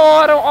 geez,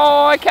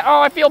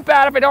 I feel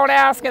bad if I don't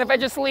ask and if I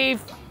just leave.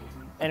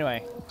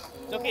 Anyway.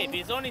 It's okay,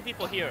 because the only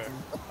people here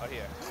are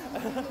here.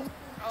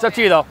 It's up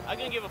to you, though. I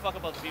couldn't give a fuck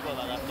about the people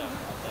that left out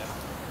there.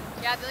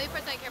 Yeah, the only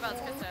person I care about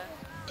is Krista.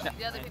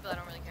 The other people I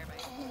don't really care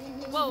about.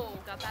 Whoa,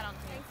 got that on me.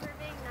 For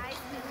being nice.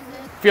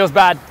 Feels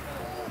bad.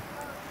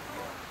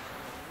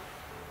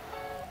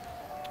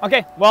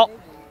 Okay, well.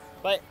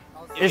 But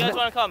if you guys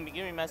want to come, give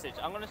me a message.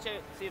 I'm going to see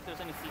if there's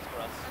any seats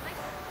for us.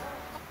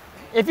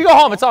 If you go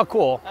home, it's all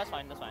cool. That's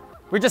fine, that's fine.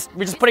 We're just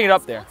putting it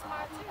up there.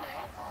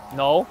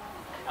 No.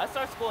 I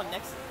start school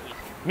next week.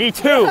 Me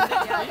too.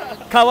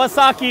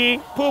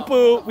 Kawasaki,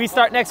 poo-poo, we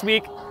start next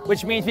week,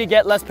 which means we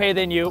get less pay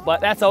than you,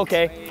 but that's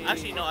okay.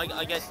 Actually, no,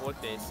 I get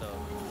work days, so.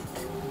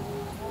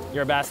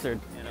 You're a bastard.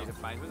 You know.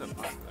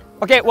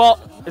 Okay, well,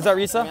 is that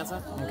Risa?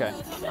 Okay.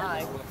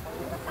 Hi.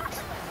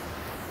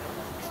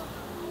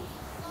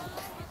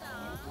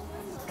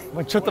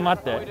 Wait,ちょっと待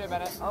って。 Okay, okay.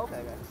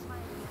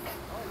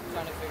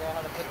 Trying to figure out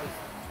how to put this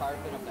tarp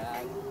in a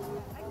bag.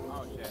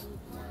 Oh, shit.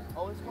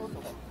 Oh, it's close.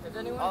 Okay. If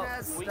anyone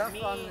has stuff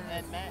me on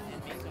and Matt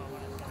and Mason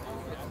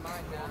are it's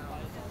mine now.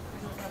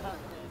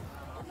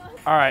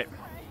 All right.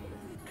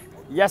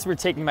 Yes, we're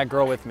taking my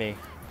girl with me.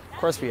 Of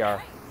course we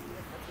are.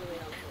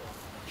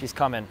 She's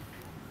coming.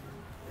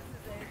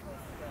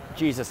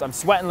 Jesus, I'm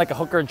sweating like a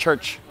hooker in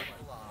church.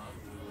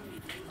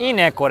 いい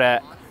ね、こ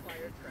れ。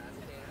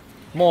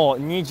もう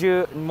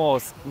20、もう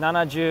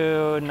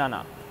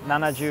77、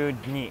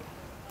72。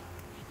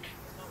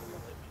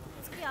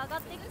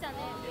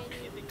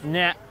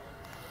ね。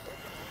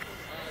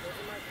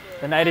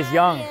The night is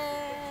young.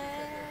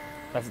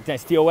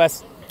 That's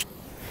TOS.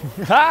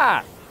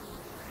 Ha!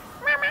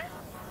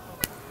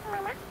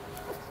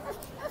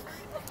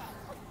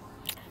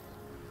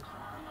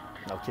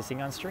 No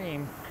kissing on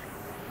stream.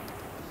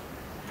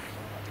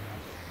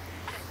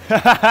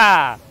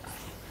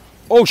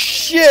 Oh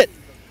shit!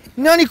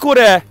 Nani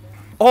kore?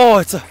 Oh,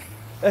 it's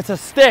a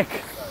stick.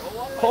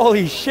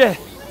 Holy shit!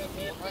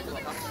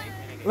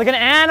 Like an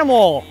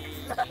animal.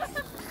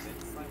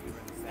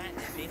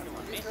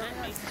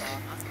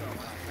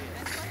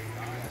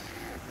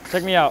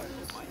 Check me out.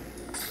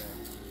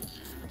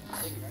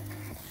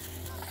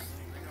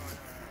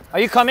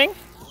 Are you coming?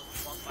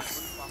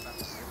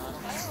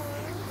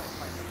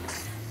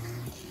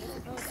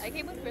 I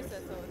came with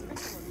Krista, so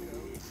it's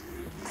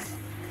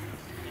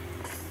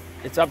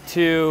It's up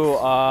to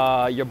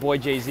your boy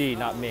Jay-Z,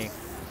 not me.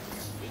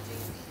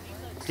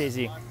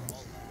 Jay-Z.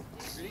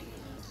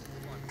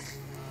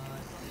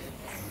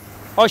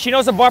 Oh, she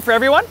knows the bar for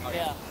everyone?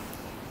 Yeah.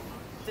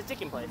 It's a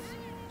chicken place.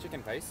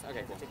 Chicken place?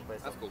 Okay, cool. Chicken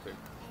place. That's cool too.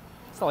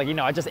 It's not like, you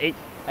know, I just ate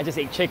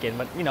chicken,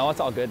 but you know,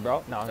 it's all good,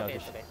 bro. No, It's no, okay,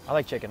 it's okay. I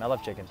like chicken. I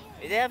love chicken.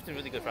 They have some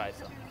really good fries,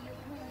 so.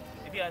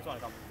 If you guys want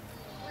to come.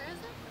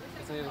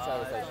 It's on the other side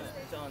of the station.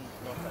 It's on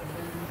north side.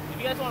 If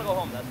you guys want to go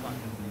home, that's fine.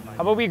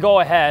 How about we go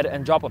ahead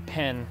and drop a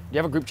pin? Do you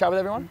have a group chat with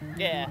everyone?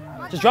 Yeah.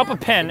 Just drop a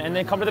pin and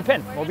then come to the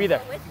pin. We'll be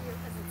there.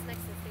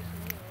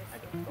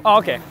 Oh,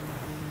 okay.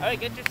 All right,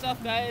 get your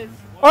stuff, guys.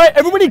 All right,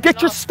 everybody,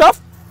 get your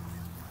stuff.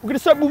 We're gonna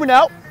start moving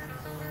out.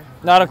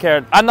 No, I don't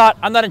care. I'm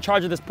not in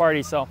charge of this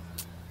party, so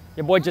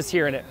your boy just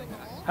hearing it.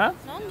 Huh?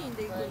 何人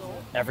で行くの？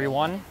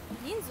 Everyone?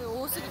 人数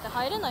多すぎて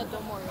入れないと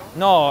思うよ。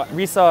 No,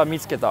 Risa 見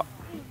つけた。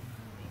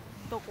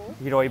どこ？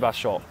広い場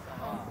所。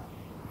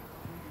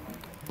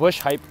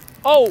Bush hype.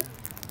 Oh,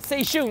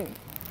 say soon.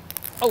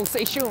 Oh,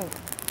 say soon.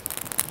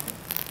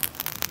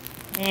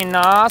 いい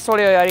な、そ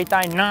れをやり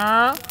たい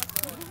な。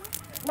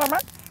ママ。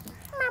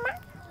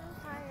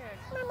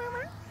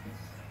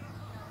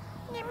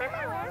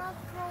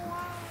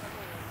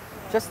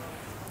Just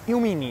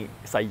海に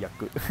最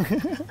悪。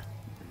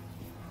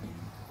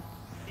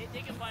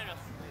 They can find us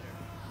later.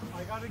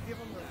 I gotta give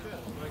them the shit.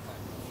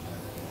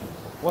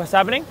 What's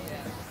happening?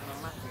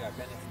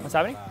 What's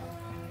happening?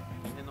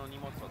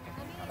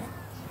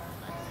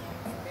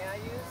 May I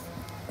use?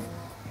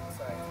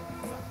 Sorry.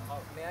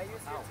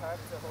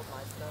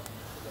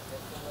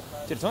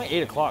 Dude, it's only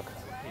 8 o'clock.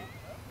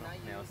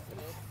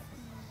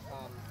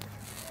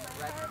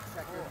 Red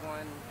checkered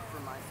one for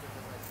my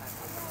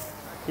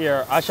stuff.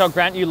 Here, I shall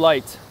grant you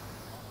light.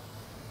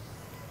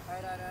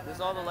 This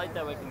is all the light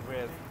that we can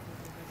grab.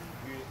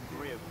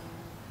 Grab.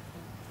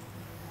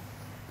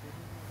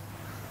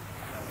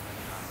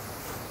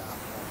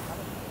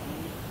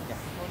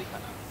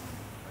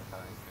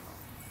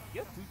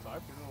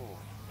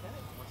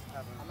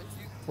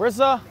 Where's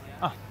the?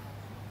 Oh.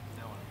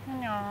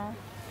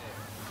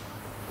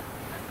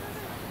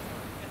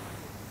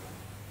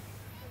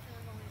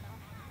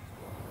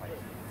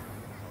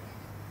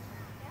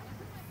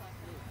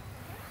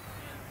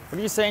 What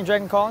are you saying,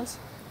 Dragon Collins?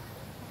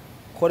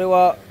 これ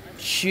は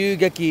襲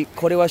撃.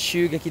 これは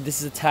襲撃.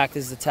 This is attack. This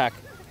is attack.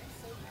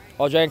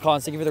 Oh, Dragon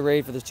Collins, thank you for the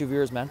raid for those 2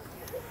 viewers, man.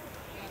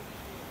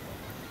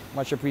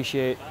 Much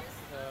appreciate.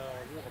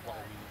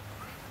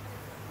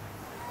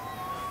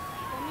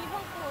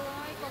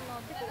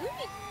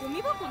 ゴ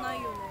ミ箱な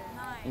いよ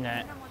ね。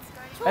ね。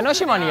江ノ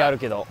島にある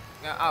けど。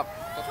あ、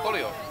取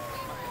るよ。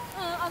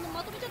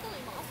まとめちゃったの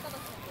今アスカだっ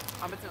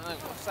た。あ、別になん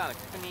かさ、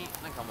逆に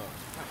なんかもう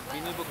ビ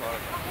ニール袋ある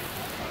から。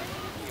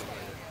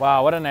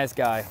Wow, what a nice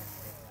guy.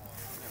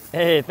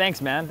 Hey,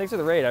 thanks, man. Thanks for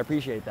the raid. I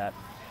appreciate that.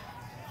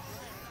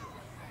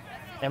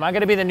 Am I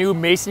gonna be the new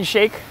Mason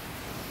Shake?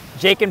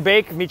 Jake and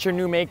Bake, meet your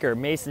new maker,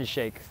 Mason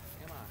Shake.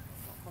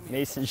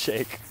 Mason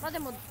Shake. まあで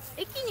も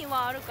駅に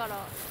はあるから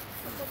こ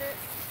こで。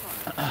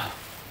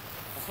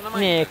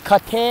ねえ、家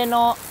庭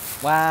の。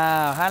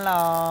Wow,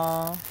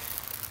 hello.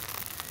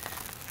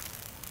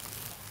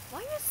 Why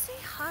you say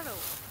hello?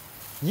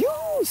 You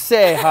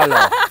say hello.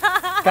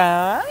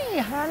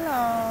 Kai,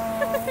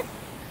 hello.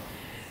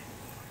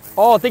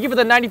 Oh, thank you for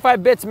the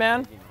 95 bits,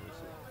 man.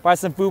 Buy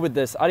some food with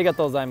this.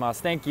 Arigatou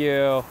gozaimasu. Thank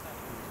you.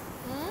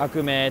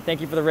 Akume, thank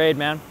you for the raid,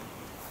 man.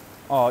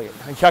 Oh,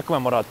 100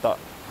円もらった。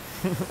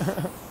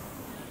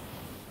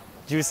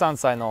13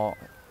歳の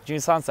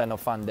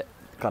ファンで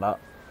から、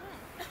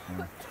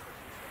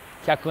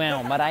100円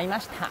をもらいま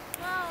した。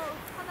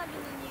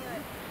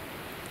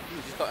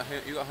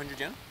You got 100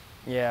 yen?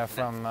 Yeah,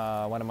 from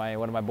one of my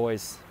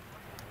boys.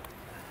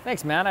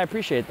 Thanks, man. I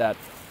appreciate that.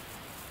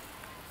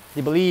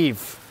 You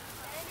believe.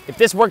 If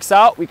this works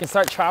out, we can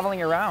start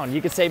traveling around.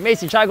 You could say,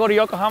 Mason, should I go to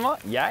Yokohama?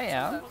 Yeah, I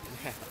am.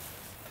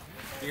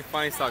 You can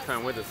finally start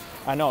coming with us.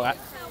 I know that.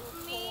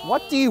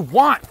 What do you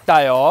want,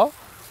 Dayo?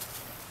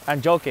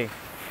 I'm joking.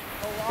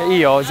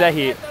 Iyo,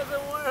 Zehi.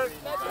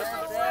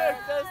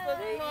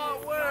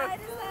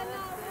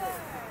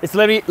 It's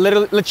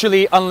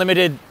literally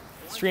unlimited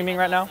streaming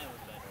right now.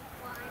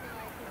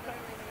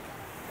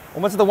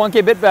 What's the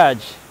 1K bit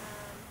badge?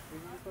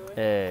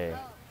 Hey.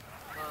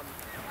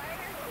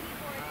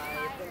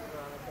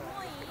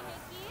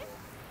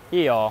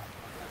 いいよ。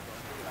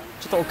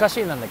ちょっとおか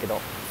しいなんだけど。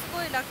す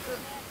ごい楽。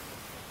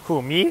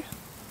Who, me?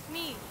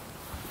 Me.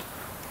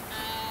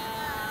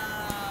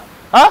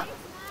 Huh?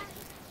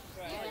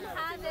 You can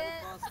have it.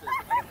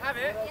 I can have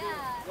it?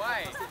 Yeah.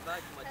 Why?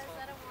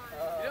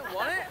 You don't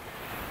want it?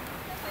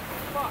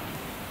 Fuck.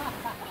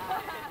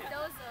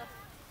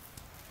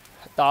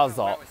 どう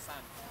ぞ。どうぞ。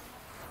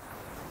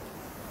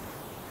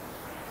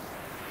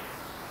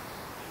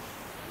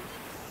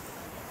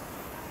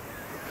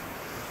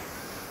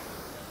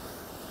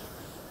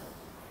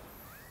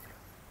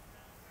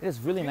It is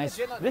really nice.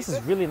 This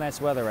is really nice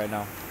weather right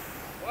now.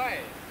 Why?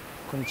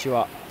 こんにち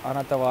は。あ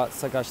なたは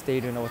探してい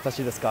るの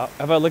私ですか?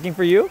 How about looking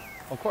for you?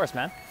 Of course,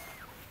 man.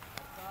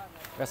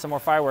 Got some more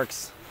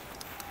fireworks.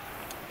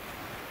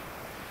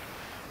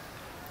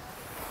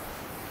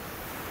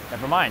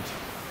 Never mind.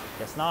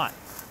 Guess not.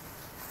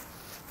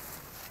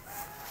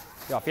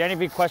 Yo, if you have any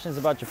big questions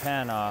about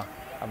Japan, I'll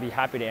be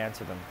happy to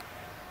answer them.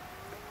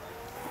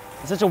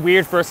 It's such a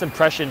weird first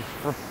impression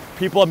for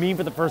people meeting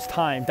for the first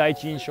time. 第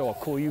一印象は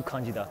こういう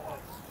感じだ。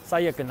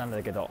最悪なん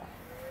だけど。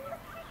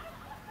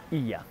い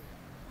いや。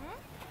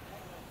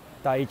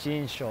第一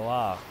印象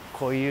は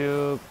こう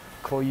いう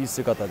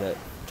姿で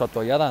ちょっ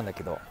と嫌なんだ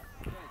けど。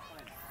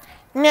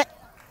ね。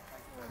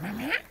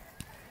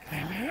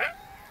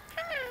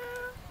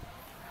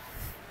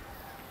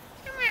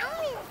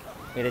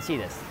嬉しい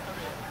です。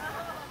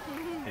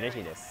嬉し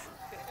いです。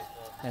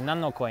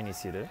何の声に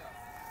する？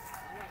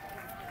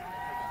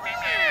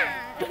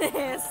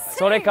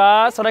それ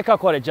か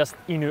これ just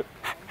犬。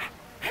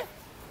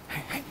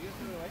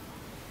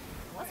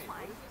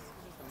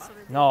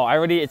No,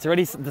 it's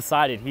already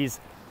decided. He's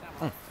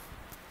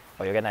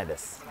泳げないで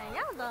す。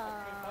やだ。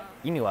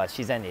犬は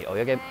自然に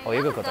泳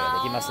ぐことが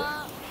できます。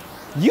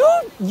You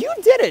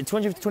did it!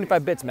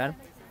 225 bits, man.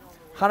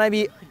 花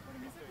火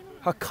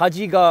は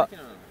舵が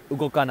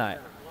動かない。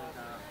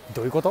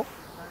どういうこと？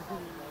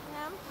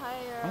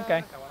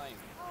 Okay.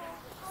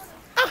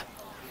 あ、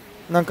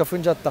なんか踏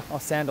んじゃった。Oh,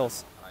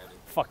 sandals.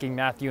 Fucking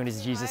Matthew and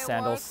his Jesus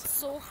sandals.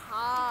 So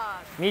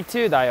hard. Me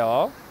too, だ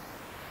よ。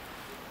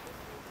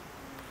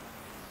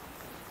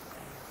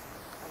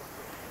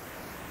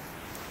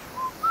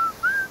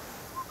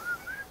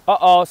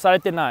Uh-oh, され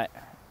てない。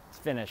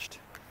It's finished.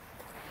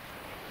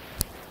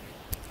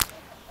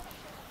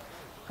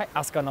 はい、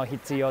Asuka no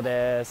hitsuyo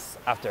desu.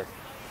 After.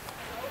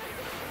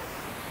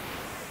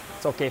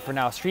 It's okay for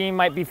now. Stream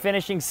might be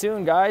finishing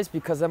soon, guys,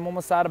 because I'm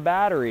almost out of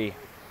battery.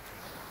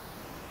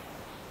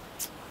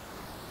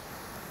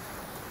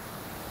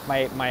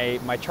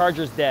 My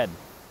charger's dead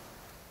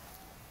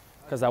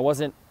because I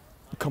wasn't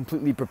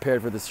completely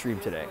prepared for the stream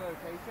today.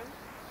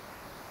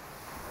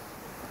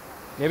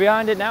 Maybe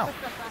I'll end it now.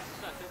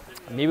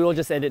 Maybe we'll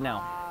just end it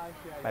now.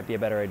 Might be a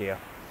better idea.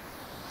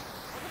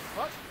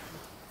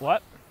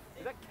 What?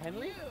 Is that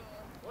Kenley?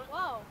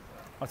 Whoa.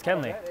 What's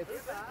Kenley?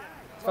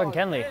 It's fucking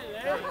Kenley.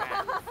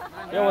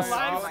 Yo, what's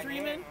Live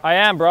streaming? I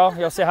am, bro.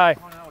 Yo, say hi.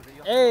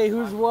 Hey,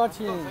 who's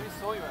watching?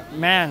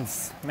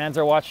 Mans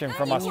are watching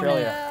from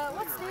Australia.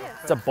 What's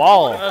this? It's a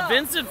ball.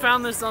 Vincent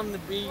found this on the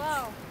beach.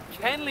 Wow.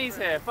 Kenley's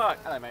here. Fuck.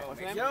 Hello, mate.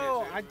 What's your name?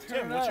 Yo, I Tim,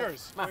 turned what's up.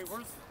 yours?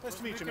 Nice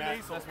to meet you, Matt.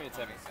 Nice to meet you,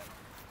 Timmy.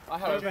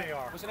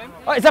 What's your name?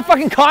 Oh, is that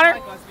fucking Connor?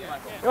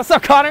 Yo, what's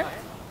up, Connor?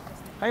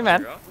 Hey,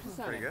 man.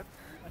 Pretty good.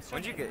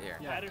 When'd you get here?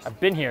 I've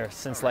been here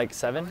since like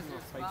 7.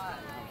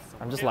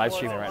 I'm just live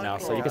streaming right now,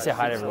 so you can say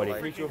hi to everybody.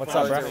 What's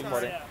up, bro?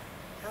 Perfect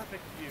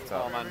view.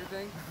 Oh, man.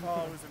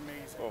 Oh, it was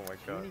amazing. Oh, my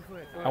God.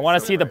 I want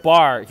to see the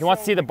bar. He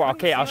wants to see the bar.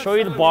 Okay, I'll show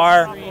you the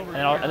bar, and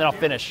then I'll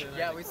finish.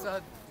 Yeah, we saw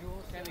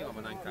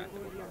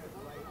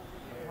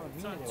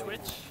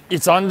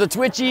It's on the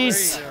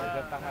Twitchies.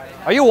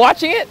 Are you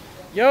watching it?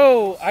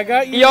 Yo, I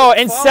got you. Yo,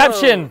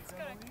 Inception.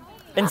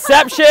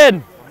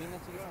 Inception.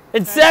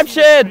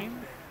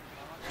 Inception.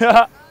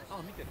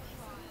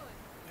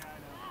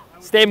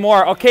 Stay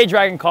more. Okay,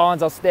 Dragon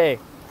Collins, I'll stay.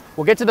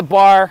 We'll get to the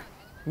bar.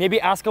 Maybe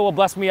Asuka will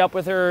bless me up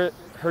with her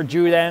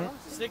Jew then.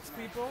 6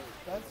 people.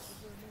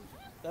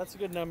 That's a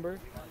good number.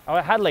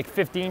 I had like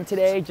 15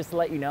 today, just to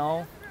let you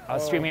know. I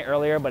was streaming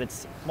earlier, but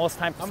it's most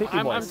time for Sleepy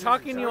I'm Boys.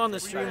 talking to you on the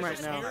stream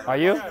right now. Are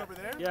you?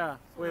 Yeah.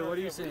 Wait, what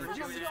are you saying?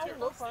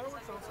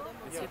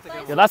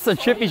 Yeah, that's some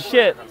trippy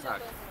shit.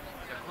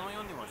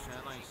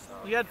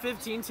 You had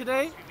 15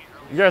 today?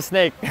 You're a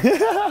snake.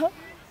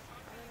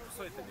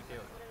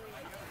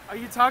 Are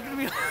you talking to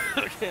me?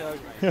 Okay.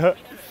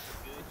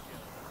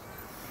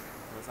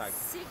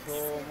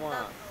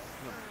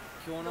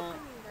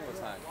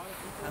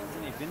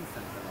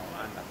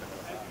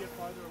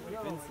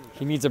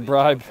 He needs a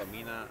bribe.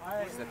 Boom,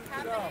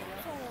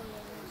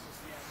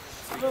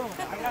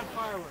 I got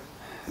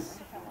fireworks.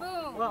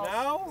 Boom.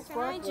 Now?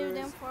 Can I do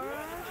them for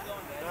us?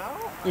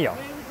 いいよ。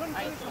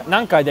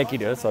何回でき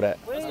る？それ。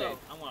 Maybe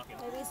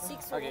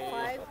 6 or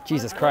 5.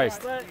 Jesus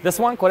Christ.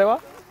 This one? これ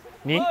は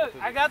？2? Look,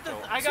 I got the 2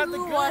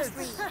 or goods.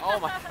 3. Oh,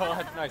 my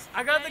God. Nice.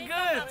 I got the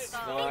goods.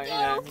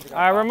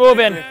 Alright, we're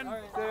moving.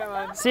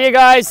 See you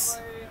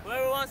guys.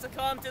 Whoever wants to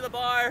come to the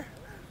bar.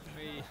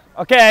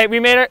 Okay,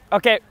 we made it.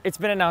 Okay, it's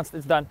been announced.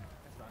 It's done.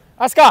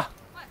 Asuka!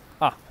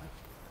 Ah.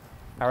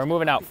 Alright, we're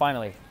moving out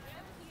finally.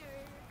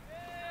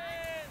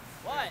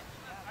 What?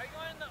 Are you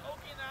going to the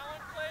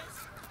Okinawan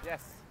place? Yes.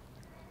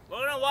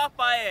 We're gonna walk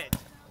by it.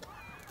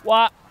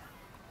 What?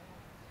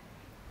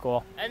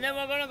 Cool. And then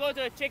we're gonna go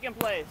to a chicken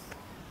place.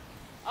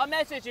 I'll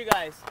message you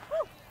guys.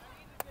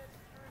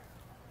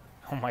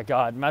 Oh my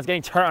God, man's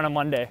getting turned on a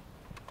Monday.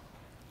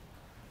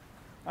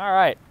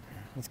 Alright,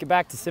 let's get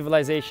back to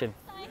civilization.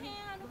 Can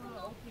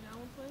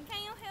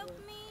you help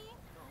me?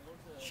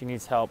 She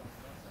needs help.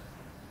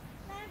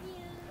 Love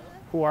you.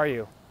 Who are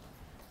you?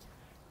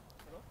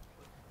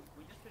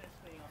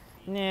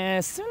 ね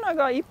え、ツナ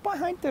がいっぱい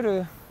入って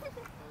る。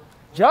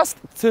Just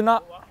ツ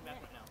ナ。ツ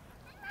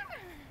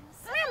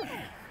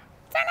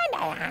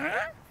ナだよ。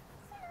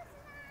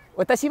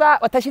私は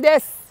私で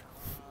す。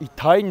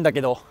痛いんだ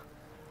けど。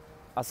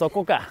あそ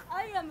こか。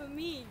I am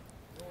me.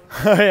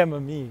 I am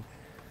me.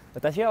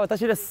 私は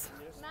私です。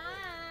Matt.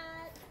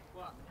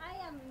 I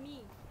am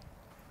me.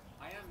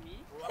 I am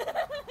me?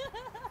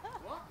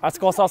 あそ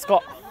こあそ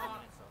こ。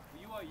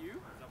 You are you?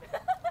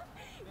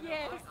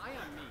 Yes. I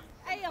am me.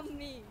 I am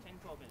me. 10,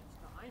 12 minutes.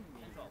 No, I'm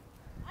me.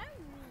 I'm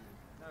me.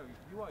 No,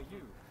 you are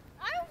you.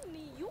 I'm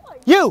me. You are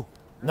you. You!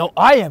 No,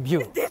 I am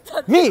you.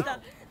 Me!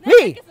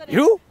 Me!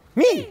 You!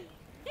 Me!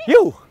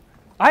 You!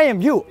 I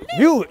am you.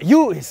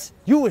 You is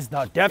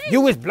not deaf.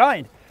 You is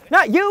blind.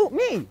 Not you.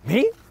 Me.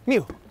 Me. Me.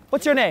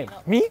 What's your name?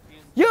 Me.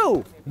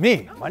 You.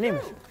 Me. My name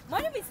is. My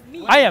name is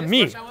me. I am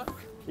me.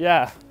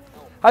 Yeah.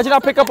 How'd you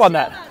not pick up on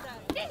that?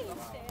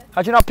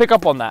 How'd you not pick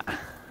up on that?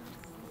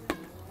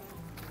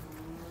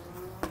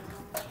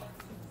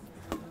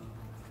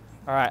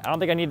 All right. I don't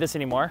think I need this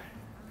anymore.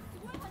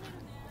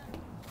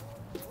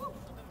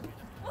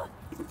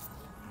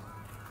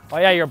 Oh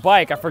yeah, your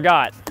bike. I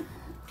forgot.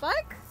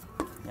 Bike?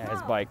 Yeah,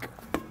 his bike.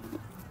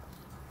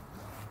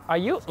 Are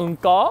you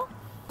unko?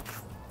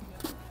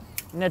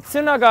 ねえ、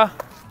ツナが、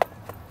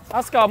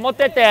アスカ持っ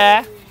て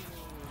て。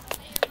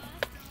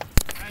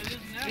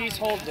Please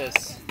hold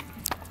this.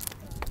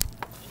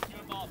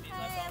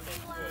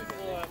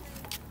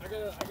 I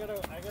gotta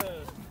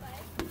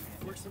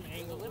work some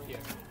angle here.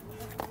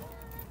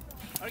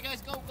 Alright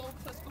guys, go,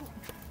 let's go.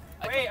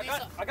 Wait,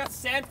 I got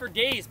sand for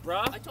days,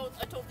 bruh. I told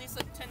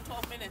Lisa 10,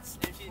 12 minutes.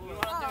 If she we're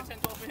not there 10,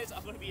 12 minutes,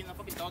 I'm gonna be in the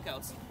fucking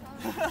doghouse.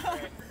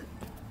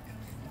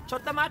 ちょ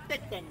っと待って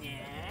て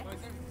ね。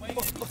Mason,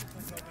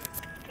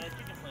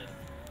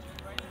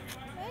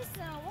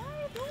 what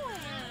are you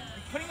doing?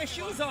 Putting my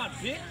shoes on,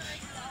 bitch.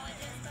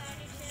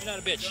 You're not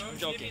a bitch. I'm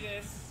joking.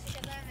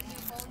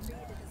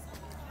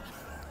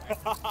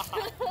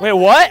 Wait,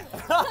 what?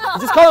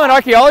 You just call him an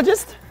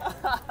archaeologist?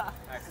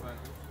 Excellent.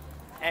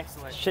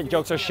 Excellent. Shit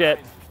jokes are shit.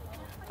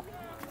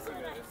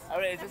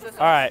 Alright, is this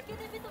Alright,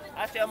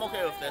 Actually, I'm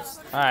okay with this.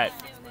 alright.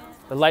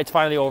 The light's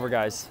finally over,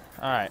 guys.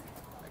 Alright.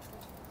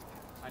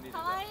 か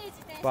わいい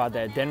自転車まあ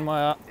で、電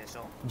話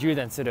充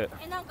電する。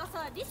なんか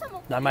さ、リサ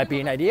も That might be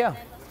an idea.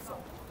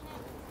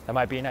 That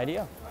might be an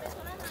idea.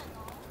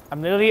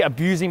 I'm literally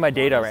abusing my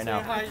data right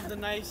now. Hi to the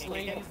nice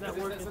ladies that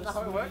work in the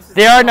schools.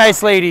 They are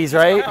nice ladies,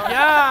 right?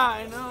 Yeah,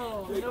 I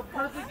know. You know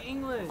perfect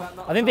English.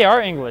 I think they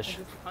are English.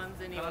 I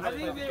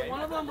think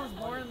one of them was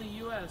born in the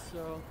U.S.,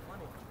 so.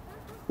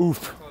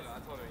 Oof. I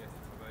told her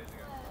yesterday, 2 days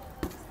ago.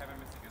 Is heaven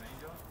missing an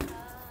angel?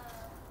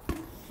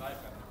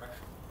 Life and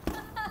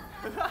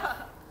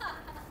direction.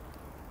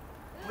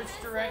 Which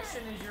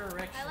direction is your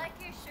erection? I like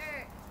your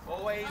shirt.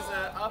 Always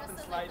up and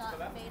slides for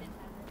that.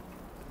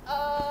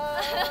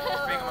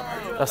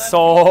 That's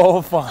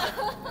so fun.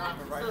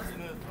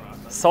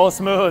 So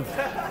smooth.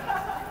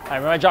 Alright,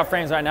 we're gonna drop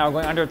frames right now. We're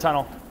going under a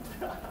tunnel.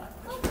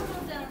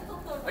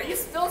 Are you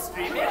still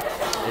streaming?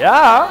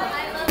 Yeah.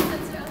 I love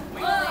this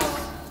show.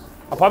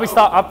 I'll probably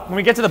stop. When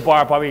we get to the bar,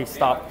 I'll probably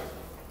stop.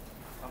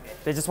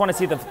 They just want to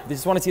see the. They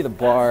just want to see the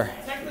bar.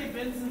 Technically,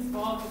 Vincent's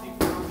fault because he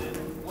found it.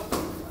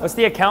 What's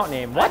the account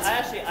name? What? I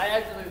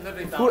actually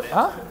literally found Who, it.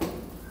 huh?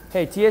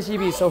 Hey,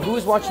 TSGB. So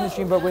who's watching the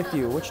stream but with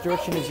you? Which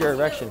direction is your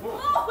erection?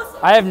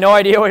 I have no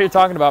idea what you're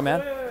talking about, man.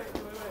 Wait.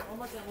 One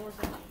more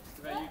time.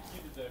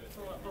 You deserve it.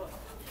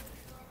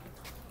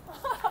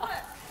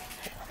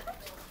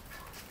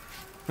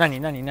 Nani.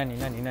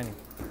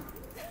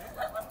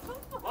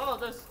 Whoa,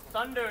 there's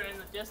thunder in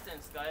the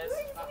distance, guys.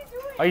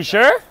 Are you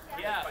sure?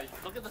 Yeah,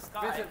 look at the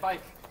sky. Vincent,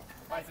 bike.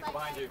 Bicycle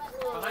behind you.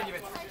 Behind you,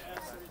 Vincent.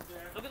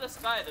 Look at the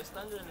sky, there's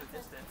thunder in the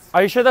distance.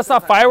 Are you sure that's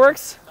not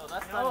fireworks? No,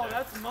 that's Oh, thunder.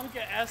 that's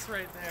Monka S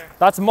right there.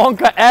 That's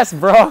Monka S,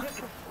 bro.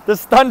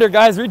 This thunder,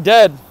 guys. We're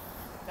dead.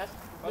 That's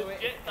By the way,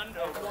 legit thunder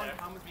over everyone there.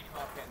 comes be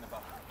confident in the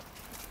butt.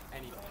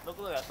 Anything. Look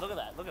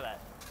at that.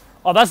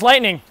 Oh, that's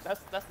lightning.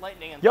 That's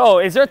lightning and Yo,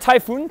 is there a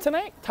typhoon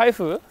tonight?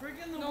 Typhoon?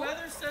 Freaking the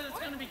weather said it's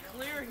gonna be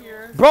clear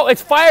here. Bro,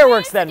 it's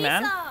fireworks then,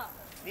 man.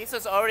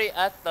 Lisa's already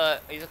at the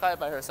izakaya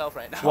by herself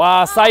right now.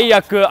 Wow,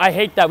 Sayaku. I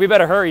hate that. We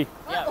better hurry.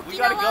 Yeah, we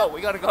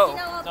gotta go.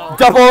 No.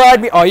 Double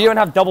ride me. Oh, you don't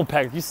have double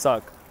peg. You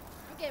suck.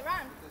 Okay, run.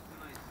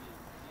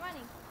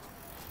 Running.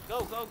 Go.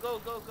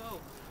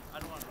 I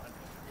don't want to run.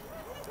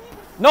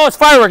 No, it's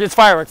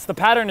fireworks. The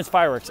pattern is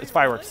fireworks. It's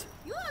fireworks.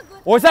 You are good.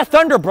 Or is that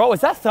thunder, bro?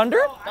 Is that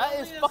thunder? That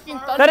is fucking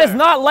thunder. That is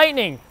not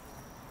lightning.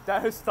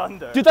 That is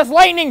thunder. Dude, that's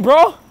lightning,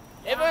 bro.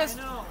 If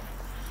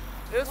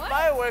it was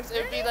fireworks,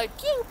 it'd be like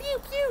pew pew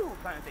pew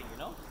kind of thing, you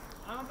know?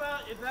 I'm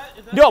about if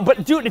that. No,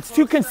 but dude, it's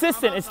too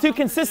consistent. It's too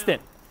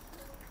consistent.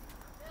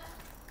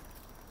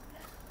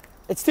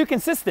 It's too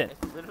consistent.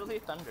 It's literally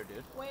thunder,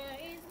 dude. Where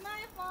is my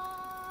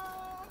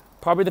phone?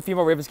 Probably the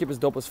female Ravenscape is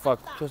dope as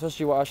fuck.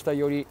 Toshi wa ashita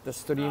yori the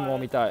stream wo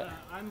mitai.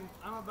 I'm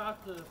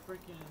about to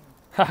freaking.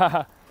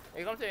 Hahaha.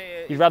 You come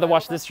to You'd rather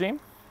watch this stream?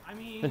 I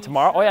mean. Then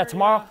tomorrow? Oh yeah,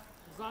 tomorrow. Yeah,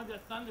 as long as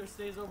that thunder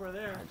stays over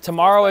there.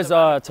 Tomorrow's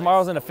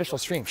an official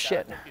stream.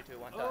 Shit.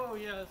 Oh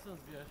yeah, that sounds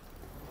good.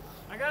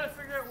 I gotta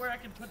figure out where I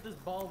can put this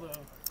ball though.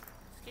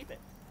 Just keep it.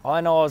 All I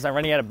know is I'm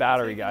running out of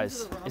battery,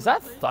 guys. Is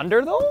that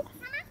thunder though?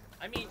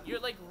 I mean, you're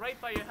like right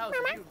by your house.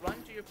 If you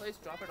run to your place,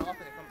 drop it off, and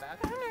then come back,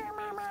 it's gonna be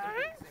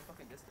the same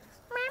fucking distance.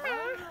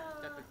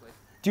 Technically.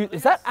 Dude,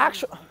 is that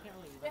actual?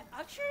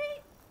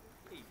 Actually,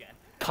 You can.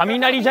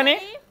 Kaminari jane?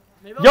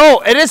 Yo,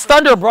 it is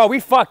thunder, bro.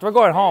 We fucked. We're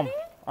going home.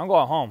 I'm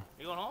going home.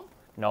 You going home?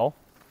 No.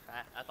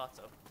 I thought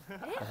so.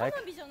 heck?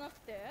 花火じゃなく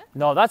て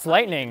No, that's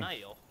lightning. ない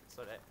よ、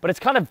それ。 But it's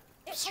kind of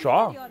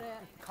strong.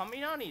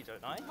 雷じゃ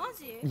ない？マ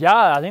ジ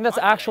Yeah, I think that's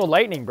actual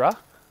lightning, bruh.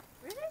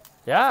 Really?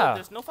 Yeah.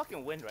 There's no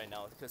fucking wind right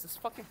now because it's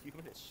fucking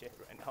humid as shit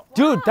right now.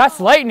 Dude,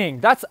 that's lightning.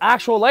 That's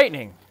actual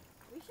lightning.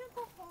 We should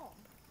go home.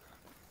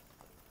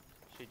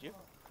 Should you?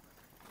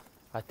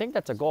 I think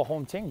that's a go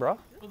home thing, bro.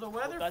 Well, the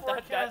weather That-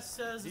 forecast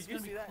says did it's you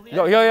gonna be see that?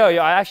 clear.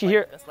 Yo, I actually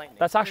hear That's lightning.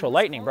 that's actual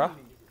lightning, bro.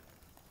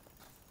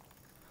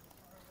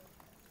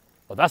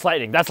 Oh, that's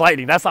lightning. That's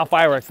lightning. That's not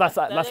fireworks. That's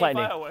That ain't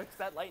lightning. Fireworks.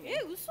 That lightning.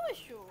 嘘で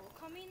しょ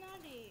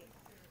雷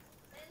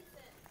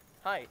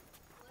Hi.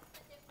 What's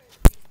the difference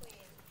between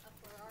a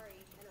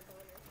Ferrari and a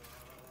boner?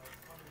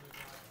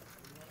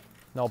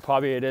 No,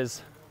 probably it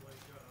is.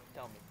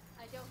 Tell me.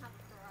 I don't have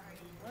a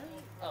Ferrari.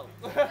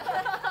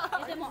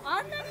 Oh. でも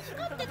あんなに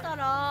光ってた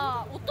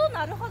ら音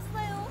鳴るはず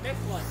だよ Next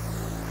one.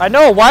 I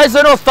know. Why is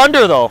there no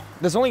thunder though?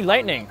 There's only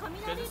lightning.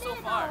 雷レ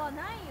ーダーは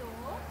ないよ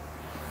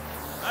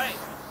Alright.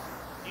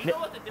 Do you know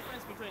what the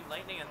difference between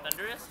lightning and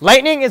thunder is?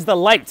 Lightning is the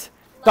light.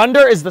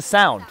 Thunder is the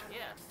sound.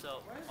 Yeah,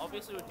 so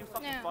obviously we're too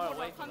fucking ねえ far ほら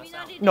away from the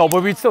sound. 雷レーダー No,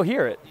 but we'd still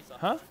hear it.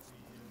 Huh?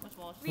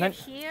 We are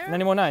here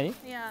何もない?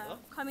 Yeah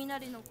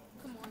雷の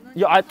雲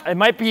は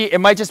何 It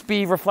might just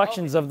be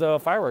reflections of the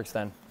fireworks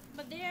then.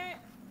 But they're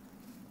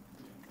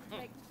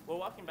We're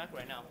walking back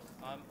right now.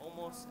 I'm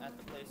almost at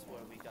the place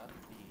where we got the,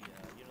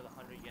 you know, the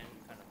 100 yen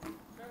kind of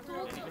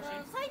vending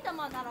machine. 埼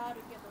玉ならあ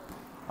るけど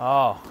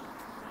Oh.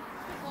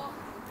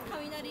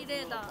 雷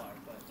レーダー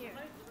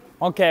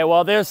Okay,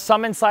 well, there's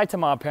some in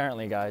Saitama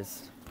apparently,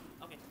 guys.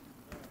 Okay.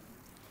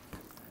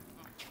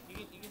 You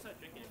can start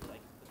drinking if you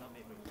like. It's not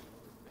made for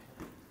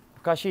you.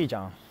 おかしいじ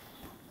ゃん。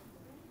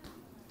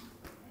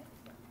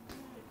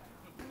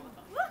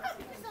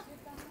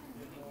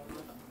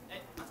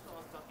Hey, Asuka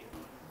wants to talk to you.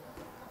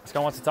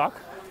 Asuka wants to talk?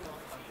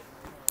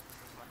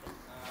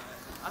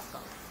 Asuka.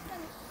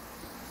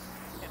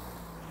 Yeah,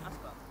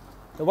 Asuka.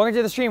 So welcome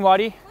to the stream,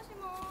 Wadi.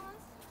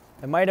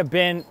 It might have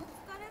been.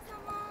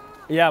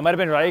 Yeah, it might have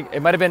been right.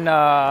 It might have been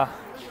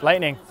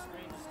lightning.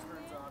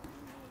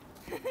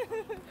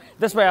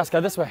 This way,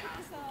 Asuka, this way.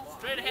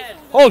 Straight ahead.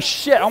 Oh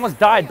shit, I almost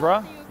died,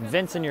 bruh.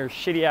 Vince in your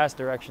shitty ass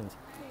directions.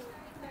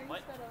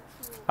 What?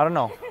 I don't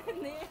know.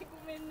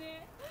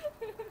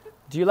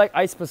 Do you like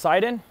Ice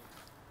Poseidon?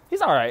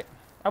 He's alright.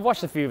 I've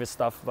watched a few of his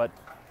stuff, but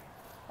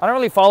I don't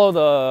really follow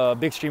the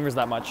big streamers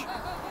that much.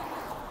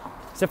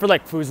 Except for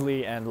like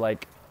Fusli and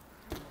like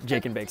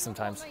Jake and Bake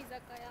sometimes.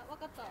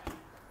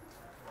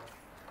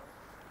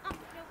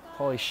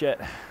 Holy shit.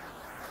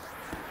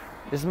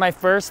 This is my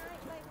first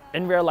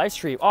in rare live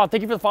stream. Oh,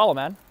 thank you for the follow,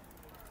 man.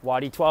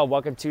 Wadi12,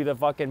 welcome to the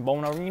fucking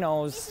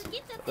Bonarinos.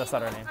 That's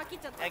not our name.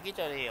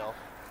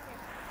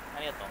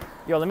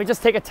 Yo, let me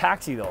just take a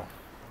taxi though.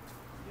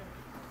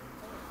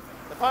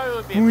 The party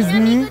would be Who's better.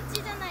 me?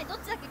 口じゃないどっ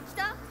ちだっけ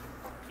北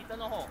北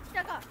の方。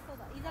北かそう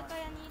だ居酒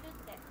屋にいるっ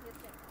て言っ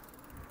て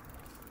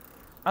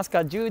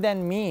Asuka, you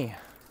then me.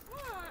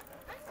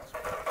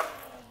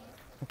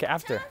 Okay,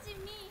 after. チャージ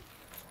ミ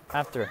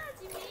After. チャ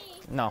ージ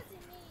ミ No.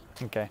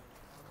 チャージミ Okay.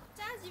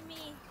 チャージミ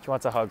She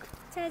wants a hug.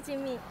 チャージ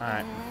ミ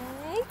Alright.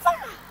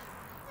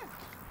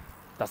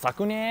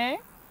 Dasakune?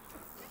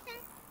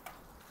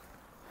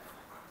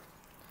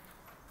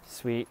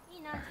 Sweet. い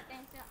いな自転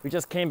車 We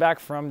just came back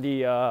from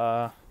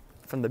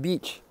the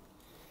beach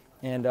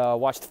and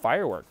watched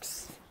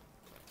fireworks.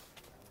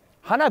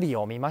 Hanabi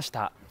o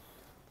mimashita.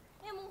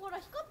 もうほら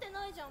光って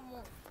ないじゃんも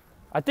う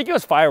I think it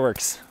was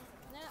fireworks.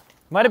 ね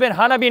Might have been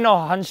hanabi no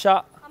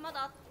hansha. あま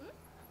だん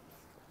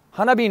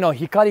Hanabi no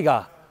hikari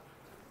ga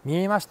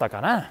miemashita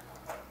kana?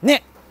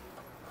 Ne.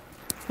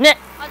 Ne.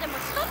 あでも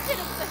光ってる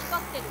こと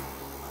光ってる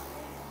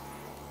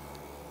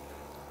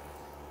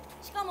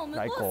しかも向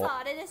こうさ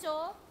あれでし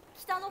ょ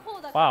北の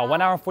方だから Wow,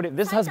 1 hour 40.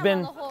 This has 埼玉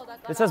been の方だか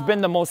ら this has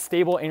been the most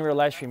stable in real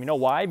live stream. You know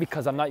why?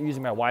 Because I'm not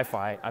using my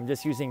Wi-Fi. I'm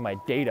just using my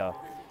data.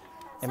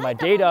 And my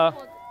data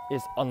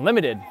is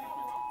unlimited.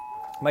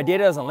 My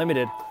data is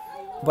unlimited,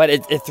 but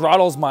it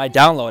throttles my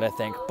download, I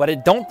think. But I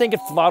don't think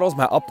it throttles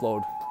my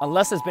upload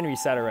unless it's been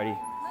reset already.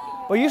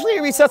 But usually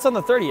it resets on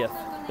the 30th.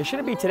 It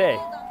shouldn't be today.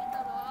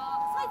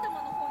 埼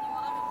玉の方に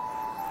はある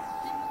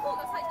で向こう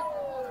が埼玉の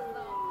方なんだ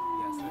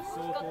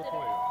光ってる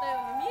だよ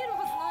ね見えるは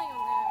ずないよ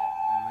ね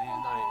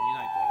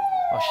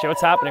Oh shit,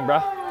 what's happening, bro?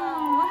 What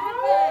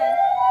happened?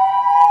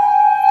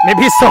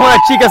 Maybe someone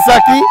at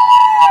Chigasaki?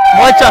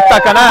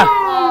 Moechatta kana?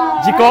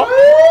 Jiko?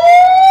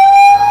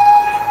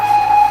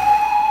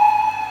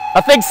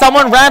 I think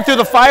someone ran through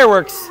the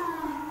fireworks.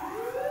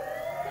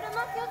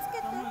 車気をつけ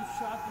て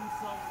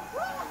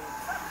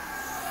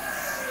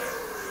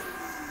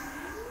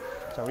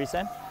So what are you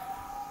saying?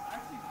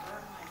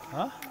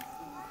 Huh?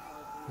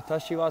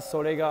 私は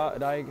それが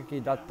雷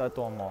撃だった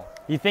と思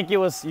う. You think it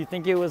was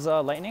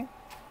lightning?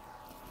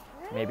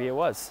 Maybe it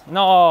was.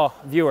 No,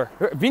 viewer.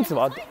 Vince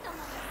は? 埼玉で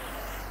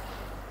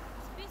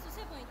スペース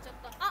セブン行っちゃっ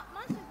たあ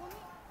マジゴミ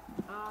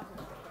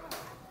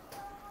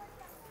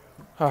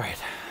All right.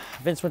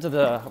 Vince went to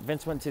the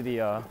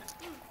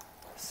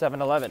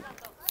 7-Eleven.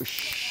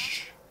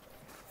 Shh.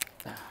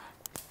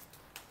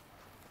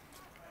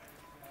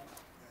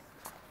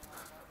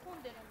 混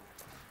んでるの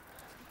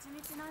一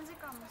日何時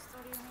間もスト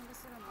リーミング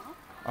する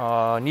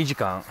の2時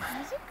間. 2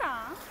時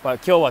間 But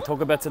今日は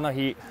特別な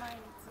日. 毎日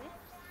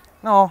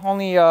No,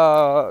 only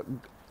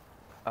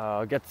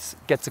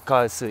gets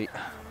火水.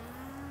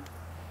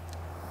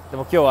 で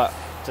も今日は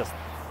just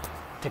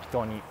適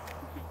当に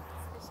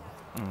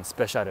ス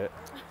ペシャル。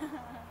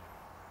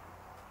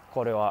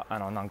これは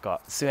なん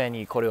か末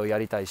にこれをや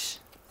りたいし、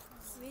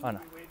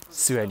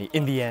末に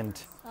in the end.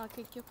 あ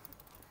結局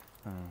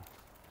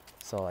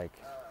So like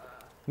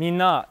みん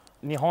な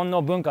日本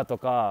の文化と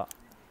か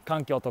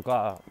環境と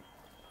か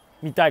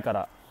見たいか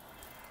ら。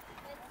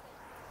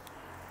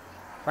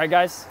Right,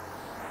 guys?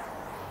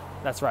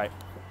 That's right.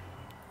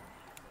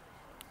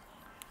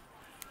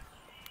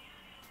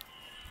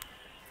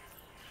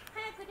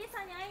 早くリ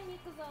サに会いに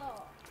行くぞ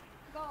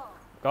Go.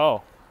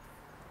 Go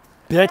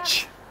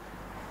Bitch.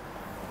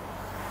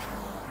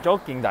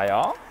 Joking だ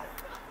よ。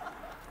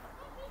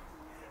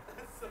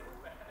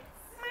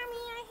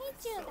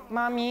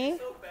Mommy,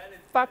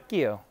 fuck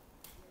you.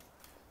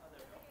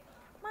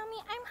 Mommy,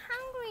 I'm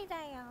hungry だ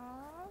よ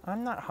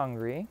I'm not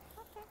hungry.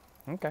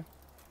 Okay.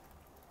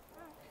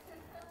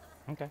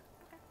 Okay.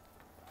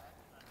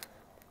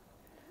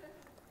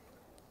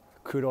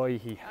 黒い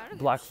火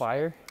Black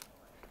fire.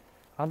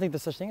 don't think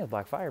there's such thing as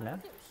black fire,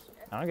 man.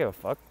 I don't give a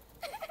fuck.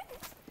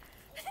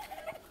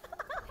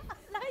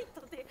 ライ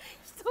トで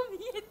人見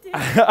えてる。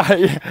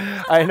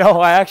I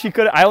know. I actually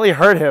could. I only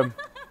heard him.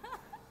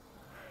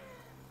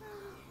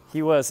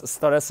 He was ス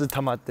トレス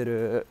溜まって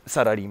る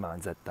サラリーマ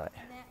ン絶対。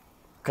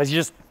Cause you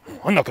just,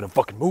 I'm not gonna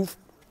fucking move.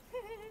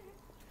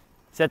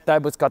 絶対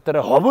ぶつかった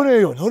ら危ね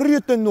えよ。何言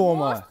ってんのお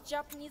前。Most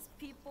Japanese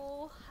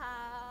people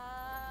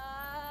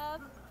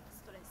have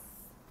stress.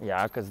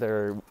 Yeah, because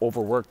they're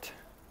overworked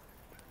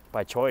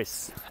by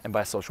choice and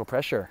by social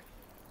pressure.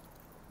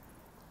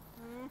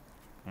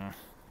 Mm.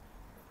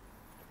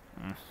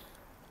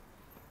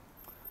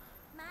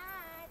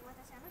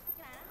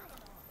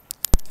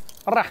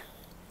 あら。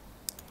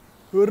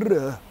ほ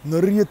ら、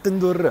何言ってん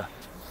だほら。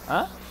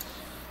Huh?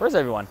 Where's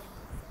everyone?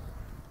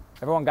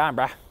 Everyone gone,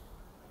 bruh.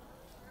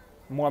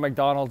 More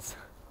McDonald's.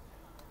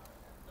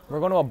 We're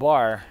going to a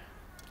bar.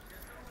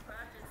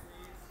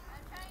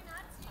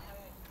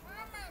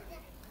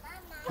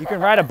 You can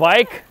ride a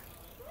bike?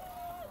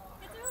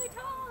 It's really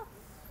tall.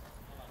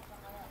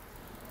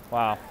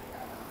 Wow.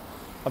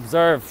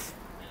 Observe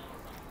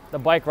the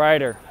bike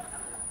rider.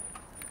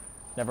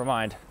 Never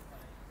mind.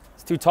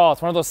 It's too tall.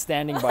 It's one of those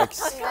standing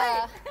bikes.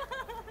 Yeah.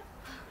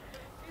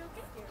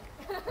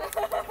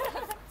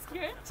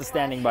 Scared? It's a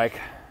standing bike.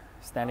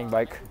 Standing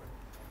bike.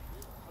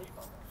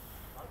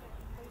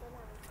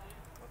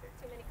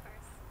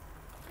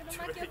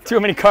 Too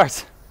many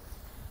cars.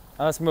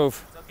 Now let's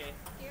move. It's okay.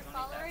 Your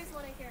followers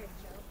want to hear a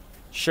joke.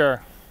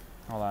 Sure.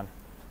 Hold on.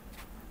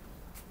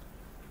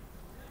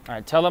 All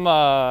right, tell them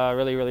a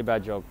really, really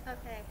bad joke.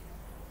 Okay.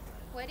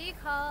 What do you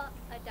call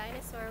a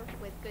dinosaur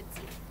with good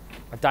teeth?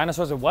 A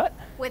dinosaur's a what?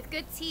 With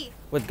good teeth.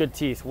 With good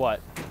teeth, what?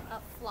 A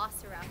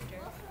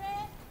velociraptor.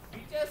 You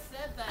just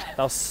said that.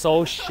 That was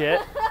so shit.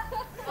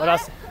 What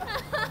else?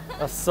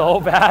 That was so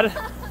bad.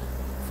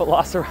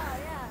 Velociraptor.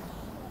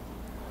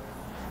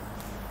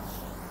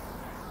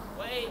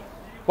 Wait.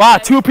 Wow,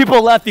 2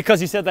 people left because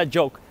you said that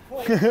joke. Yeah.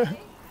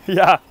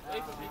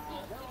 Wait for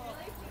people.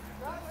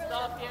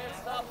 Stop here.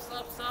 Stop.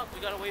 We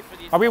gotta wait for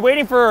these. Are we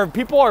waiting for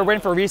people or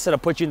waiting for Risa to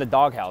put you in the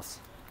doghouse?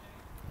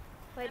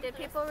 Wait, did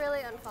people really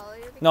unfollow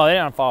you? No, they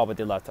didn't unfollow, but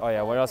they left. Oh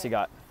yeah, what else you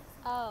got?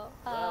 Oh,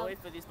 We gotta wait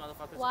for these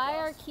motherfuckers. why to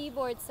are cross.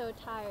 keyboards so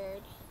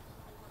tired?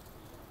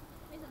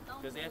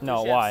 'Cause they have No,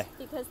 two shifts. why?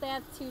 Because they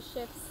have 2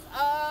 shifts.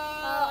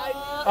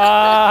 Ah,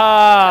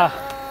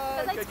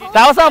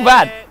 that was not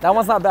bad. That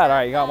one's not bad. All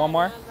right, you got one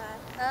more?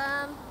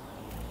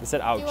 You said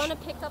Do ouch. you want a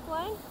pickup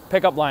line?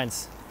 Pick up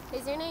lines.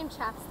 Is your name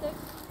Chapstick?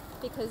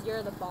 Because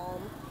you're the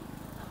bomb.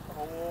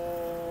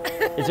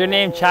 Is your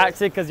name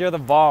Chapstick because you're the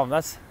bomb?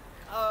 That's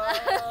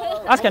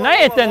good.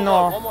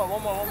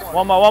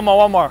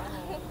 One more.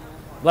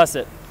 Bless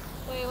it.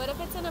 Wait, what if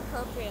it's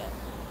inappropriate?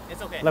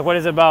 It's okay. Like, what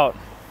is it about?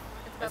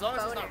 As long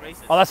as it's not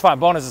racist. Oh, that's fine.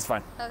 Bonus is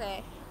fine.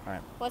 Okay. All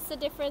right. What's the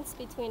difference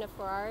between a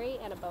Ferrari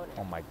and a boner?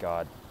 Oh my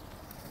God.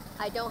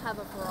 I don't have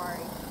a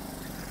Ferrari.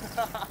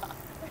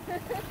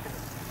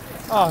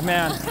 Oh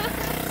man.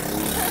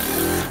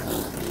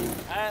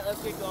 Alright,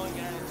 let's get going,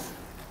 guys.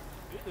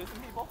 You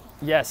losing people?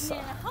 Yes.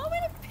 Yeah, how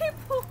many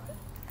people?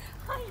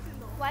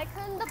 Why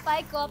couldn't the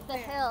bike go up the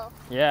hill?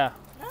 Yeah.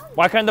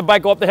 Why couldn't the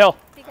bike go up the hill?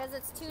 Because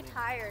it's too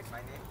tired.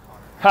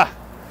 Ha.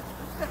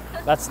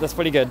 That's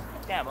pretty good.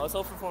 Damn, I was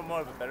hoping for more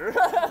of a better,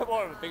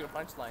 more of a bigger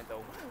punchline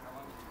though.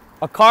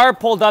 A car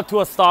pulled up to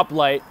a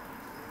stoplight.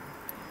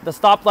 The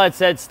stoplight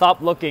said,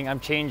 "Stop looking, I'm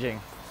changing."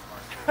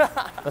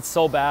 That's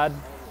so bad.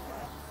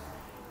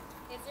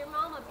 Is your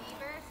mom a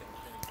beaver?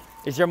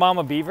 Is your mom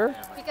a beaver?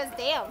 Because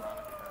damn.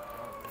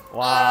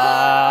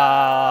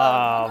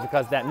 Wow.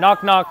 Because that.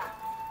 Knock, knock.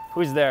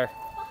 Who's there?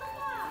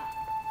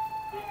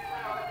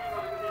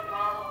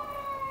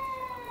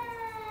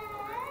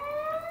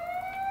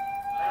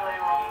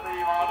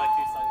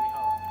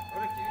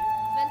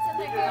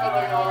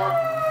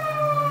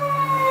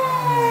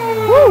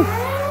 Woo!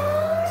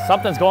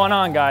 Something's going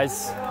on,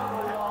 guys.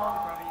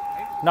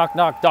 Knock,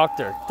 knock,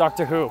 doctor.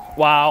 Doctor Who.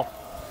 Wow.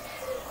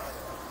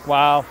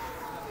 Wow.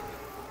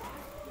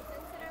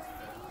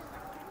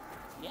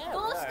 Yeah,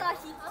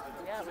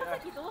 we are.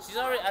 She's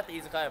already at the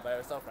izakaya by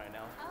herself right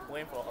now,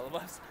 waiting for all of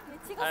us.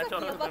 I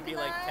told her it's gonna be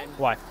like 10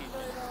 Why?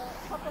 people.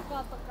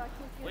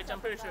 Which I'm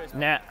pretty sure is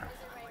Nah.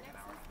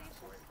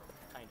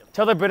 kind of.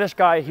 Tell the British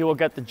guy he will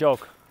get the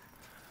joke.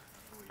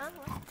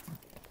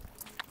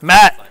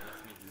 Matt!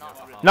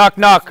 Knock,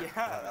 knock.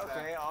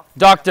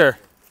 Doctor.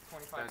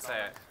 Don't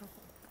say it.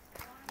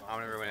 I'm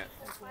gonna ruin it.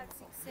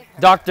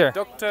 Doctor.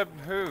 Doctor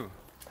Who?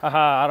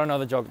 Haha, I don't know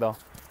the joke though.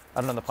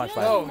 I don't know the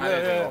punchline. Oh,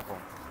 yeah.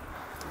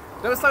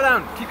 Don't slow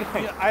down. Keep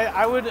going.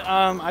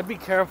 Yeah, I'd be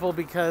careful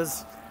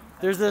because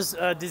there's this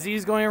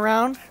disease going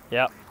around.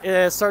 Yeah.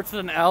 It starts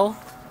with an L.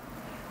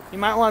 You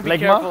might want to be Ligma?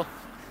 careful.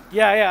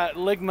 Yeah,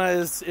 ligma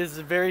is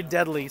very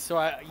deadly. So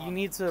you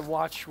need to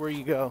watch where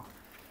you go.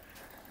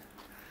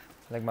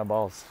 Like my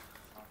balls.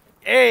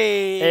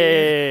 Hey.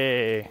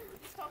 Hey.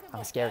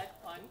 I'm scared.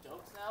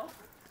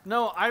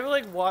 No, I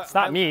like what. It's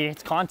not me,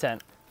 it's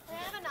content.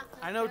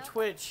 I know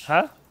Twitch.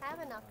 Huh? I have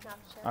a knock knock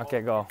joke.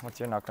 Okay, go. What's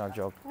your knock knock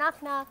joke?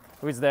 Knock knock.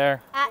 Who's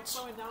there? Atch.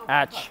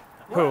 Atch.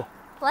 Who?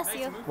 Bless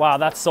you. Wow,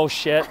 that's so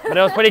shit. But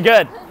it was pretty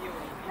good.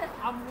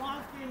 I'm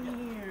walking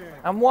here.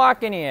 I'm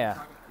walking here.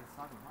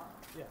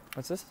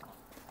 What's this?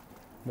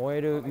 燃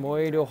え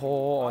る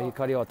方を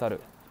光を当た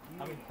る.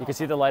 You can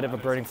see the light of a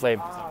burning flame.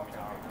 10人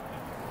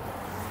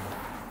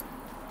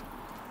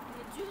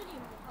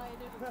も入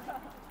れる。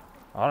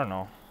 I don't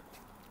know.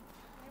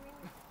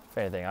 If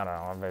anything, I don't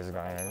know. I'm basically.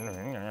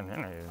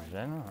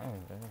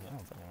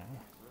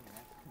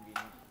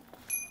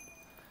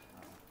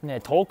 ねえ、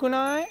遠く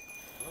ない？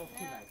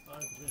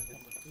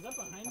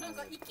なん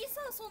か行きさ、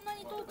そんな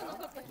に遠くな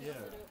かった気がす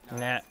る。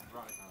ね。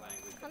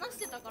話し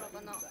てたからか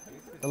な。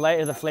 The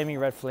light of the flaming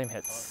red flame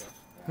hits.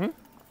 Hmm? What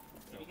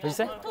did you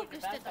say? トーク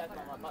してたか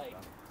ら。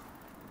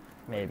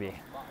 Maybe.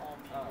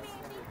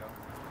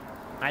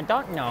 I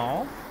don't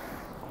know.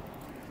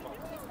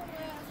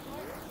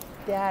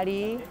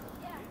 Daddy.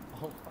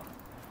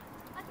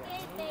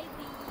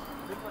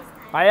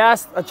 I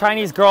asked a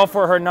Chinese girl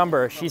for her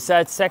number. She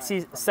said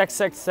sexy,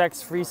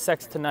 sex, free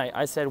sex tonight.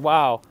 I said,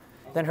 wow.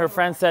 Then her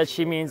friend said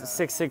she means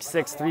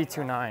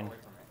 666-329.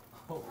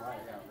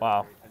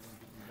 Wow.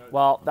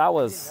 Well, that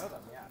was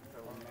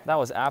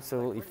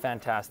absolutely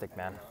fantastic,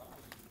 man.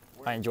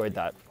 I enjoyed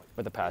that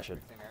with a passion.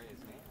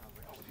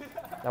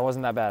 That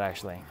wasn't that bad,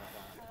 actually.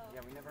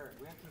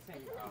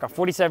 Got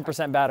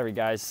 47% battery,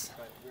 guys.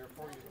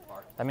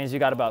 That means we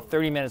got about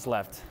 30 minutes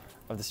left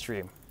of the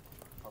stream.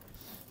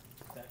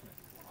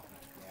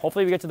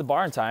 Hopefully we get to the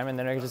bar in time and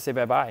then I can just say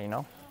bye-bye, you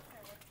know?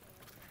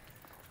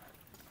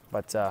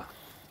 But,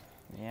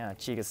 yeah,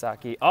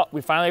 Chigasaki. Oh,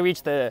 we finally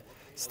reached the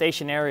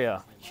station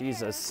area.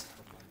 Jesus.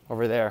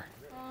 Over there.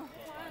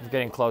 We're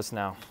getting close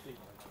now.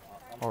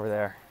 Over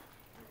there.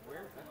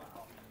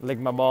 Lick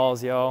my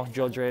balls, yo.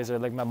 Jill Drazer,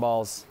 lick my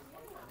balls.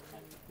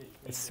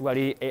 It's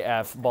sweaty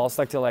AF. Ball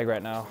stuck to leg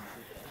right now.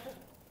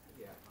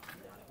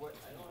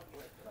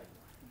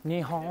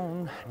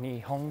 Nihon,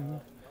 Nihon,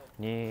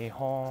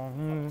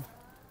 Nihon.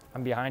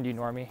 I'm behind you,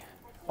 Normie.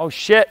 Oh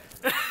shit!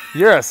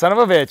 You're a son of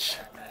a bitch.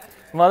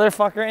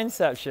 Motherfucker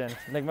Inception.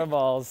 Lick my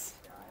balls.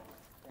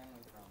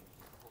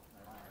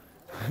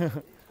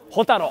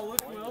 Hotaro.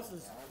 Look who else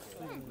is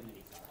streaming.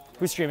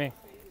 Who's streaming?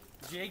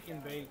 Jake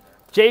and Bake.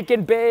 Jake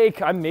and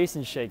Bake. I'm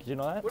Mason Shake. Did you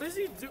know that? What is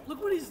he do?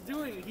 Look what he's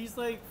doing. He's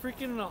like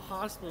freaking in a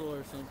hospital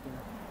or something.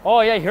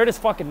 Oh yeah, he hurt his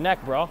fucking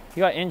neck, bro.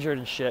 He got injured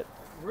and shit.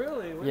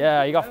 Really? What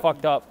Yeah, he got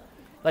fucked up.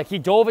 Like he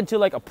dove into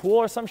like a pool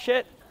or some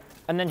shit,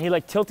 and then he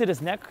like tilted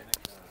his neck.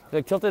 He,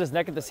 like tilted his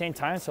neck at the same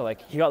time, so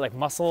like he got like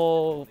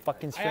muscle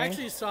fucking I strain.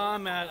 actually saw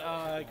him at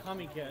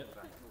Comiket.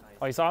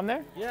 Oh, you saw him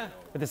there? Yeah.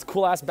 With this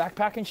cool ass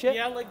backpack and shit? He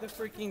had like the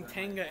freaking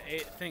Tenga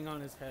thing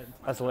on his head.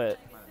 That's lit.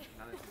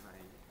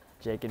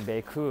 Jake and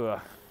Beiku.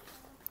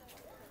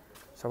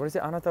 So what is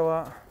it? あなた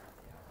は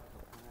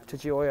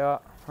父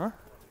親? Huh?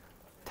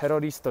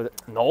 Terrorist?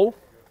 No?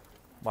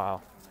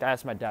 Wow.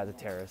 That's my dad's a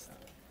terrorist.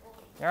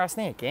 You're a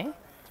snake, eh?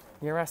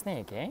 You're a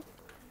snake, eh?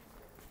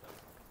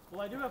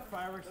 Well, I do have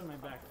fireworks in my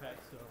backpack,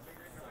 so.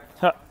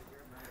 Huh.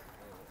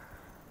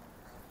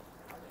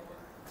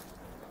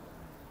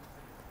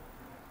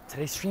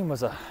 Today's stream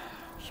was a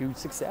huge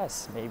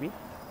success, maybe.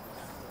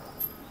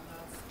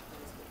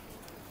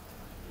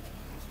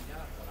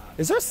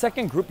 Is there a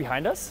second group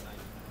behind us?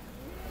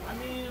 I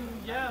mean,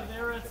 yeah,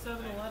 they were at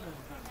 7-Eleven.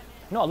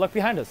 No, look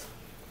behind us.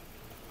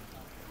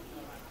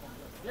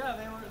 Yeah,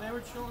 they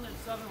were chilling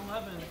at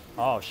 7-Eleven.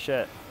 Oh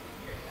shit.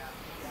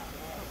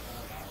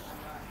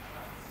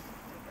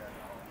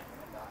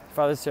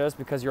 Father says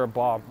because you're a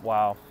bomb.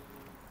 Wow.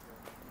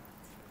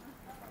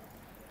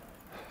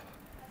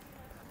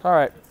 All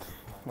right,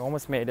 we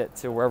almost made it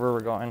to wherever we're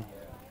going.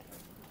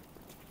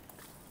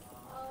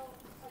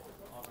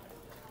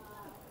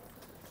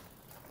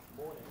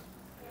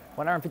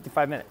 One hour and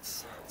 55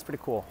 minutes. It's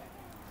pretty cool.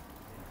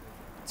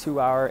 2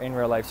 hour in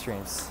real life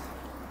streams.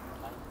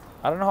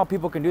 I don't know how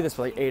people can do this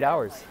for like 8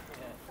 hours.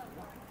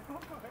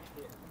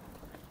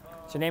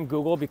 Is your name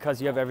Google because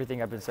you have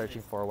everything I've been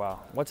searching for a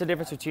while. What's the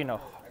difference between a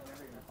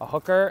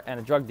hooker and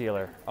a drug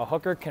dealer? A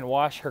hooker can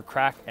wash her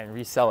crack and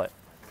resell it.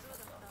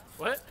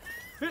 What?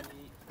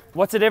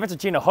 What's the difference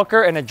between a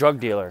hooker and a drug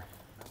dealer?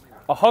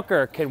 A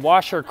hooker can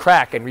wash her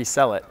crack and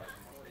resell it.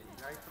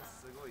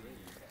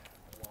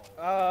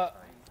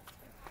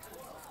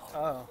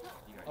 Oh,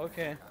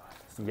 okay.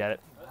 You get it?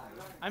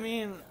 I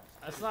mean,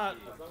 that's not.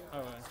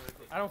 Oh,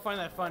 I don't find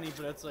that funny,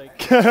 but it's like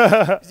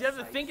 'cause you have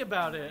to think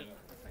about it.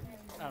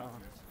 I don't know.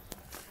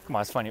 Come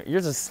on, it's funny.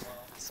 Yours is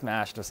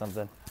smashed or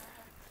something.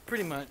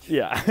 Pretty much.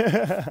 Yeah.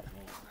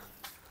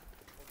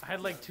 I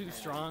had like 2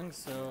 strongs,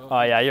 so.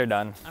 Oh yeah, you're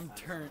done. I'm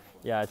turned.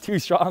 Yeah, 2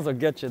 strongs will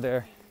get you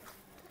there.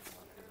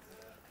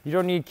 You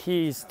don't need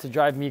keys to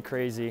drive me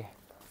crazy.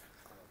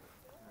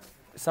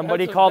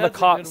 Somebody call the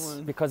cops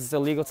because it's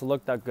illegal to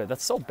look that good.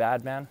 That's so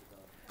bad, man.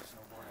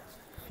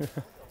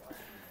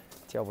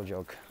 Terrible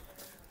joke.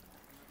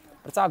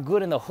 But it's all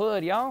good in the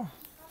hood, y'all.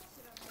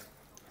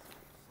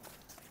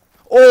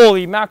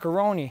 Holy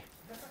macaroni.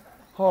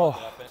 Oh.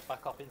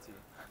 Back up into you.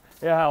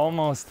 Yeah,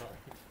 almost.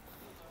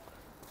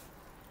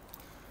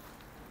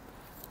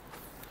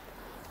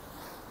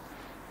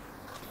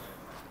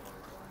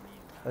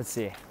 Let's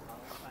see.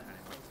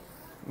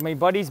 My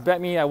buddies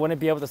bet me I wouldn't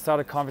be able to start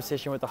a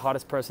conversation with the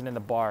hottest person in the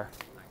bar.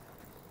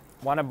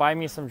 Want to buy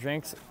me some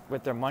drinks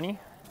with their money?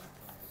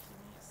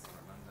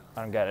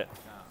 I don't get it.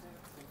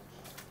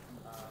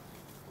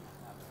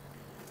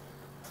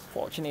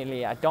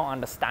 Fortunately, I don't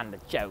understand the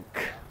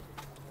joke.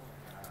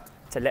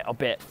 It's a little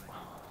bit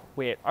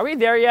weird. Are we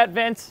there yet,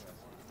 Vince?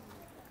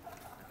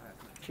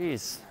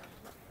 Jeez.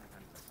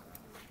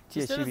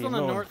 He said it's on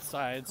the north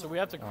side, so we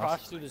have to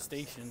cross through the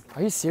station.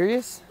 Are you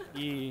serious?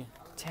 Yeah.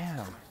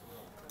 Damn.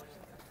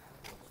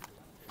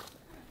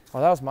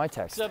 Well, that was my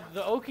text. Except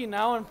the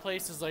Okinawan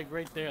place is like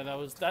right there.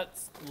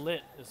 That's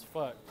lit as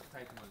fuck.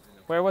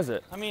 Where was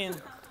it? I mean,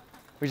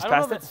 We just I don't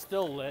passed know it? if it's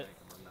still lit.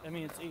 I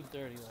mean, it's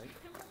 8:30. Like,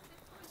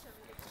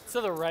 it's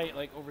to the right,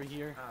 like over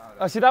here.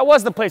 Oh, see, that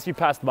was the place we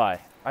passed by.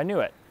 I knew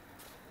it.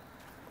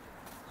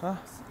 Huh?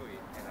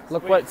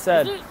 Look what it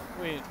said.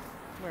 Wait,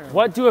 where?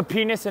 What do a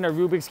penis and a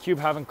Rubik's Cube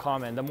have in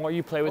common? The more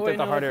you play with it,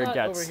 the harder it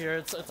gets. Over here.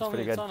 It's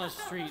on a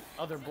street,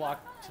 other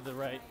block to the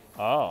right.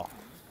 Oh.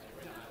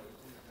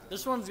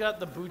 This one's got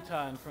the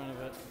Buta in front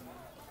of it.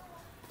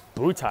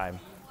 Buta?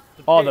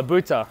 Oh, the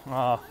Buta.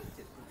 Oh.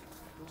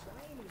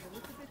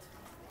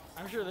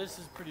 I'm sure this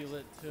is pretty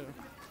lit too.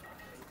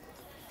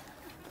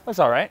 Looks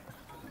all right.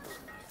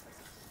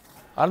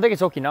 I don't think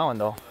it's Okinawan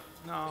though.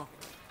 No.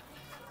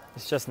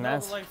 It's just No,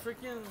 Nance. like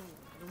freaking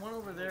the one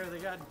over there, they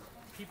got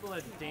people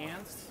that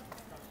dance.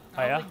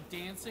 Oh, yeah? Like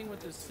dancing with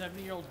this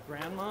 70-year-old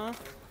grandma.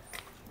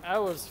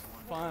 That was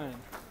fun.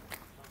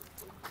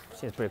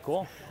 Seems pretty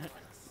cool.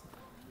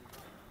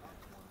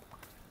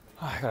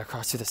 Oh, I gotta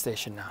cross through the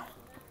station now.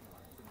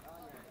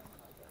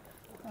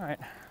 All right,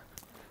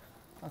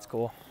 that's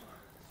cool.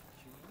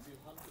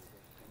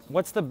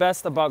 What's the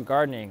best about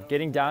gardening?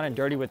 Getting down and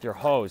dirty with your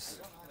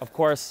hose. Of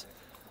course,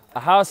 a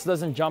house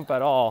doesn't jump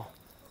at all.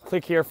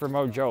 Click here for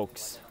more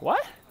jokes.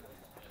 What?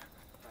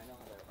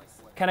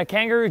 Can a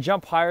kangaroo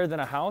jump higher than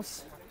a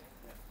house?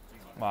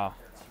 Wow.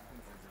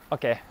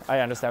 Okay, I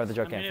understand where the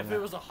joke came from. If it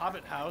was a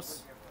hobbit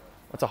house.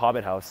 What's a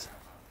hobbit house?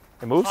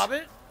 It moves?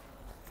 Hobbit?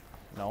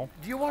 No.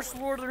 Do you watch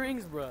Lord of the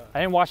Rings, bro?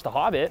 I didn't watch The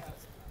Hobbit.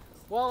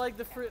 Well, like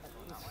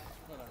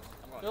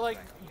they're like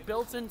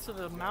built into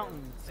the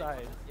mountain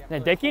side.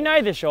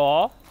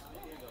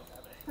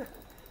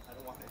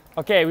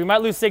 Okay, we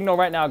might lose signal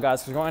right now,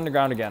 guys, because we're going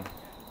underground again.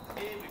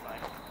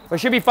 But it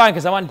should be fine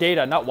because I'm on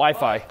data, not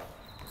Wi-Fi.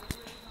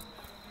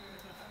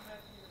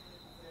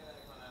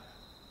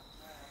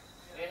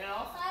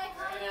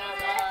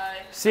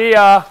 See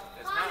ya.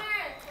 Connor,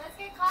 let's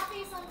get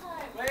coffee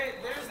sometime. Wait,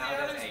 there's the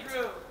other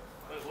group.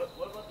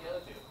 What about the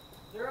other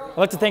two? I'd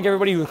like to thank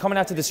everybody who's coming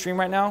out to the stream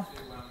right now.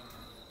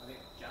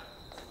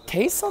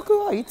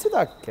 Keisaku wa itsu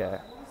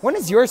dakke? When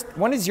is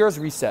yours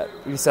reset?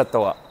 Reset to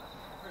wa?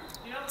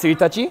 1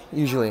日?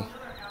 Usually.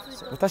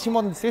 私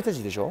も1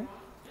日でしょ?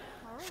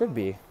 Should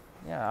be.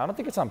 Yeah, I don't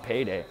think it's on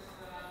payday.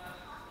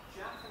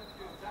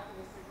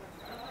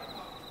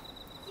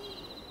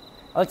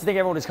 I'd like to thank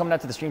everyone who's coming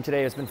out to the stream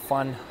today. It's been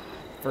fun.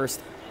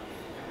 First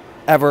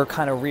ever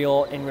kind of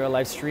in real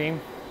life stream.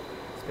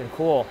 It's been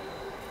cool.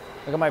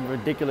 Look at my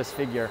ridiculous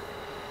figure.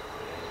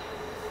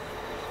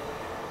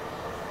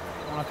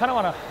 I kind of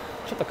want to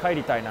ちょっと帰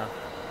りたいな。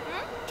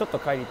ちょっと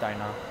帰りたい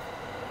な。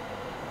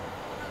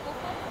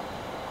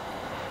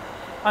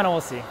I know,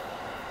 we'll see.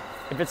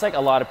 If it's like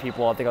a lot of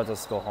people, I think I'll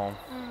just go home.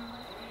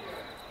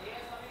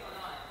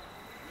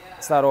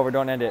 It's not over,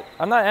 don't end it.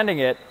 I'm not ending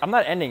it.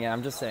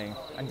 I'm just saying.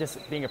 I'm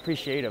just being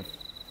appreciative.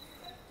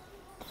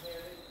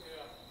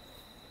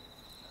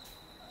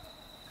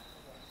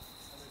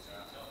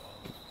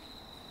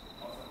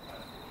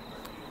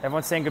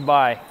 Everyone's saying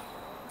goodbye.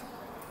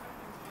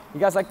 You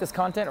guys like this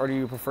content, or do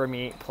you prefer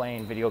me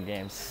playing video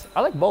games?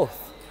 I like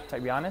both, to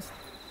be honest.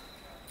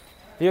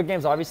 Video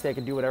games, obviously, I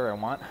can do whatever I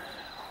want.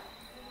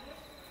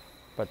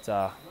 But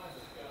I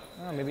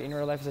don't know, maybe in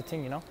real life is a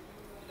thing, you know?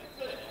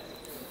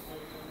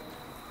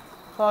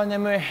 Oh,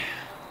 眠い。っ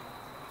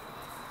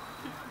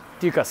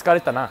ていうか、疲れ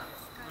たな。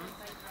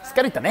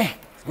疲れたね。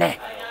ね。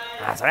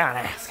あ、それは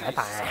ね、疲れ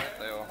たね。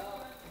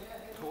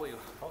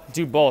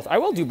Do both. I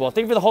will do both.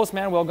 Thank you for the host,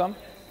 man. Welcome.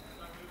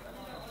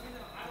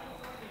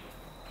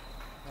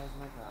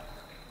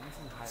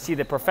 See,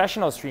 the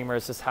professional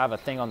streamers just have a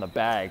thing on the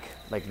bag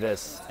like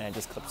this, and it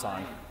just clips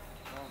on.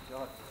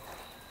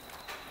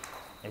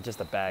 It's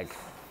just a bag.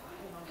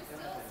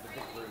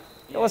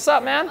 Yo, what's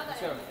up, man?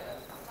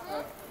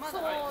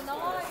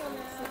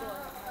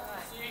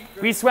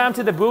 We swam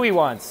to the buoy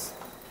once.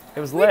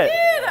 It was lit. We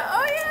did!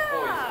 Oh,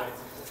 yeah!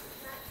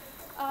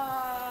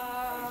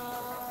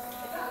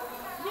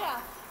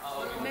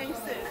 Yeah. Name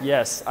Sid.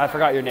 Yes, I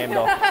forgot your name,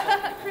 though.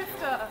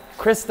 Krista.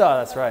 Krista,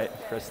 that's right.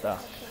 Krista.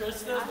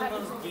 Krista's the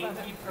most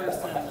ganky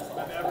person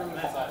I've ever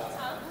met.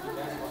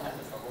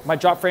 My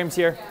drop frame's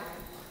here.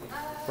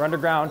 We're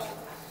underground.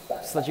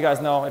 Just to let you guys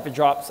know, if it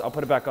drops, I'll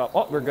put it back up.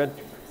 Oh, we're good.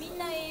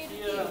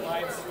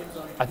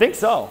 I think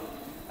so.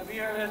 Have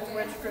you heard of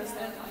Twitch,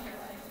 Kristen?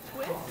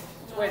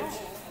 Twitch.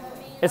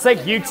 It's like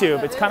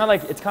YouTube. It's kind of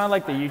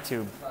like the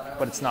YouTube,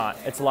 but it's not.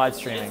 It's live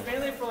streaming. It's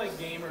mainly for like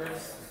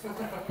gamers.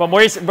 But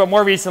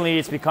more recently,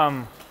 it's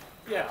become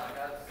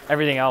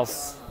everything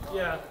else.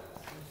 Yeah.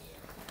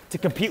 To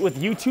compete with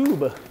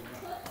YouTube.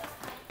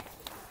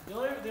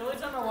 The only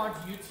time I watch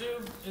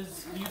YouTube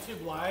is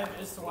YouTube Live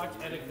is to watch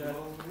Etika.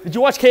 Did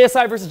you watch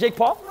KSI versus Jake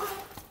Paul?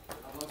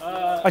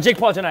 Jake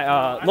Paul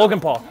tonight. Logan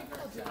Paul.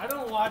 I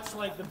don't watch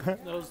like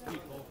those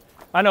people.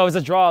 I know it was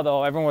a draw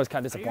though. Everyone was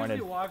kind of disappointed. I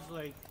usually watch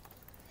like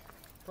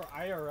for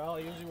IRL. I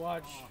usually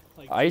watch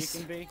like Ice?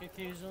 Bake and Bake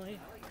occasionally.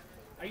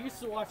 I used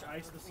to watch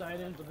Ice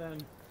Decided, but then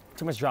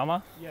Too much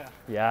drama? yeah.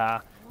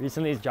 Yeah.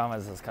 Recently, these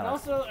dramas is kind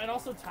of. And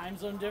also time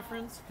zone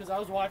difference because I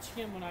was watching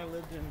him when I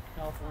lived in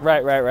California.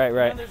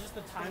 Right. And there's just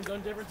the time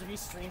zone difference, and he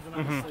streams when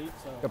I'm asleep.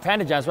 So. Yo,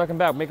 Panda Jams, welcome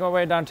back. Making our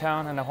way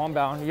downtown and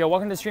homebound. Yo,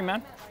 welcome to the stream,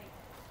 man.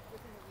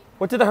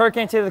 What did the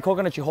hurricane say to the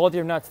coconut? You hold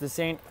your nuts. This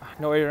ain't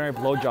no ordinary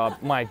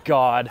blowjob. My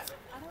God.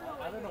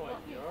 I don't know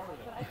what you're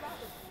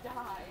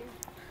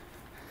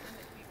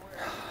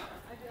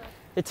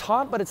It's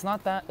hot, but it's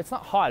not that. It's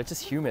not hot. It's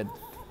just humid.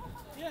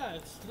 Yeah,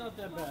 it's not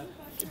that bad.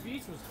 The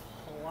beach was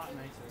a lot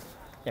nicer.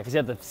 Yeah, because you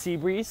had the sea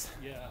breeze.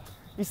 Yeah.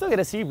 You still get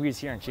a sea breeze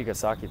here in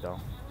Chigasaki, though.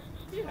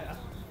 Yeah.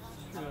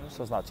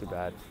 So it's not too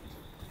bad.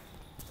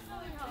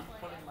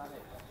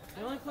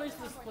 The only place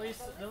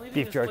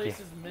Beef this jerky. place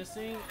is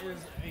missing is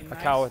a A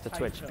nice cow with a Taito.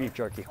 twitch. Beef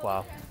jerky.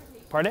 Wow.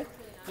 Pardon?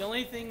 The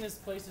only thing this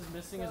place is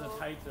missing is a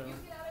Taito.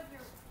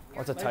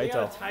 What's a Like, they Taito?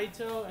 got a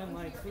Taito and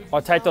like Fuji Oh,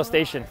 Taito Sama.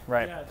 Station,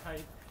 right. Yeah,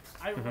 Taito.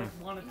 I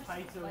want a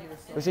Taito here.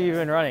 So What's you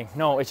even running?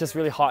 No, it's just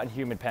really hot and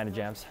humid, Panda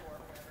Jams.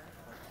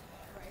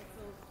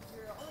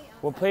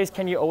 What place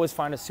can you always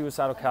find a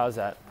suicidal cows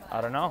at? I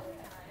don't know.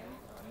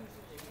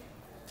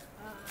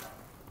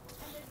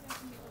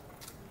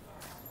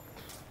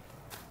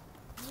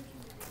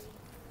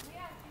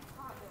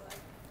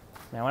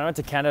 Man, when I went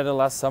to Canada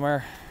last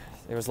summer,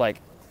 it was like,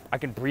 I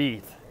could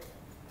breathe,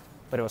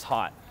 but it was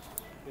hot.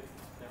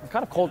 It's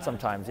kind of cold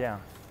sometimes, yeah.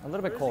 A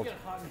little bit cold.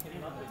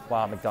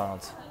 Wow,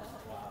 McDonald's.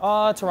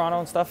 Toronto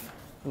and stuff,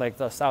 like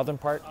the southern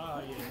part.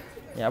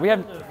 Yeah, we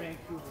have.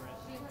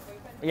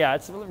 Yeah,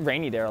 it's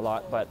rainy there a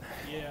lot, but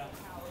yeah,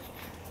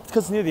 it's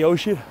because it's near the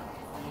ocean.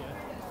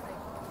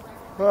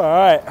 All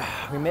right,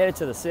 we made it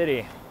to the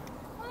city.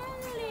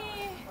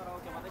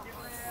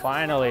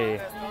 Finally.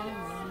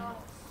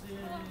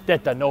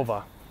 Detta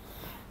Nova.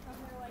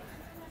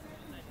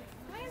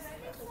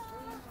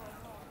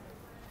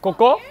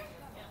 Koko?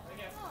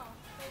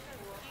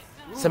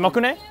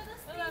 Semaku ne?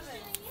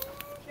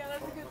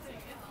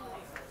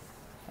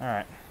 All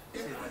right.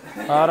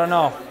 I don't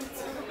know.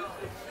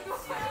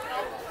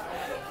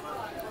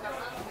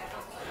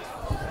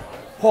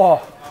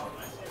 Oh.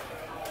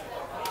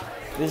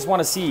 They just want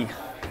to see.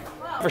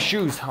 For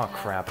shoes. Oh,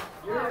 crap.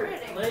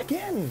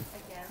 Again.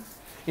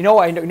 You know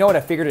what?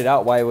 I figured it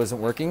out why it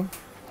wasn't working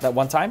that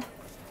one time?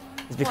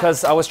 It's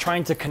because I was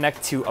trying to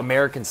connect to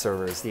American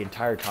servers the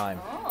entire time.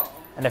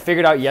 And I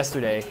figured out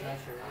yesterday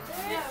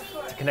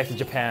to connect to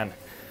Japan.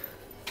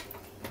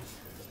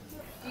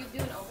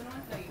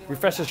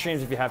 Refresh the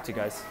streams if you have to,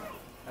 guys.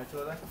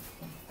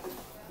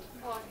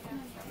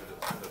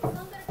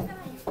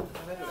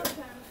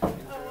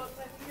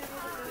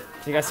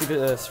 Can you guys see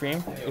the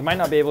stream? You might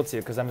not be able to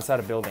because I'm inside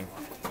a building.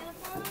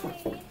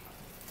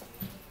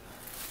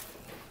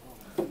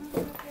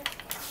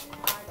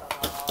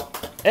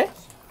 Eh?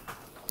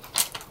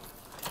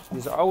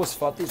 These are, I always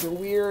thought these were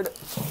weird.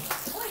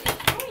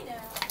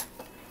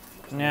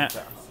 Yeah.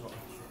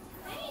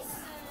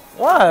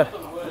 What?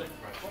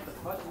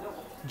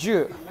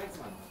 Ju.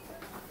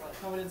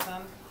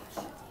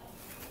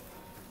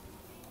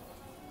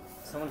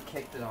 Someone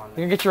kicked it on You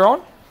can get your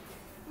own?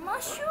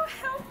 Mushu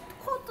help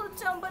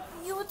Koto-chan, but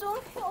you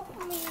don't help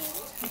me.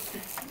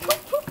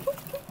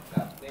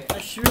 my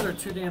shoes are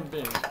too damn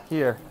big.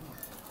 Here.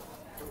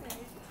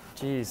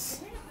 Jeez.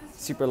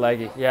 Super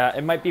laggy. Yeah,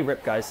 it might be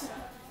ripped, guys.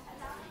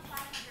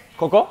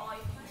 Coco?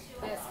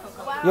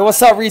 Yo,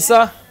 what's up,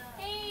 Risa?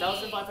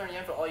 1,500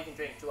 yen for all you can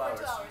drink, 2 hours.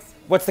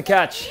 What's the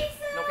catch?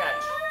 No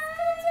catch.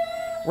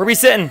 Where we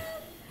sitting?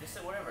 Just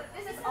sit wherever.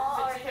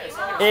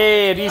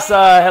 Hey,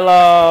 Risa,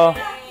 hello.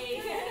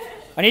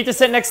 I need to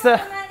sit next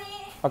to.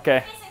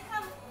 Okay.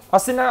 I'll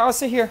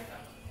sit here.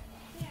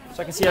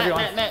 So I can see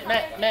everyone.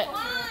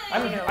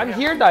 I'm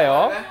here,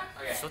 Dayo.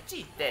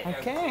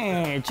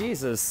 Okay,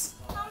 Jesus.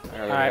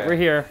 Alright, we're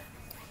here.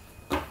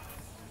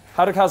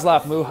 How do cows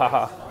laugh? Moo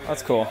haha.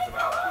 That's cool.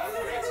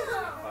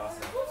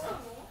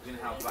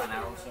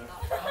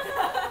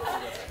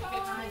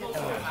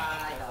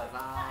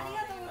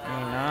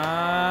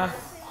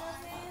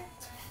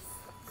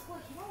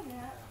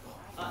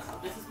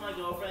 This is my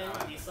girlfriend,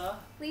 Lisa.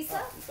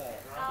 Lisa?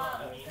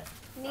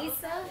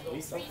 Nisa?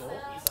 Lisa.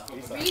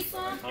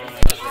 Risa?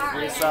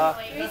 Risa.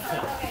 Okay,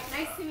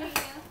 nice to meet you. Nice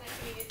to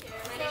meet you too.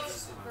 My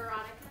name's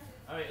Veronica.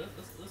 Alright,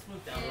 let's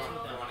move down.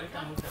 Move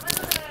down.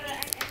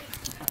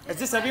 Is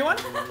this everyone?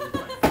 Yeah,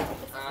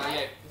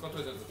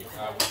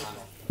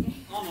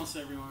 Almost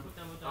everyone.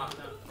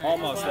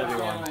 Almost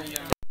everyone. It's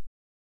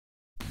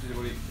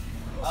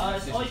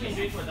all you can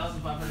drink for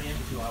 1,500 yen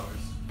for 2 hours.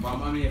 Well,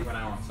 I'm only here for an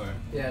hour, so.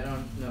 Yeah, I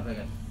don't know if I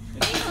got.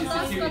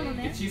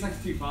 If she's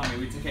like too far,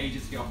 we took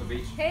ages to get off the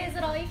beach. Hey, is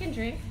it all you can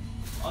drink?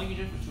 All you can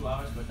drink for 2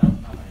 hours for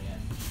 1,500 yen.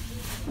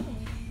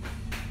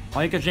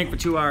 All you can drink for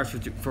 2 hours for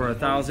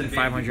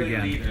 1,500 If we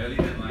yen. leave early,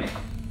 then like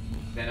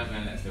they're not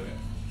gonna let us do it.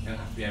 It'll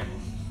have to be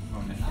everyone. I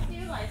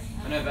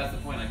know that's the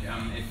point. Like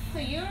if So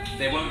you're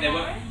they won't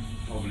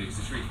probably it's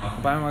a street car.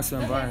 Buy my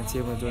son bar and see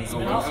if we're doing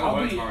something else.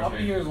 I'll be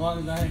here as long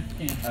as I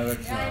can. I would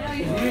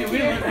We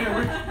live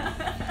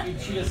here.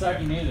 She just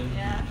like needed.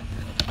 Yeah.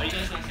 Are you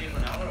guys gonna stay for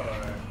an hour or?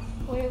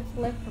 We've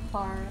lived for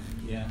far.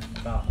 Yeah,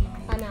 about an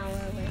hour. An hour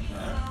away.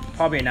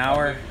 Probably an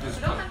hour. We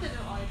don't have to do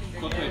all you can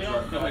drink.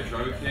 Kote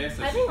drove here,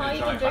 so I think all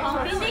you can drink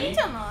for free.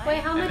 Wait,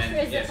 how much then,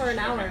 is yeah, it for an she's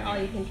hour? drinking. All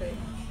you can drink.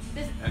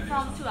 This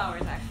from 2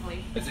 hours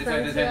actually. There's for no, two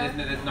hours? there's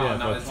Yeah,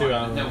 no, for 2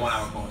 hours. no 1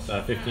 hour course.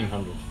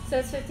 1,500. So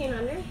it's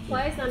 1,500.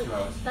 Why is that? 2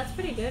 hours. That's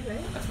pretty good, right?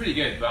 That's pretty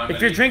good. But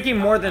If you're drinking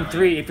more than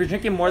 3, if you're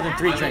drinking more than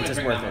 3 drinks, it's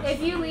worth it. If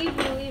you leave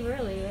early,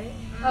 right?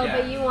 Oh, Yeah.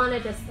 but you want to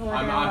just order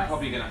I'm what?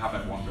 probably gonna have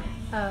like 1 drink.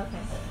 Oh, okay.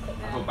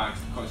 I'll go back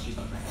because she's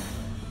not drinking.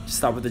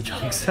 Stop with the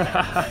jokes.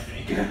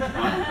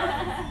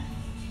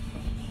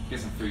 Get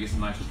some food, get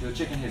some nice. The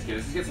chicken here is good.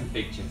 Let's get some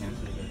big chicken.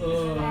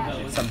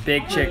 Some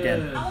big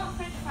chicken. I want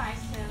French fries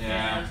too.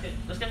 Yeah.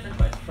 Let's get French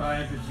fries.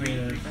 Fried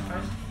potatoes.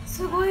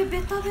 すごい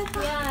ベタベ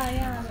タ。 Yeah,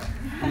 yeah.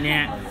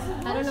 Nah.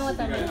 I don't know what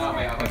that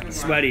is.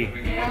 Sweaty. あ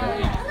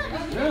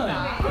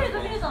これ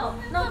だけだ。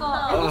なん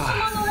か江ノ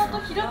島の輪と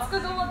平塚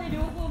側で両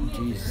方見え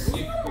る。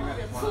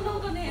その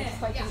がね、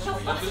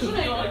100発ぐ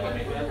らいはある。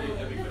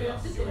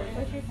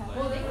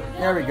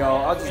 There we go.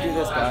 I'll just do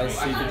this, guys,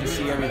 so you can just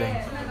see everything.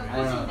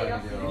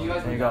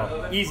 There you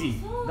go.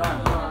 Easy.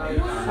 Done. I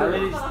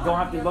literally just don't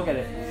have to look at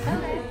it.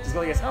 Just go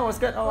like this. Oh, it's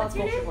good. Oh, that's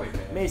cool.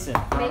 Mason.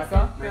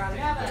 Veronica?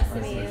 Nice to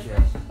meet you.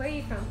 Where are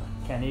you from?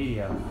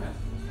 Canada.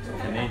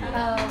 Canadian.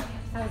 Oh,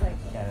 I was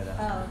like, Canada.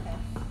 oh, okay.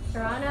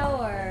 Toronto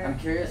or? I'm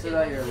curious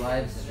about your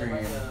live stream.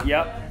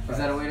 Yep. Is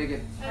that a way to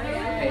get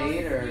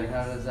paid, or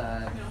how does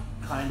that?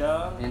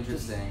 Kinda.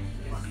 Interesting.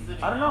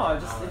 I don't know.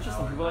 It's just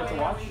interesting. People like to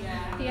watch.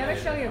 Do you ever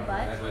show your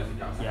butt?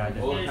 Yeah, I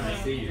did.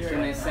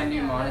 Can they send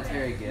you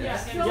monetary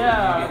gifts?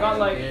 Yeah, I got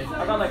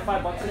like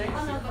 $5 today.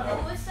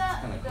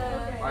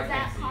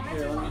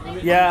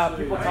 Yeah,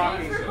 people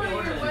talking.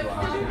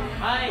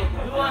 Hi,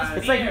 who wants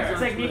It's beer?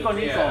 like Nico.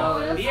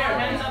 Beer,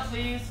 hands up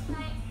please.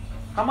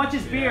 How much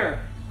is beer?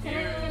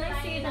 Can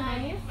I see the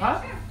menu?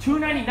 Huh?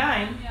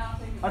 $2.99.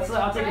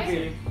 I'll take a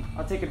beer.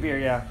 I'll take a beer.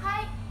 Yeah.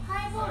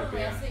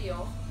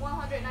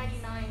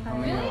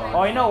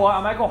 Oh, you know what?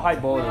 I might go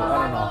highball it.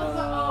 I don't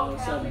know.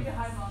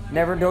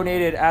 Never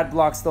donated ad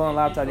block stolen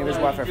laptop. Neighbor's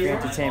wife for free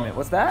entertainment.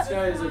 What's that?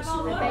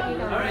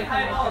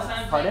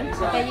 Pardon?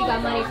 Bet you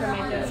got money from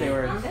my joke. Say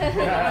words.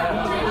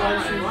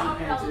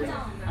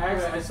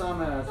 I saw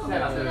him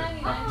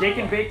at Jake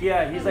and Bake,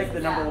 yeah, he's like the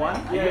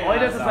 #1. Yeah, All he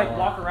does is like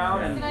walk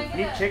around and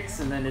meet chicks,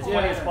 and then it's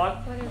funny as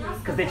fuck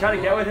because they try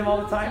to get with him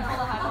all the time.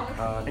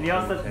 And he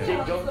also does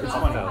Jake jokes. It's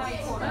funny.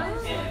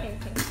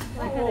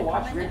 Oh,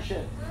 watch weird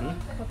shit.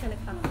 What kind of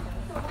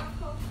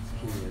cocktail?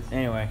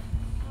 Anyway.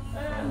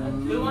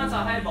 Who wants a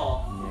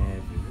highball?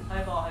 Highball. I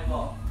got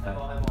highball.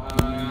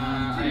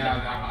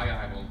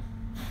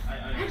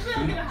 Actually,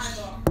 I'll get a highball.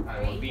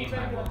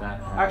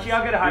 Actually,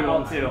 I'll get a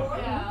highball too.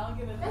 Yeah, I'll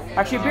get a.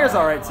 Actually, beer's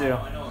alright too.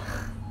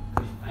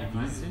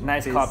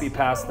 Nice copy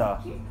pasta.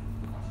 Yo,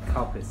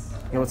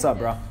 what's up,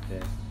 bro?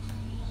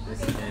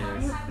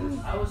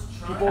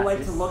 People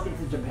like to look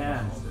into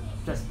Japan.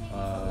 Just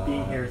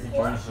being here is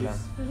interesting for them.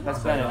 That's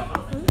Bennett.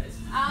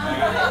 I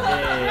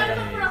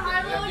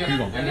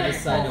need to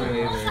sign a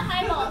waiver.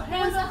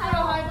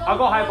 I'll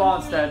go highball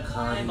instead.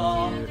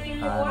 Highball. Do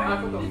you want a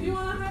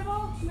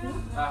highball?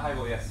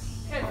 Highball,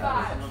 yes. Okay,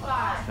 five.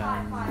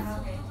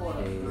 Okay.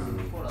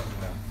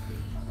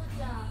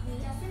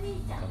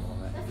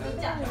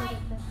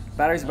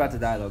 Battery's about to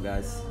die though,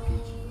 guys.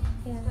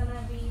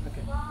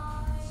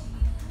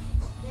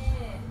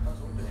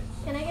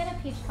 Can I get a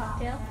peach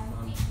cocktail?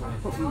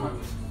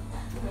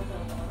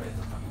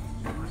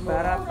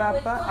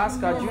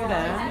 Oscar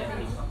Julian.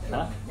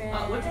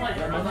 Which one?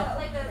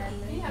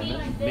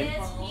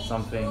 Mint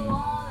something.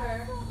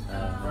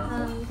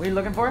 What are you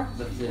looking for?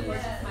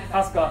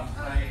 Oscar.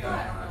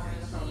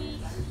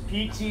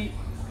 Peachy.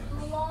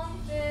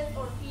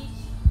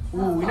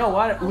 Ooh, you know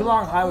what?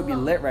 Oolong High would be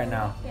lit right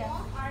now.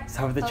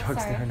 Some of the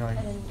jokes that are annoying.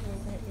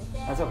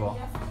 That's so cool.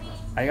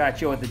 I gotta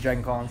chill with the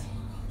Dragon Collins.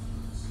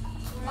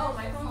 Oh,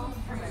 my phone's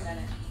from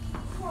Bennett.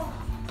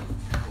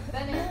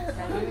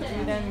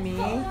 Than me.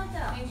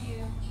 Thank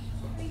you.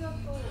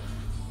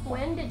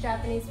 When did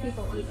Japanese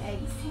people eat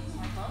eggs?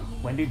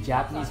 When do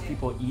Japanese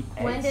people eat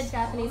eggs? When did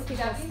Japanese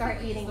people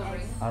start eating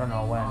eggs? I don't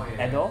know when.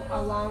 Edo?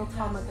 A long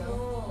time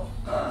ago.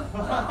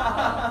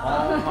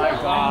 Oh my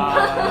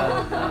god.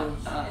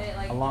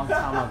 A long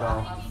time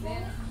ago.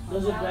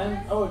 Does it bend?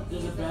 Oh,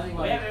 does it bend We have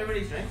like?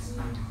 everybody's drinks?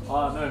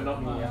 No,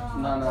 not me.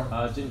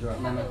 No. Ginger ale.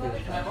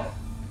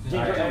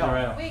 Ginger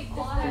ale. Wait,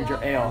 Ginger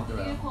ale. do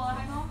you call a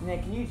highball?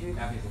 Nick, can you do?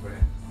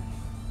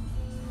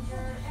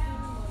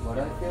 But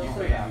I feel so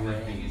that way.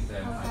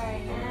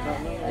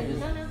 I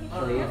just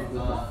played with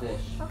the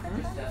fish. I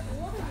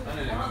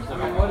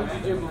mean, what did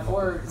you do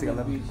before?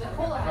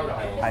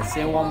 I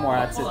say one more,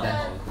 that's it then.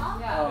 I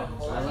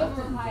left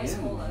it in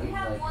June,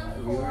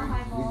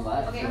 like we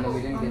left and then we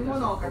didn't get there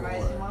till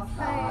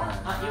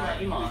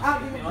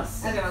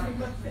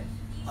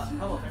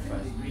 4.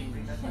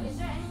 Is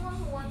there anyone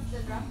who wants the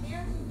draft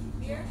beer?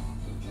 Beer?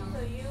 So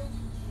you?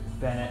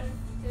 Bennett.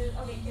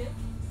 Okay, 2.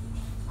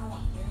 I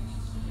want beer.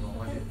 You want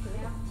one?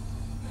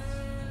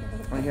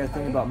 Want to hear a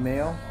thing about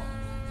mayo?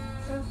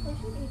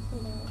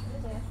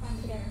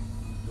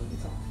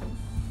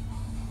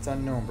 It's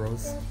unknown,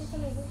 bros.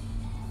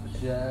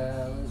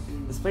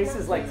 This place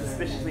is like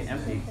suspiciously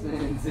empty.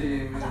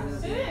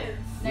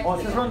 Oh,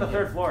 it's just on the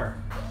 3rd floor.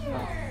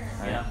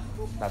 Yeah.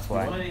 That's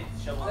why. How you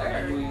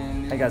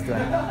guys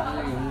doing?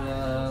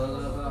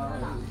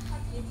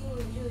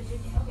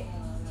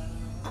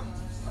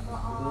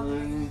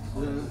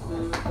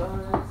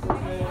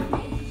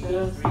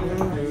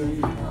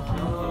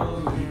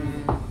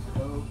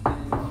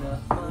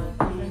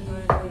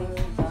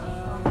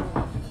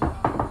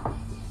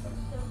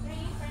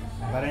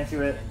 Got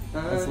into it.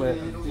 That's lit.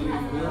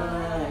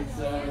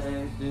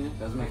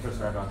 That was my first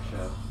Red Rock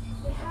show.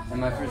 And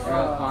my first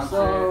real concert.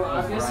 So,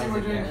 I'm guessing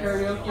we're doing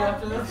karaoke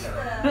after this?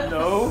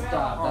 No.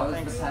 Stop. That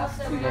was the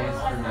past 2 days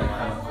for me.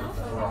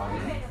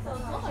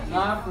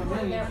 Not for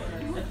me.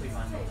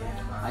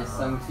 I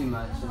sung too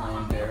much and I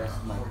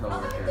embarrassed my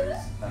coworkers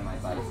at my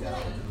bike show.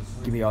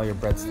 Give me all your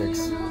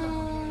breadsticks.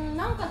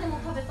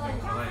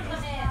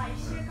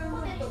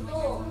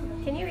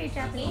 Can you read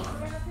Japanese?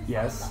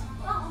 Yes.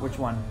 Which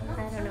one?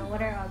 I don't know.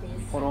 What are all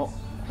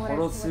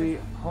these?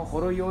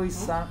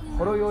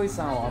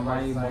 Horoyoi-san wa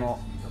amai mono.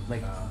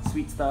 Like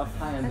sweet stuff.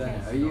 Hi, I'm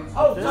Ben. Are you?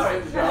 Oh,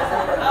 sorry.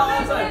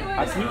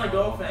 I see my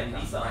girlfriend,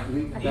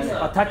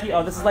 Lisa. Taki.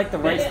 Oh, this is like the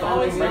rice shit. I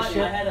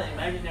had an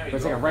imaginary.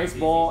 It's like a rice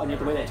bowl, and you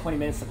have to wait like 20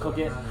 minutes to cook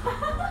it.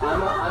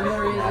 I'm the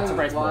reason That's a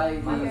rice bowl. why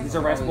These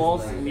are rice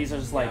bowls, and these are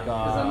just like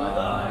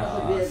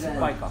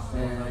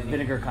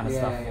vinegar kind of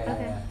stuff.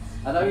 Okay.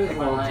 I thought you were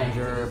Pickled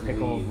ginger,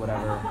 pickled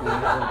whatever. I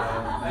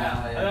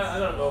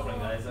got a girlfriend,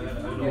 guys. I got a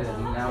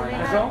girlfriend. Now I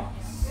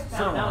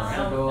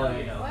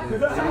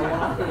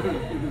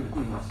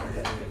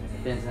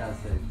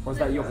Fantastic. What's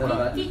that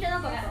yokora?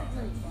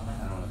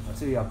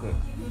 Tsuyaku.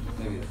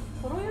 Maybe. Do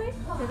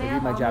they Read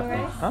have my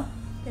Japanese. omurice? Huh?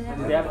 Do they have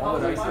Do they have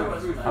omurice?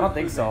 I don't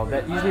think so.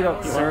 That usually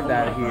don't serve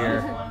that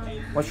here.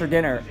 What's for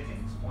dinner?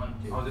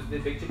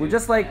 We're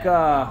just like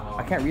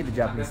I can't read the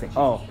Japanese thing.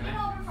 Oh,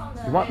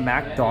 you want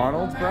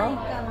McDonald's, bro?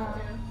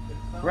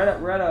 We're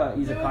at a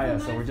izakaya,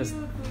 so we're just.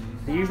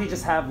 They usually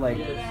just have like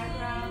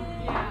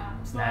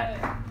snack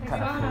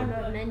kind of food.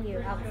 a menu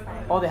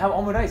outside. Oh, they have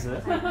omurice.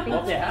 Like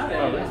Oh, they have it.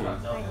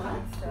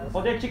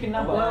 Oh, they have chicken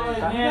number.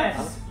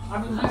 Yes.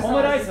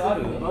 Omurice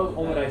aru?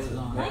 Omurice.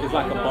 It's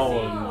like a bowl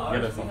and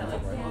get us something, right?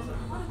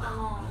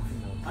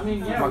 I mean,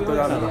 yeah.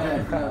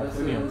 McDonald's.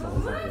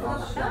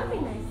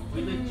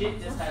 We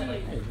legit just had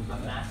like a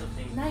massive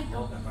thing.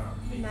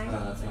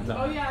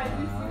 Oh yeah, I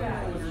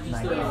did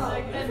see that.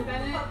 Like, and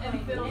Bennett and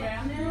Phil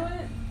ran through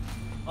it.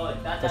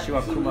 Tashi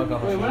wa kuma ga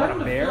hoshi. Is that a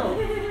bear?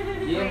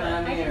 Yeah,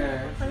 I'm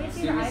here. Let me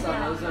see See, the we saw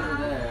iPad. those over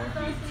there.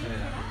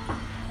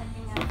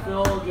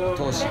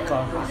 Toshika.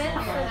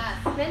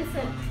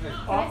 Vincent, can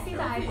I see the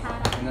iPad?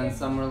 And then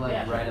some were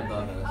like right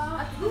above us.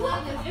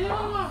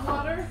 Anyone want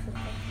water?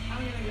 I'm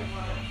gonna get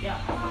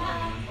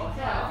water.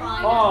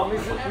 Oh,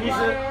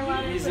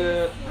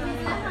 Mizu.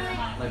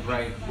 Like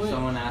right,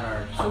 someone at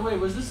our. So wait,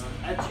 was this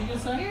at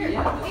Chica's side?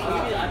 Yeah. I'll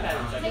give you the iPad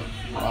in a second.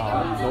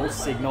 No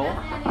signal.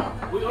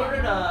 We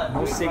ordered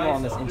No signal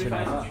on this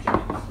internet.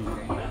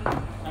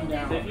 I'm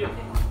down.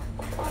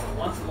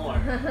 Once more.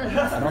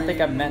 I don't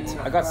think I meant.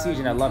 I got Siege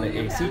and I love it.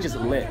 Hey, Siege is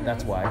lit.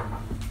 That's why.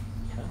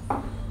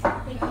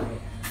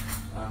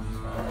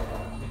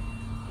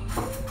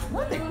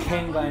 What the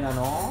Kengai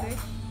nano?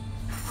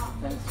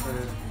 Thanks for.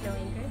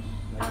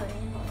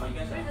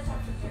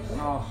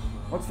 Oh,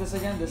 what's this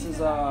again? This is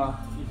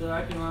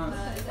Itadakimasu.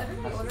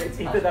 It's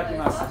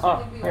itadakimasu.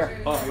 Oh,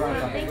 here. Oh,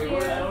 Thank you.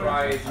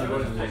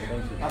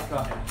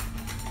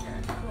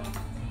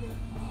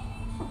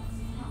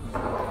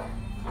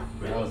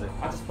 That was it.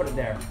 I'll just put it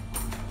there.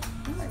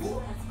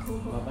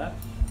 Not bad.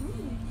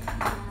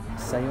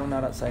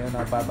 Sayonara,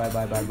 sayonara, bye, bye,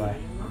 bye, bye, bye.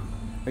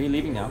 Are you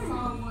leaving now?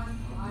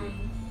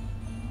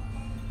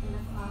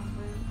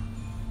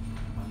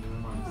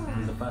 This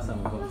is the first time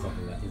I've got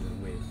something that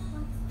isn't weird.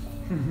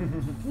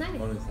 Nice.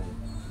 Honestly.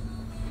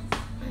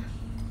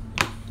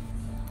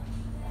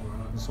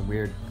 This is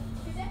weird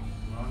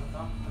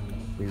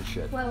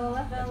shit. What?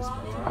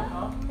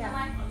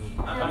 Yeah,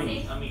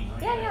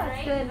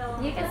 it's good.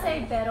 You can say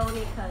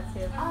Veronica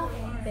too.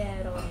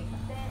 Veronica.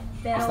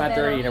 It's not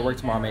dirty and it works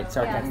tomorrow, mate.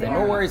 Sorry, can't say.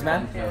 No worries,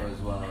 man. As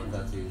well,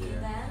 that's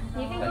easier.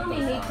 You can call me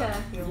Nika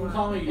if you want.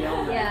 Call me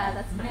Yellow. Yeah,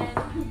 that's fine.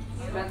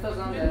 Bento's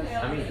on this.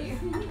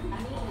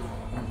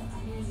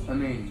 I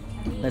mean.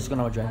 Nice to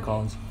know Jen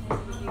Collins.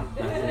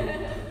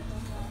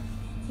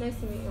 Nice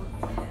to meet you.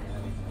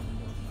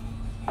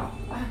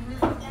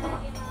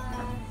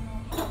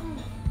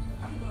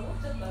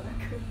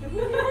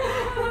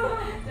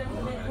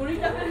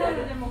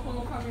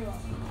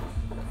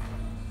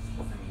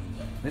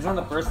 This is one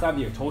of the first time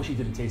the Otoshi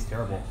didn't taste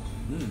terrible.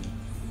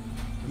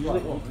 Usually,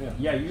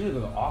 usually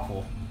they're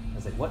awful. I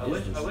was like, what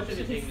is this? I wish I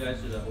could take you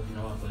guys to the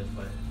Okinawa place,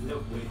 but we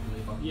have way too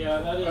many fucking. Yeah,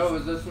 that is. Oh,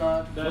 is this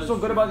not? What's so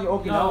good about the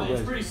Okinawa No, place?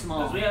 it's pretty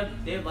small. Because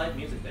they have live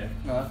music there.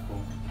 No, that's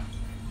cool.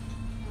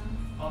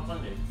 On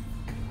Sundays.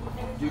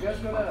 Do you guys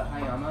go to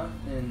Hayama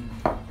in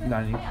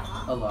Nani?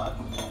 a lot?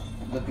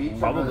 The beach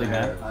Probably, over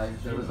there, man.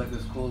 there was like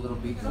this cool little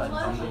beachside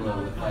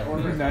bungalow with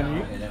like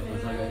Nani? and it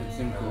was like it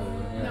seemed cool.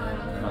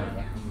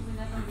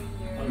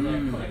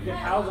 The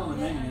cows on the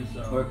menu, so.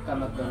 Or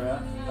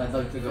Kamakura. I'd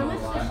like to go a lot.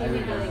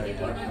 Sashimi do they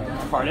give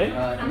you? Pardon?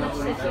 How much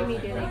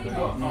sashimi do they give you?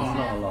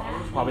 Not a lot.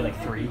 Probably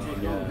like 3.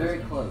 Very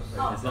close. It's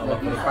not Like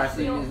like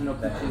Musashi is no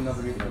kuchi no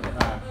burrito.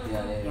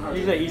 Yeah.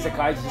 Usually at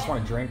isekai, you just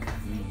want to drink,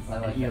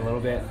 eat a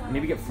little bit,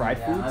 maybe get fried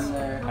Yeah, foods I'm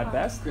there. at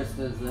best.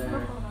 Krista's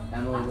there.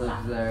 Emily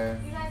lives there.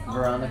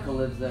 Veronica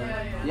lives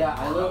there. Yeah,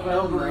 I live by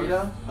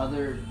burrito.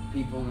 Other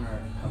people in our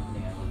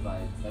company, I live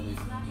by at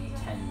least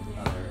 10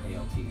 other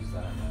ALTs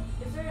that I know.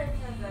 Is there an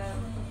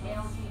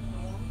ALT?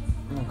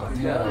 No,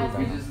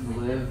 we just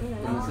live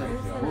in the same.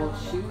 Well,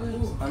 she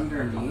lives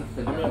underneath.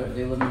 They live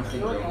in the same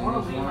building as one.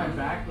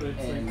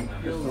 And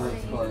Krista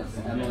lives close.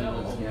 Emily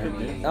lives near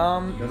me.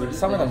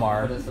 Some of them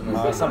are.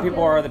 Some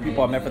people are the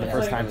people I met for the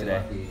first time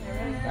today.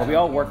 But we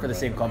all work for the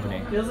same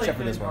company, except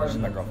for this one, which is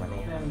my girlfriend.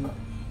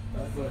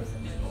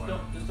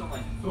 Just don't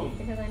like boom.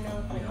 Because I know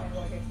if I order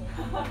something,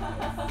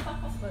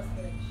 it's supposed to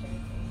be like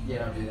shaking. Yeah,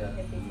 don't do that.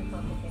 If these are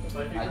complicated.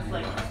 But if you just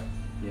like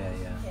Yeah.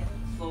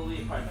 slowly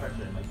apply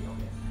pressure, it might be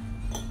okay.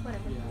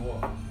 Whatever.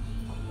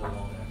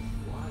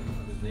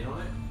 His name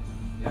on it?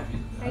 Are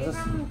you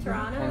from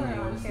Toronto or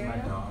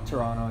Ontario?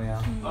 Toronto,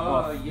 yeah.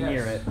 Oh, yes.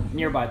 Near it,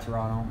 nearby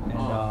Toronto, and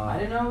I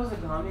didn't know it was a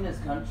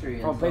communist country.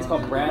 from a place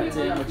called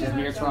Brampton, which is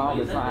near Toronto,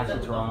 but it's not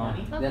actually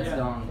Toronto. That's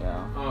dong.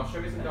 Yeah. Oh,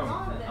 show me some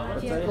dong.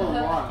 Do you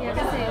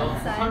ever say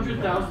outside?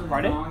 100,000.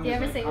 Pardon? Do you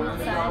ever say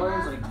outside?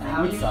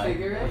 How you Outside.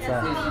 figure it What's is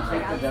that? you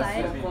take the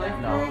Outside? decimal point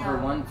No. over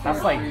 1, 2,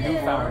 That's like 3, 4.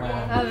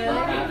 Newfoundland. Oh,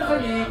 really?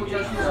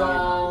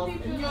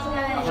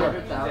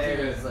 100,000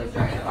 is like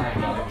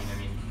 $5.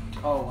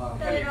 Oh, wow.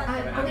 ジンジ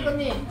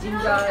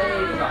ャーエ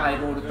ールのハイ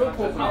ボールと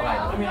コークのハイ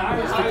ボール。I mean,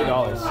 It's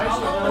 $50. I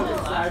should know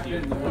this. I've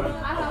been there.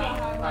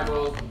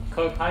 Highball.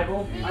 Coke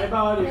highball? I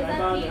bought it.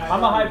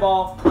 I'm a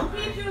highball.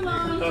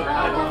 Coke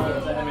highball.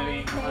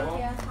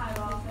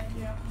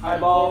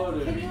 Highball.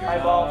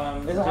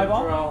 Highball. Is it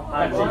highball?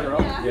 Ginger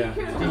ale.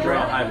 Yeah. Ginger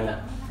ale highball.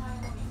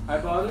 I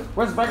bought it.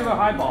 Where's regular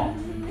highball?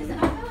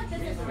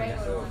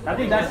 I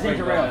think that's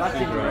ginger ale. That's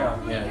ginger ale.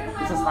 Yeah.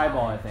 This is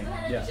highball, I think.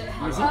 Yeah. He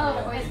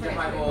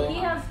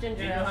has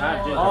ginger ale.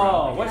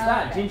 Oh, what's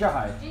that? Ginger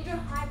high. Ginger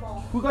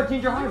highball. Who got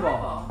ginger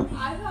highball?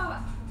 I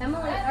thought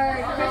Emily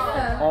or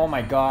Krista. Oh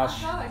my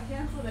gosh. I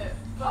canceled it.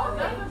 Oh,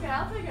 that's okay.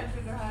 I'll take a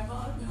ginger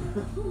highball.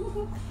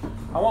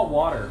 I want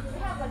water. Did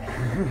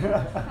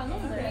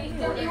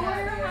you order a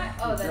high?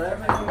 Oh, that's I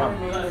got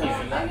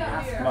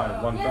beer.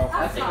 One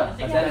Yes, fell.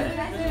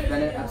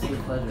 Bennett,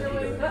 absolute pleasure.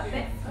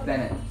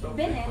 Bennett.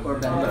 Bennett. Or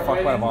What the Bennett. fuck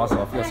about Boston?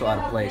 I feel so out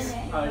of place.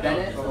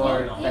 Bennett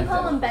or You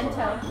call him Bento.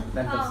 bento.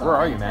 Bento. Where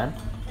are you, man?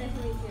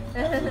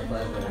 Absolute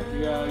pleasure.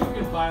 Yeah, you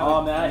can buy.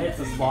 Oh man, that hits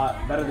the spot.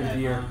 Better than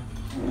beer.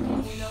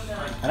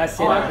 And I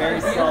say that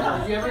very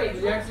seldom. Did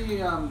you actually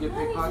get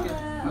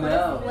pickpocketed?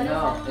 No.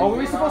 Oh, were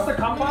we supposed to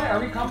come by? Are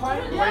we come by?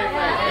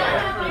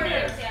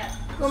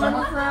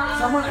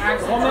 Someone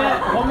asked.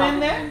 Come in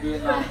there?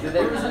 Did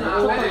they listen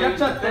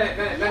to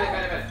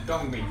Bennett.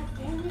 Dong me.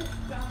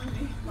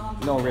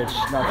 No, Rich.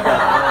 No.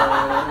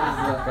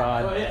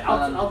 God.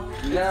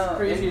 No,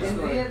 crazy in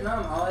story.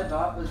 Vietnam, all I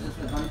bought was just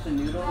a bunch of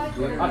noodles,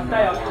 beer, and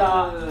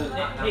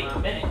Hey, Hey,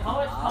 Bennett,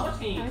 how much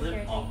can you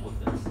live off with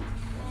this?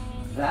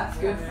 that's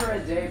good for a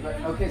day, but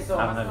okay, so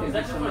Is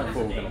that just for this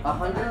day?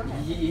 100,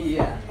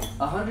 yeah,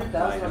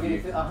 100,000. I'll give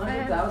you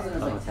 100,000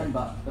 is like $10,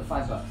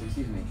 $5.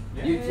 Excuse me.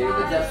 You take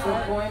the decimal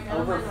point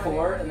over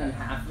 4 and then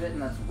half of it,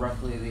 and that's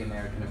roughly the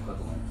American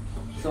equivalent.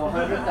 So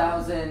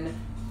 100,000,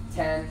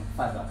 10,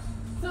 $5.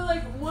 So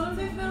like one of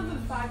these bills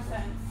is 5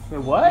 cents.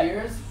 Wait, what?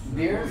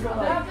 Beers are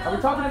like. Are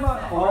we talking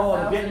about? Oh,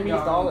 the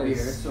Vietnamese dollars.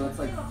 Beers, so it's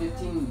like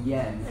 15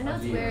 yen. I know a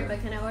it's beer. weird, but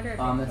can I order a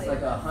big It's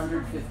plate? like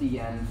 150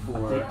 yen for a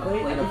Big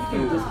plate? plate of You can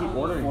food. just keep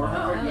ordering.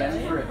 400 yen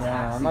for a taxi.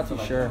 Yeah, I'm not too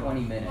for like sure.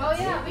 20 minutes. Oh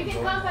yeah, we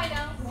can come by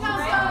now. I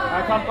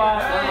come by.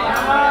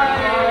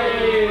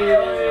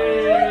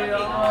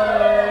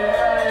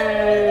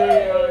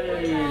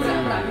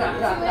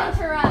 To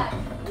interrupt.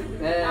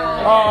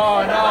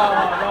 Oh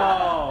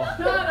no.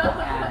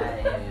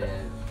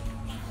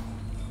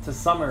 To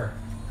summer.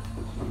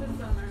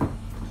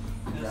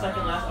 The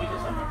second last week of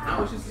summer. How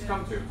much does this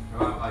come to?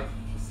 Like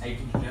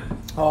 18 yen?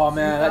 Oh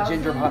man, that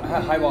ginger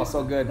highball is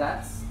so good.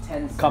 That's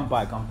 10 cents. Come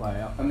by,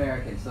 yeah.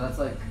 American, so that's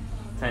like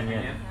 10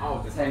 yen.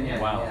 Oh, it's 10 yen.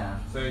 Wow. Yeah.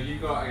 So you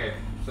got, okay,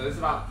 so this is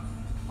about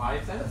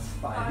 5 cents? That's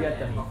 5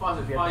 Vietnamese.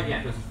 Oh, 5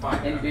 yen. This is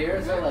 5 yen. And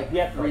beers are like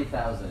Yeah.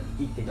 3,000.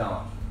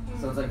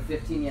 So it's like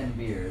 15 yen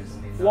beers.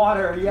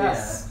 Water,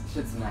 yes. Yeah,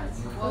 shit's nice.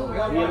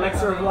 The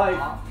elixir of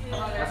life.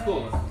 That's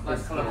cool.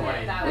 That's kind of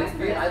funny.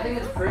 I think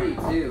it's pretty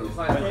too. It's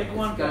like, Take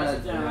one, pass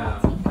it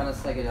down. kind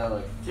of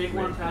psychedelic. Take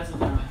one, pass it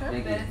down.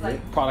 Thank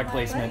you. Product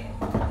placement.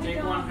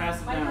 Take one,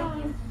 pass it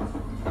down.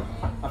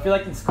 I feel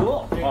like in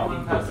school. Take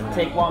one, pass it down.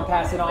 Take one,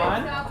 pass it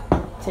on.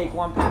 Take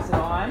one, pass it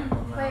on.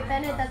 Wait,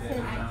 Bennett, that's his.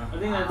 I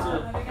think that's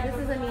it. This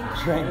is a mean.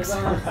 Drinks.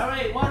 All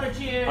right, water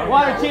cheers.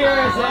 Water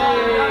cheers!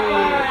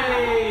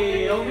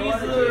 Hey!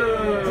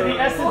 To the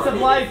essence of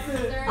life.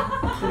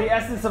 To the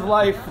essence of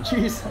life.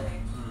 Jeez.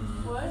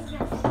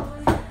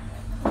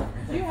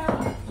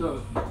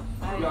 So,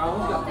 I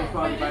almost got picked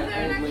by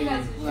an old lady.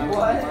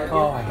 What?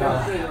 Oh my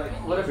god.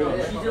 What if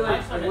it She's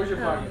like, where's your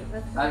pocket?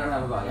 I don't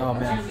have a body. Oh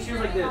man. She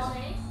was like this.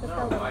 And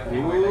I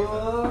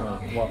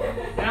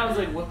was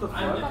like, what the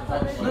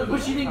fuck? No,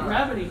 but she didn't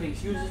grab anything.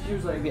 She was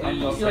like, she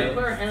like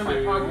put her hand in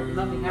my pocket, but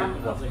nothing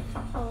happened. I was like,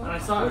 and I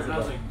saw it, and I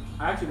was like,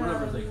 I actually went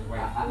over and was like,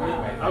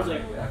 I was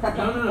like,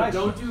 no,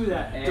 don't do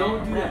that,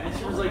 don't do that. And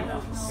she was like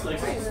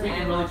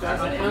speaking really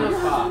fast.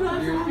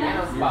 You're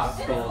not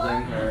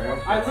scolding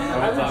her. I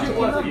legit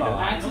was like, I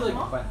actually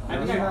like, I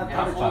think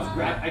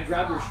I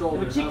grabbed her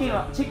shoulder. Chicken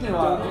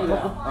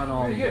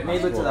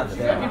maybe to that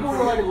Yeah, people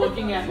were like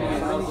looking at me,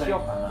 and I was like,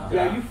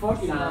 yeah, you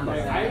fucking.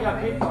 I got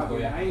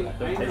pickpocketed. I ain't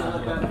gonna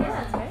let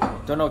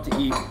that. Don't know what to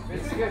eat.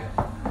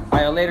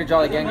 Alright, later,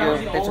 Jolly Gangu.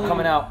 Thanks for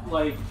coming out.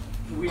 Like,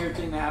 weird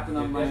thing that happened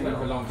on my trip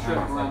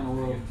around the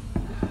world.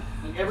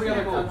 Like every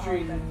other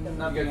country,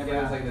 nothing ever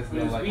happened. It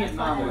was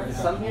Vietnam.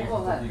 Some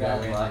people have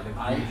bad luck.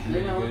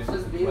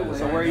 Just be aware.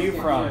 So where are you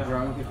from? You're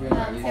drunk if you're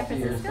not used to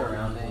your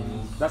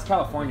surroundings. That's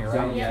California,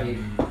 right? Yeah.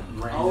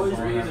 Always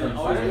reason.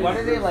 Why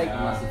do they like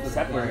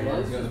separate?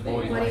 What do you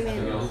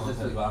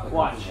mean?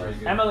 Watch.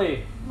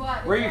 Emily,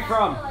 where are you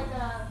from?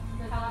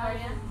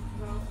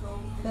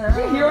 Did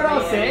you hear what I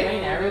was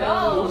saying?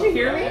 No. Did you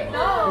hear me?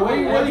 No.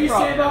 What did you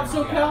say about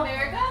SoCal?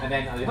 America? And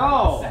then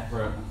No.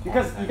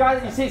 Because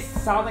you say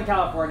Southern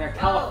California,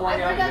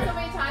 California. I've heard that so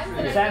many times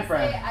that San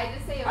Fran. I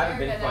just say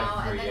America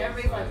now, and then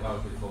everybody's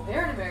like,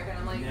 they're in America. And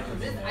I'm like,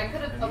 I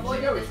could have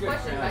avoided this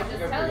question by just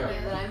telling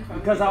you that I'm from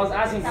Because I was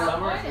asking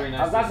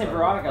California.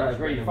 Veronica, like,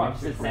 where are you from?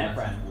 She said San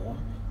Fran.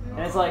 And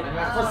it's like,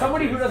 for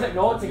somebody who doesn't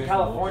know it's in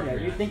California,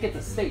 you think it's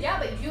a state. Yeah,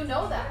 but you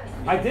know that.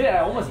 I did it. I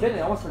almost did it.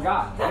 I almost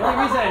forgot. The only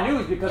reason I knew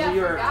is because of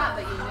your. Forgot,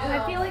 but you knew.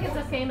 I feel like it's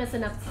a famous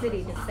enough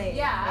city to say.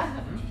 Yeah.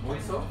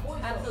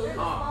 Absolutely. A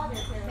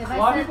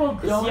lot of people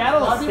don't. Seattle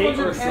a lot of people in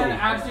State or Japan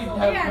city? actually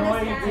have no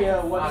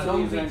idea what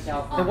cities are in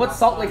California. And what's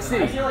Salt Lake I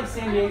City? feel like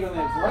San Diego.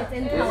 It's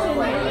in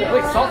California.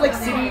 Wait, Salt Lake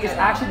City is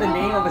actually the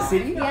name of a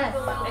city? Yes.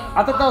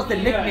 I thought that was the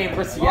nickname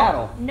for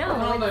Seattle. No,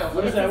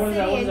 What is it's that? a What is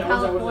that? city in What is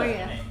that? What is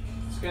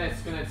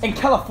California. In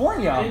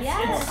California?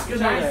 Yes.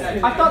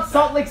 I thought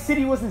Salt Lake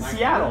City was in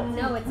Seattle.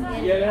 No, it's in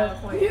Yeah.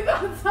 California. You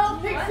thought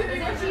Salt Lake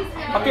City.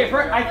 Okay,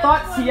 I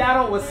thought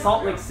Seattle was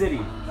Salt Lake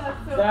City.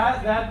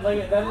 That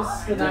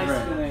is a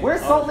nice name.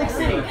 Where's Salt Lake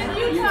City?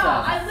 In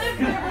Utah. I lived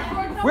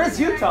there before. Where's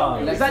Utah?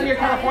 Is that near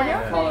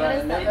California?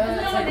 Colorado. No,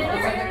 it's like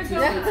 2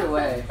 states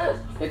away.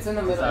 It's in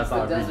the middle. It's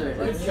the desert.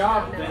 It's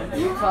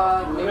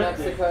Utah, New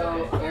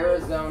Mexico,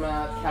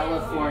 Arizona,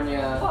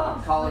 California,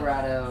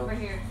 Colorado.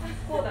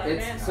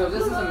 So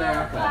this is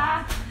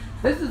America.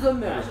 This is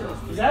America.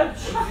 Is that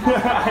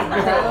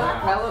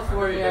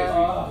California,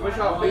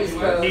 East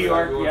Coast, New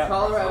York, yeah.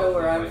 Colorado,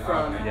 where I'm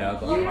from,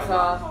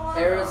 Utah,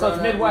 Arizona, So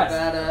it's Midwest.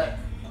 Nevada,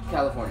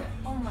 California.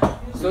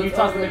 So it's Utah's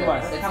the over there.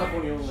 Midwest. It's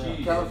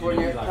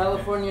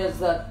California is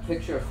that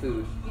picture of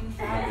food.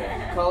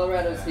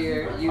 Colorado's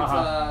here,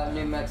 Utah,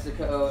 New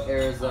Mexico,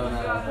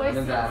 Arizona,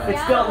 Nevada.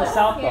 It's still in the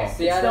South though. It's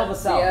still Seattle, the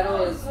South.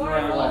 Seattle is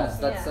northwest.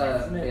 That's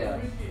yeah.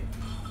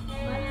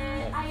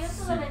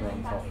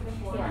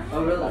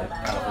 Oh really?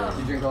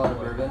 You drink a lot of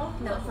bourbon? No,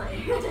 it's not.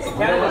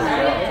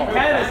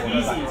 Canada's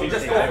easy. You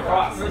just go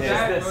across. It's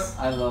just this.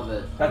 I love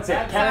it. That's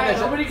it. Canada?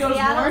 Nobody goes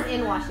Seattle's north.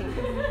 in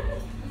Washington.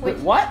 Wait,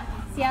 what?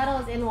 Seattle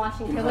is in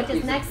Washington, which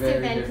is next to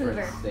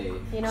Vancouver.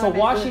 You know So what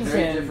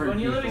Washington,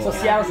 so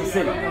Seattle's a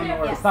city.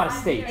 It's not a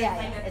state.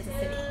 Yeah, it's a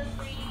city.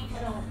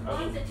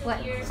 What?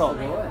 So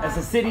it's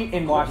a city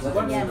in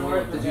Washington. Yes.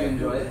 Did you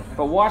enjoy it?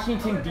 But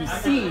Washington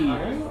D.C.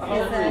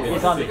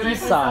 is on the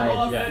east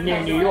side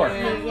near New York,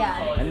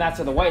 Yeah. and that's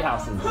where the White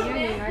House is. Near New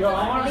York. Yo,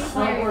 I want I to think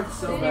near- snowboard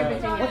so near bad.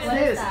 Virginia. What's What is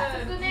this?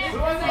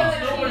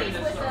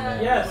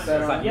 that? Yes.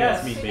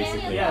 Yes. meat,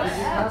 basically. Yes.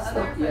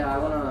 Yeah, I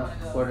want to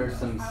order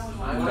some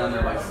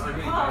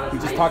numbers. We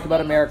just talked about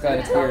America, and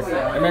it's weird.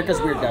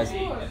 America's weird, guys.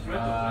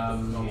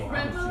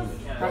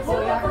 That's my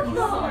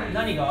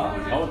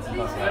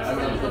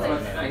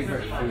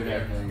favorite food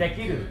ever.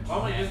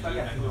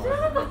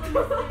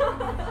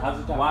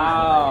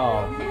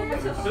 Wow.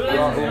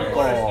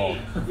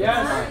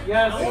 Yes.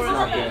 Yes.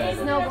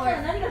 Snowboard.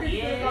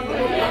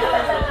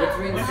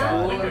 Between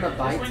school and the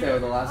Baito,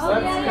 the last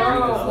time Let's I go.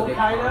 was like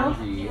Hokkaido?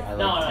 kanji. I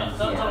No, like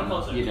someone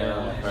closer. you know,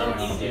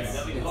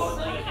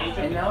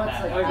 and now it's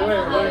like,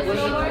 where?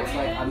 it's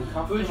like I'm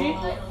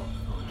comfortable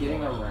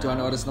getting around. Do I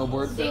know how to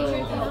snowboard? So, I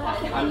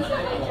don't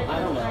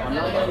know. I'm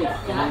not gonna be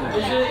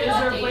Is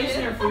there a place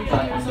near Fuji?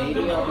 but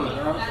maybe I'll be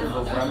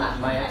comfortable from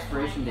my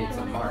expiration date's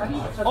in March.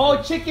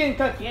 Oh, chicken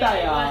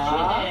kakita ya.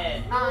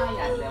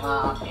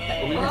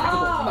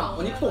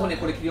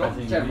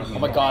 Oh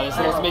my god, this is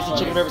the most amazing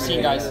chicken I've ever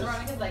seen, guys.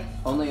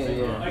 Only a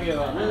year. I'll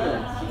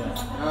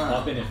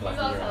tell you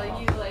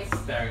like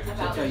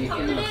So you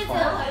can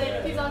fall.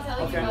 he's all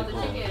telling you about the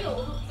chicken.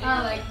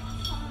 Like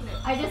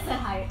I just said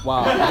hi.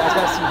 Wow, you guys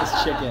gotta see this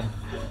chicken.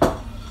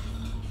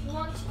 You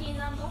want chicken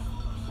number?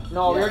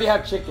 No, we already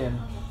have chicken.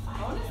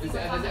 It's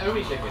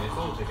only chicken. It's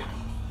all chicken.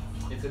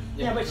 It's a,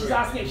 Yeah, but she's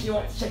asking if she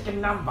wants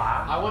chicken number.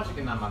 I want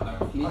chicken number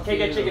though. Okay,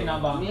 get chicken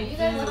number. you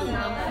guys listen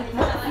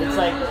to It's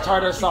like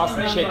tartar sauce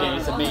and chicken.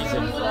 It's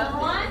amazing. Is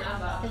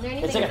there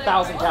anything? It's like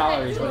 1,000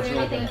 calories, but Is it's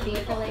there really anything good.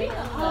 beef related?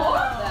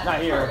 Not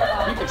here.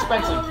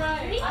 Expensive. I don't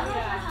know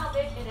how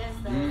big it is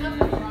though.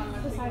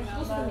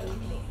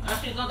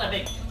 Actually, it's not that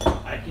big.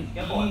 I can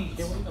get one.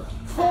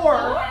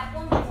 4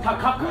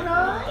 kakakuna.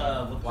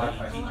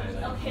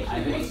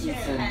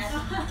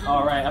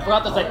 All right, I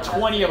forgot there's like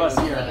 20 of us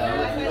here,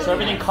 so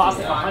everything costs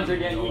like 100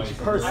 yen each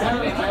person. I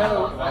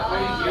know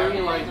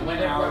like 1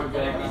 hour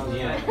ago.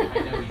 Yeah, I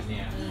know he's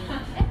near.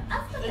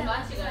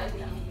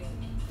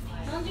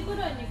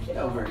 Get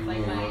over here,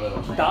 you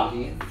little Stop.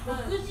 lady.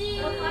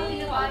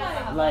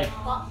 Like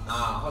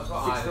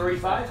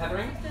 6:35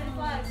 tethering?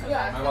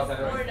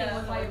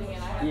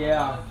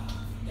 yeah.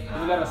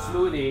 We got a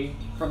smoothie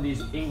from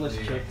these English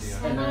chicks,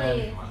 and then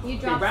Emily, you they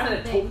dropped ran out of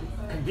something.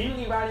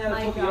 conveniently ran out of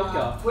My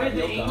tapioca. Wait,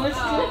 the English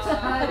chicks?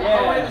 Yeah.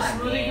 Oh, wait, the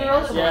smoothie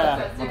girls?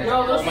 Yeah.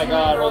 Oh my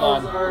god, hold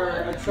on.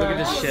 Look at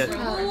this shit.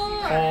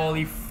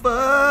 Holy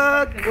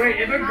fuck.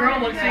 Wait, if a girl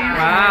looks at you.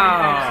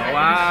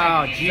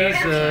 Wow,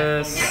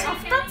 Jesus.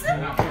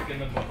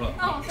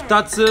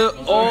 Tatsu,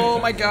 oh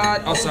my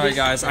god. Oh, sorry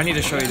guys, I need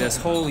to show you this.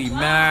 Holy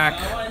mac.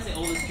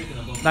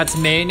 That's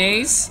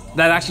mayonnaise.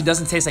 That actually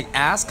doesn't taste like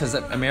ass because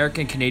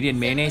American Canadian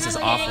mayonnaise is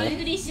awful.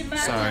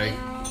 Sorry.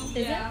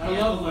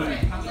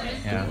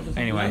 Yeah,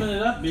 anyway.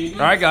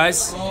 Alright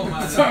guys.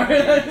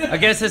 I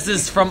guess this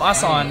is from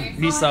us on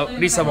Lisa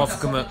mo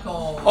fukumu.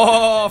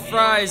 Oh,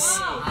 fries.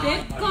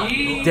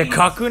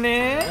 Dekaku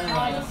ne?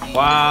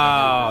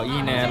 Wow,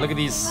 ii ne. Look at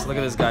these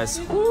guys.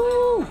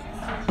 Woo.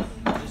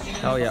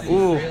 Hell yeah.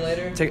 Ooh.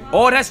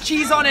 Oh, it has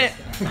cheese on it.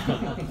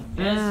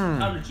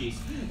 Powdered cheese.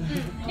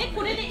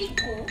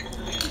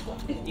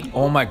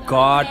 Oh my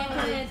god.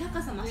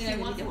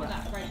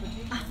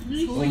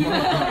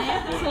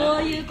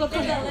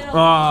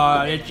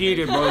 Ah, they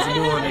cheated, bro. It's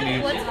more than me.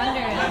 What's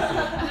under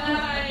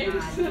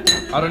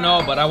it? I don't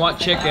know, but I want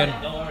chicken.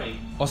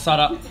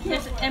 Osara.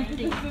 It's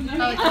empty.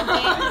 Oh, it's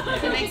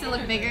empty. It makes it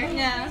look bigger.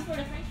 Yeah.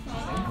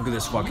 Look at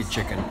this fucking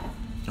chicken.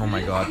 Oh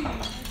my god.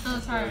 Oh,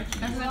 sorry.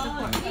 I forgot the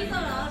pork.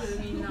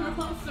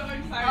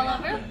 All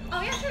over?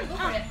 Oh yeah, sure. Go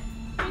for it.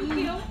 Thank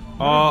you.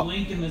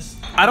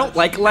 I don't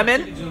like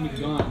lemon.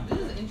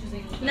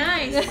 Nice.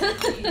 Nice.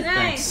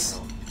 Thanks.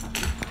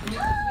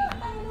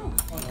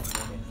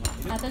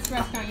 At this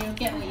restaurant, you don't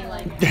get what you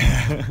like.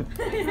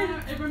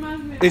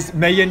 It's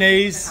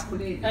mayonnaise.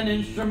 An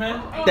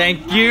instrument.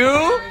 Thank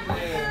you.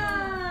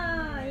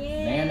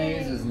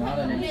 Mayonnaise is not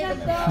an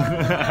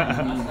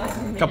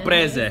instrument.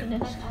 Caprese.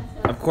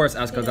 Of course,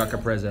 Asuka got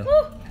caprese.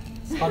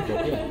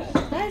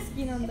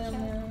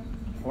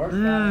 Horse is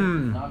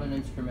not an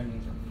instrument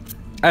either.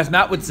 As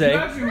Matt would say,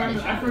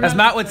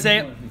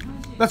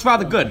 that's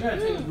rather good.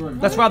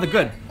 That's rather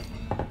good.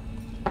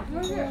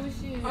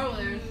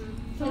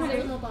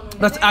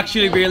 That's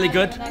actually really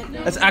good.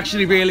 That's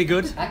actually really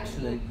good.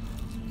 Actually,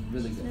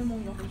 really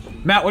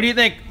good. Matt, what do you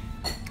think?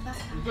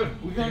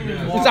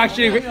 It's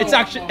actually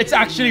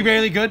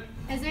really good.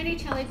 Is there any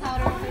chili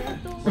powder?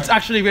 It's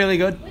actually really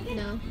good.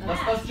 No.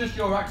 That's just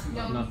your accent.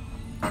 No.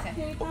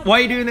 Okay. Why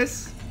are you doing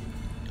this?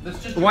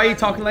 Why are you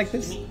talking like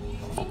this?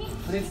 But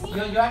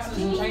your accent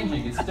isn't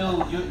changing. It's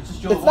still it's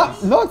just your It's voice.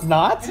 not. No, it's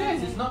not. It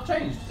is. It's not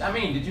changed. I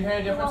mean, did you hear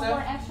a difference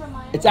there?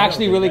 It's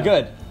actually really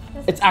good.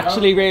 It's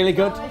actually really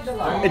good.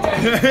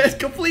 It's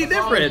completely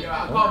different.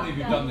 I can't believe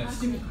you've done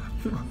this.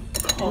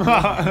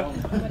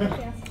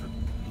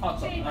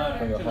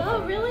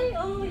 Oh, really?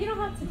 Oh, you don't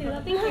have to do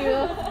that. Thank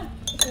you.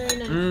 Very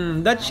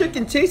nice. That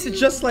chicken tasted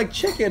just like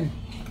chicken.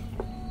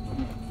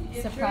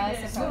 Surprise,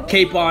 surprise.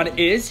 Capon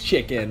is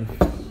chicken.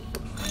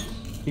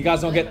 You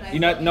guys don't get,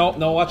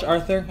 no, watch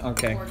Arthur?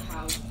 Okay.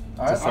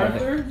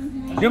 Arthur?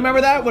 You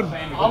remember that? When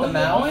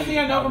The only thing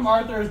I know from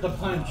Arthur is the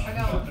punch.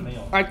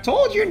 I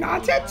told you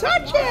not to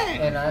touch it!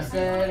 And I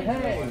said,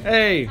 hey.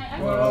 Hey.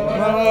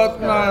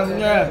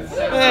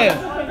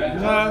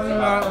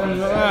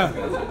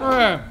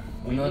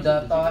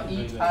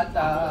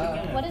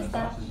 What is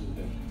that?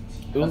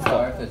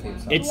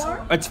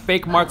 It's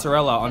fake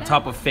mozzarella on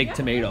top of fake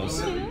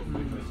tomatoes. Would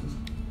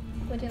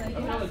you like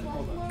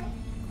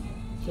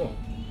it?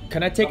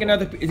 Can I take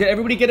another? Did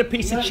everybody get a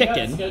piece of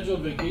chicken?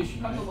 Scheduled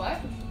vacation. What?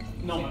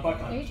 No,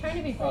 Are you trying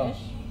to be British?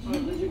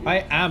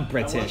 I am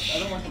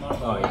British.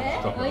 Oh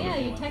yeah,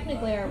 you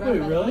technically are run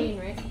by the Queen,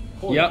 right?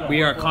 Yep,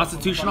 we are a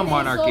constitutional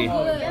monarchy.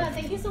 Yeah,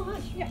 thank you so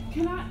much. Yeah.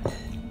 Can I?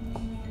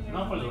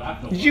 Not for the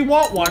laptop. Did you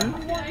want one?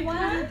 What do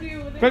I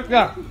do with it? Pick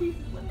that.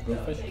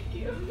 Grilled fish?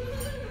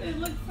 It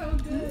looks so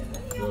good.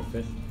 Grilled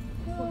fish?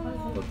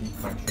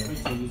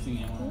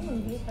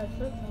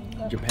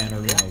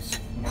 Japanoodles.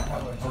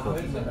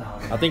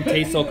 I think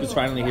K-Soak is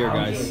finally here,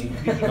 guys.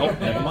 Nope,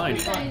 never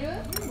mind.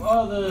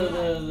 Oh,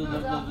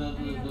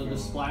 the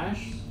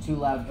splash. Too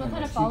loud. What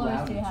kind of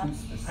followers do you have?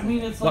 I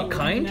mean, it's What like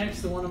kind? right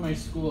next to one of my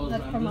schools.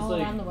 Like I'm from just all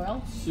like around the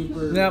world?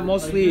 super. Yeah,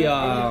 mostly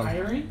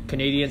hiring?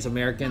 Canadians,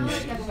 Americans,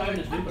 Just hired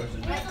a new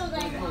person.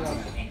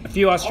 a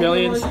few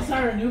Australians. Oh, just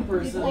hired a new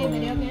person. Do you play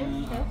video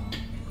games too?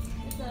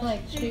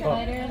 Like Street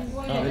Fighter and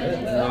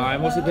No, I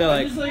mostly play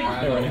like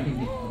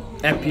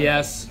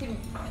FPS, I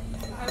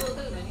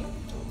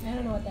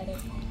don't know what that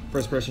is.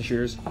 first-person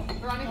shooters.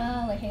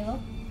 Like Halo?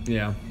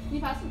 Yeah. Can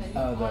you pass the menu?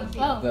 Oh,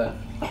 the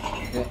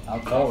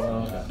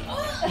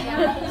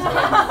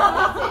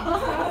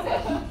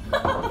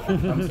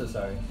I'm so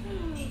sorry.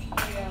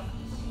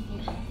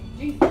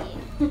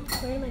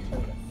 Where are my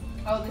children?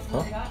 Oh, this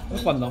one I got?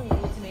 That's fun though.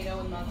 Tomato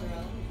and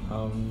mozzarella.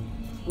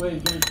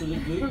 Wait, do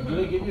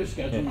they give you a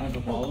schedule and I have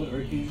to follow it,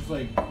 or can you just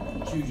like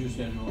choose your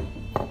schedule?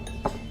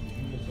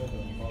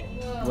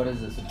 What is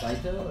this, a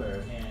baito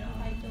or?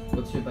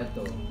 What's your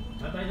baito?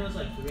 My baito is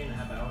like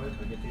 3.5 hours,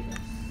 but get 3 minutes.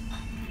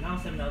 Now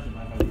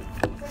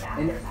 7,500.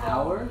 An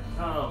hour?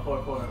 No, for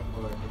 3.5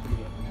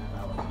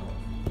 hours.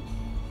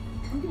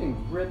 I'm getting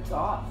ripped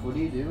off. What are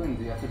you doing?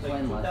 Do you have to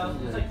plan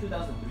lessons? It's like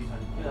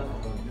 2,300.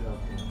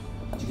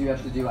 2,000. Do you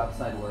have to do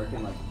outside work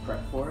and like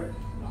prep for it?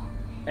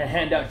 And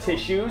hand out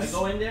tissues. I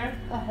go in there.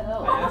 The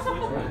hell? I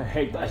switch room. I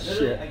hate that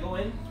shit. I go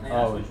in. I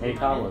switch room.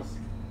 8 hours.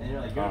 And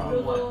you're like, you're in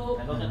room 1. I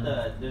look at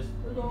there's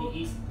the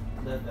east.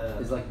 The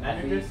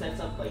manager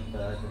sets up like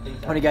the things.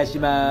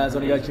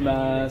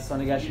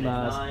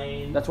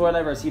 Onegaishimasu. That's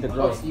whenever I see the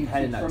girls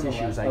handing out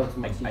tissues, I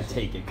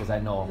take it because I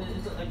know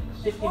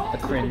the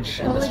cringe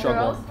and the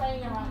struggle.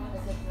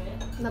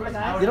 Not the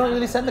guys? They don't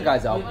really send the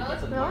guys out.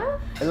 No?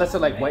 Unless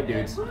they're like white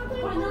dudes.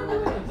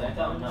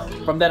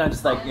 From then I'm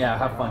just like, yeah,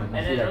 have fun.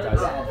 See that, guys.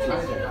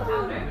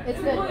 It's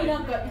good.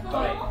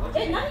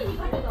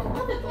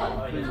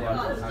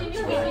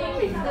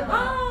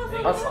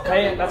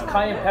 That's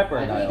cayenne pepper.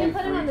 You can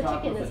put it on the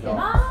chicken, it's good.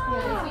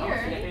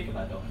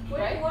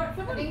 I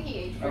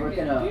work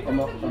in a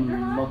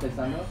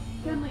multi-sando.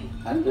 At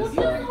this,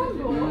 You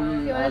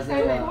want to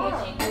try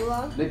my peach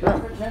oolong? they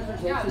put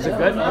transportation. Is it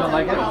good? You don't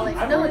like it? I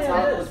work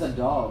out with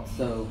adults,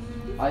 so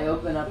I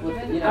open up with,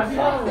 you know,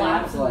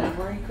 soft things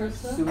like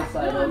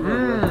suicide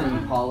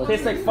overworking politics.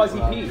 Tastes like fuzzy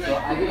peach. So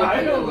I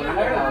get to learn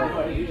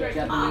about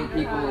Japanese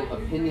people's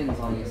opinions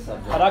on these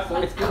subjects.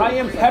 It's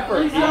cayenne pepper,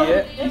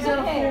 idiot. It's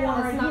okay, it's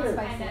not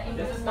spicy.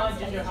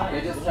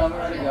 They just tell me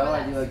where to go.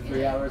 I do like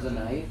 3 hours a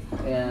night,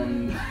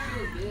 and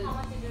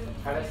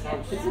it's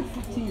like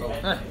 15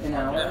 an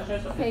hour.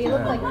 Hey, you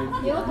look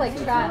like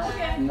trash.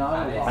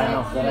 Not at all. I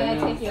know. But May I I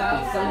mean, take you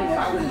out? it's something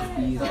extra and it's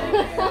easy.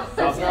 That's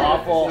It's not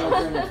awful. with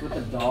children, it's with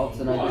adults,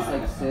 and I just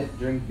like sit,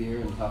 drink beer,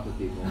 and talk with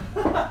people.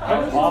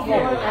 That's awful.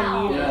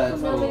 Yeah,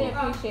 it's Nobody cool.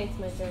 appreciates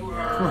my drink.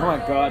 Oh my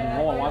god,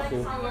 no one wants to.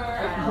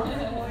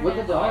 With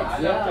adults,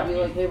 yeah, I'll be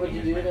like, hey, what'd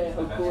you do today?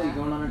 Oh, cool, you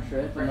going on a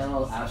trip? And then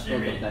I'll ask like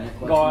the Bennett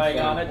questions. Going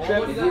on a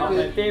trip If you on my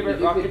could, favorite if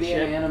you rocket could be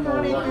ship. an animal,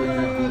 what would you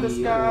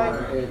be?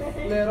 Or if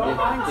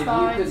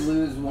you could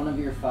lose one of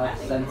your 5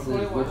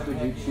 senses, which would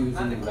you choose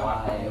and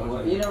why?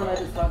 Or, you know, when I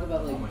just talk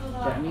about like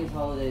Japanese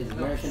holidays,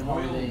 American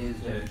holidays,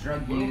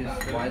 drug use,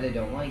 why they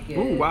don't like it.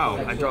 Ooh, wow, I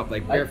sexual- dropped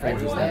like beer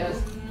fingers I there.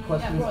 ask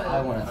questions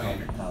I want to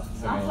talk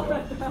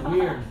about.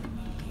 Weird.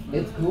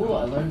 It's cool.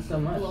 I learned so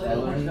much. I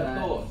learned that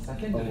a lot of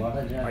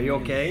Japanese. Are you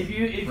okay? If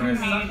you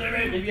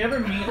ever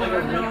meet like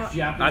a rich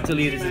Japanese,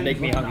 Actually, this is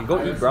making me hungry.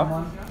 Go eat,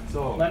 bro.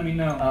 let me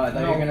know. Oh, I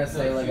thought you were gonna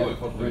say like a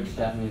rich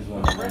Japanese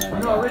woman.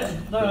 No,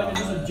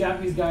 just a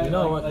Japanese guy,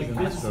 like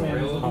businessman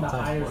who's looking to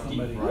hire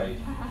somebody.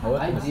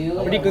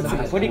 Ideally,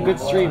 Pretty good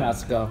stream,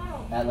 Asuka.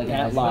 At like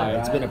Can't lie,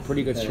 it's been a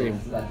pretty good stream.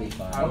 That'd be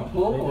fun. Oh,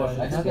 cool.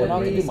 I just We're not get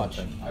gonna do raised much.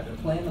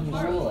 playing the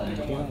pool and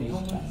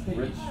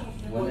rich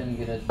women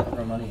get to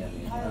throw money at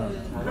me. I don't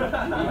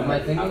know. Am I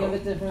thinking of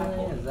it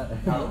differently? Is that?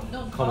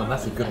 Come on,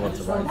 that's a good one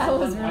to write. That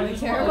was really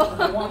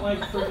terrible. I want like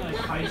freaking like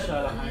Kaisha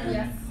to hire me.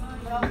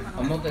 A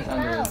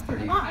multi-timer is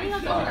pretty fun.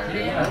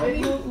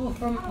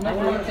 From I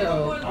want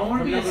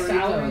to be a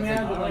salary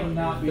man, but like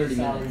not be a 30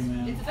 salary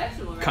minutes. man.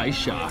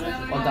 Kaisha.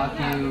 I'll dock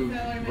you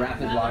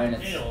rapid line.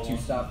 It's 2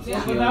 stops.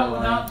 Yeah, Chill without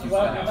line, 2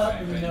 without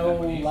stops. no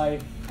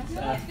life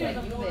aspect. I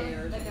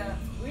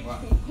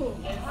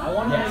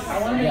want to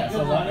make Yeah, so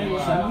good money some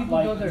without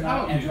people go there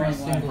not every enjoying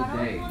single life.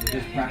 day. They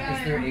just practice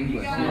their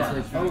English. And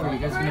it's like, oh, are you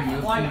guys gonna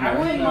move Like, to I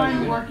wouldn't America?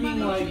 mind working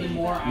like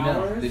more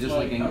hours. No, they just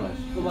like English.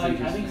 But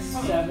like, I think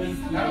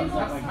 7 p.m. is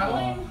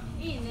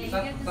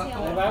like If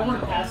I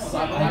work past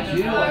 7,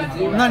 I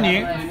do.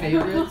 Nani? My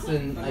favorites,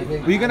 and I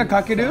think. Were you gonna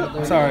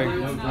kakeru? Sorry.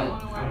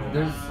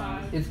 There's.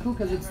 It's cool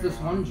because it's this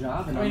one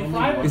job, and I'm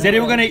only. Is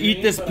anyone gonna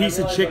eat this piece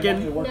of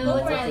chicken? No, it's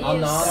not I'm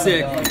you. not.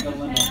 Sick.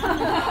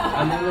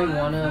 I'm only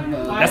one of.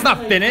 That's not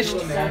finished.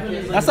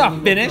 That's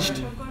not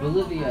finished.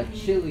 Bolivia,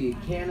 Chile,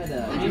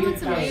 Canada,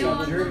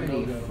 UK,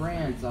 Germany,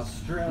 France,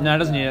 Australia. No, it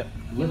doesn't need it.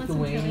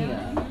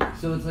 Lithuania,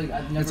 So it's like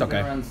I've never It's okay.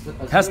 been around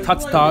It has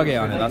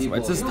tatsutake on it. That's why.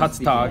 It's just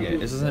tatsutake.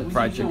 This isn't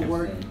fried chicken.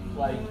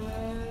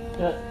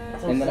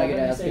 And then I get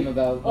to ask him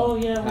about Oh,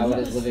 yeah, how was it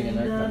that is living in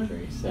their done?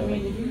 country. So I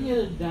mean, if you can get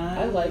it done,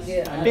 I like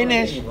it. I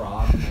Finish. Like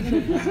raw.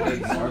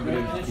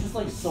 it's just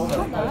like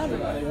social pressure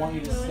that they want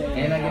you to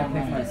stay. And I get to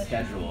pick my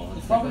schedule. It's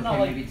It's probably like, not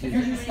okay, like maybe if Tuesday.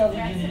 you're just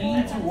like you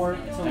need to work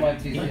to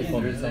like Tuesdays,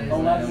 freaking Thursdays, and I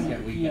don't 11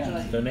 get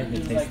weekends. Donate the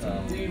It's taste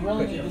like, we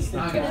really need this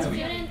thing together.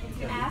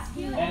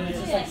 And it's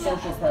just like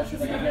social pressure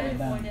that you're getting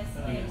done.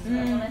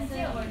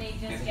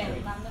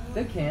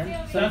 They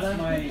can.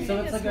 Sometimes. So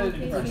it's like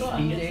a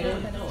speed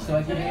dating. So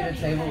I could be at a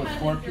table with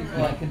 4 people.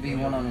 I could be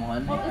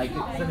one-on-one. I could.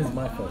 That is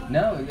my fault.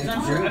 No, it's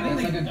true.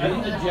 It's like a I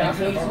think the group.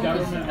 Japanese Half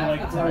government the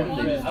like time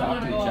they just talk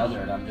to each other,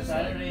 and I'm just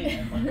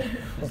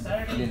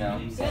like, you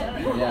know,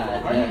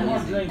 yeah. I need more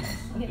drinks.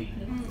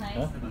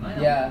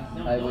 Yeah,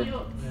 I would.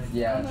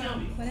 Yeah.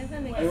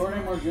 Are you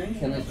ordering more drinks?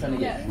 Kelly's trying to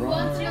get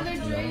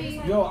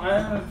drunk. Yo, I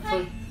have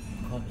like.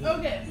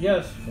 Okay.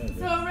 Yes.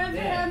 So raise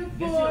your hand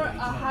for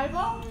a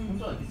highball.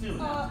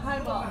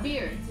 Highball.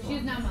 Beer.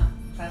 Choose Nama.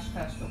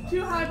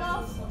 2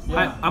 highballs.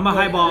 I'm a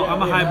highball.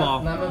 I'm a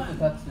highball. Nama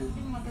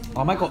futatsu.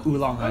 I might go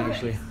oolong high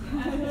actually.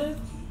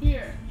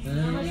 Beer.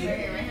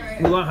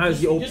 Oolong high is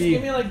the Just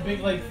give OP. me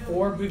like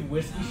 4 big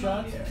whiskey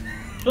shots.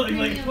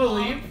 like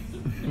Philippe.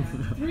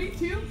 3,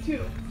 2,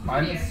 2.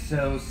 I'm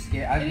so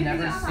scared. I've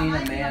never seen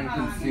a man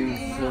consume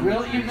so much.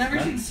 Really? You've never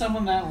seen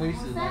someone that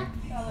wasted? Like,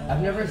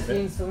 I've never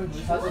seen someone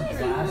chug a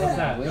glass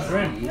of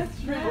whiskey.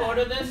 who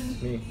ordered this?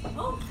 Me.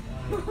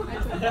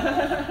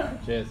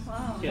 Cheers.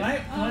 Can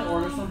I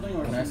order something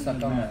or Can I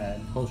suck on my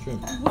head? Whole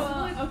shrimp.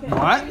 Okay.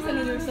 What?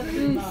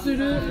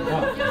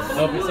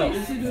 Help yourself.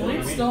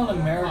 Philippe's still in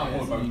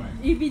America.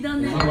 If he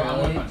done Is he that.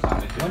 really?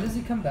 When does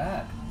he come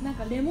back? I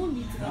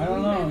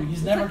don't know.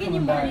 He's never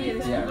coming back.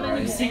 Yeah,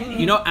 right.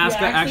 You know,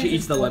 Asuka actually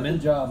eats the just lemon.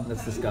 quit the job.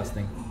 That's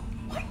disgusting.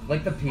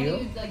 Like the peel?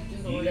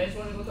 Do you guys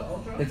want to go to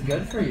Ultra? It's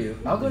good for you.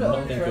 I'll go to I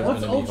don't think Ultra. there's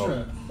What's gonna be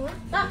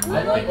Ultra?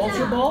 I like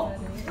Ultra Ball?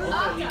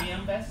 Ultra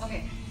EDM Fest?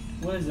 Okay.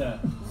 What is that?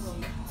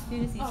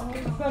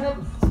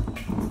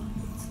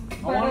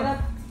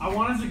 I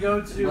wanted to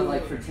go to But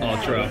like for 10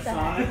 Ultra.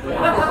 Sonic.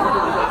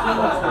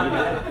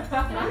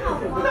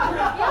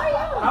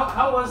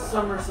 How was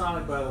Summer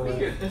Sonic, by the way?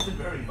 It's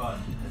very fun.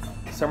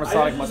 Summer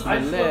Sonic must I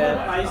be just looked at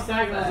lit. Ice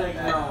Tag and I was like,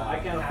 no, I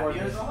can't afford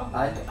this.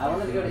 I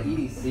wanted to go to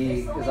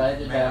EDC because I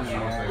did that in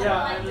America.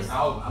 Yeah,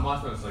 I'm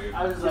last one, so you.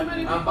 I was like,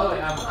 By the way,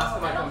 ask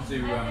them I come to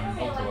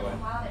Ultra.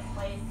 I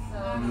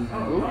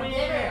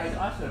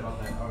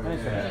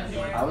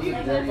I was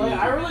a dirty.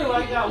 I really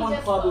like that one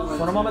club we went to.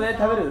 そのままで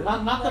食べる?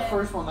 Not the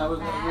first one, that was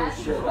really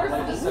shit. Like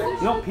the second.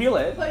 You don't peel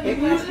it. It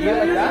You used to eat be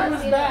it like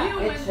like that.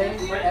 that. It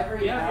changed for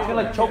every You can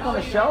like choke on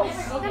the shells.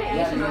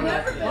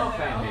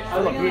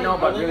 Filipino,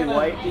 but really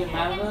white. The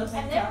Amadas.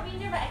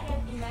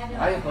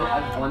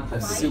 I want to.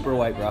 Super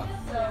white, bro.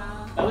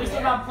 At least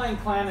they're not playing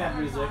Clan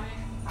music.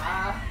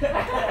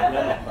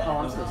 Oh,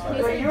 I'm so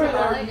sorry. Wait, you were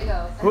there.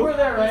 Who? You were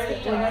there, right?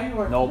 Wait, no, you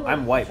weren't. No,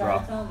 I'm white, bro.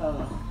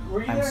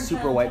 Were you I'm there in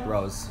super Chinatown? white,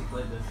 bros.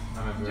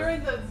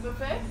 During the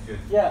buffet?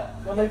 Yeah,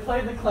 when they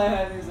played the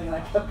Clan music and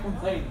I kept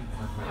complaining.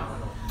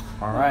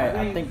 All right,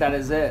 I think that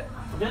is it.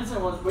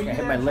 Vincent was. Were you I hit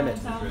there my in limit.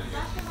 Chinatown?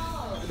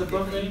 The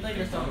buffet.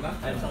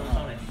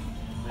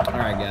 All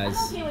right, guys.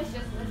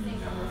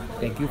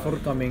 Thank you for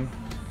coming.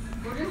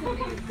 For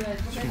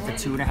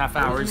 2.5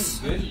 hours.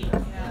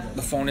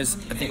 The phone is,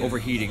 I think,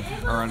 overheating,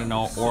 or I don't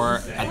know, or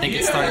I think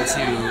it's starting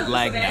to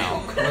lag now.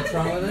 What's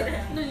wrong with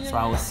it? So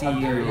I will see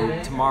you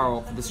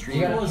tomorrow for the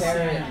stream. You gotta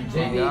carry it.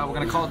 And, we're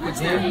gonna call it quits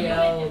there.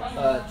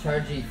 JBL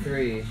Charge E3.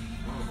 Wait,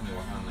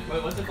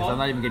 what's it Because I'm called?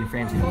 not even getting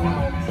frames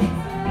anymore.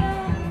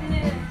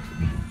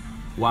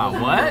 Wow,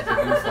 what?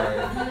 I'm sorry.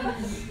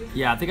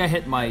 Yeah, I think I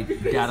hit my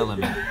data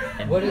limit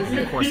in What is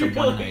the it? course of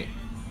one night.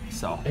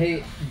 So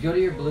Hey, go to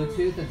your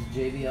Bluetooth. It's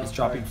JBL. it's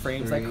dropping Charge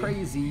frames 3. like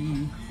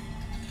crazy.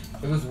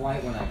 It was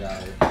white when I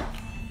got it.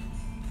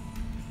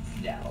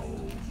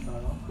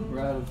 We're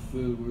out of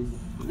food. Where's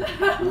the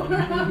food?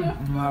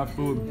 I'm out of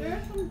food.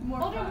 There's some more.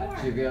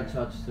 JBL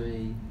Charge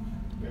 3.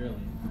 Barely.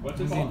 What's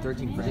I'm getting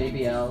 13 frames.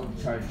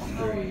 JBL Charge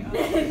 3.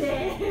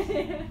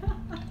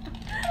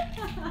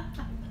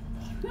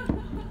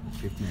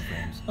 15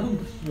 frames. I'm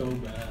so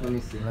bad. Let me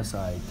see. Unless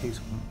I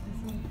taste one.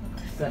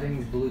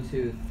 Settings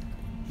Bluetooth.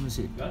 Let me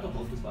see. Do I have to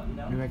hold this button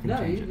down? Maybe I can No,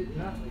 change you it. did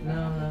not. No,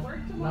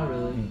 not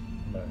really.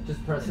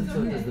 Just press it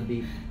so it does the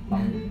beep.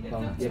 Bum,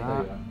 bum. Yeah, there you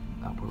are.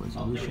 Output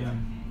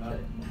resolution.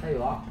 There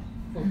you are.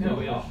 There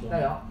we are. There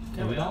you are.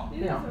 There we are.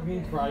 Yeah. I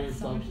mean, cry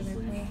yourself to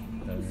sleep.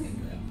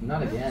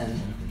 Not again.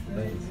 A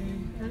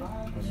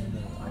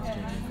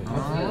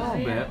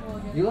little bit.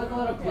 You like a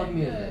lot of club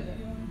music.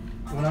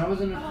 When I was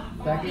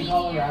back in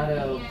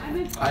Colorado,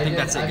 I think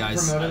that's it,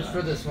 guys. promoted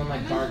for this one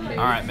like barcade.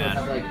 All right, so man. it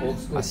had, like, old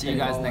school I'll see you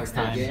guys pinball next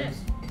arcade time.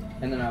 games.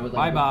 And then I would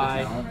like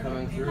Bye-bye. the talent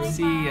coming through.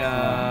 See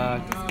ya.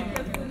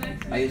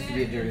 I used to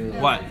be a dirty little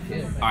What?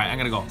 kid. All right, I'm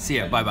gonna go. See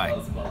ya. Bye bye.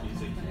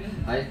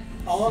 I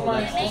All of sold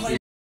my ecstasy.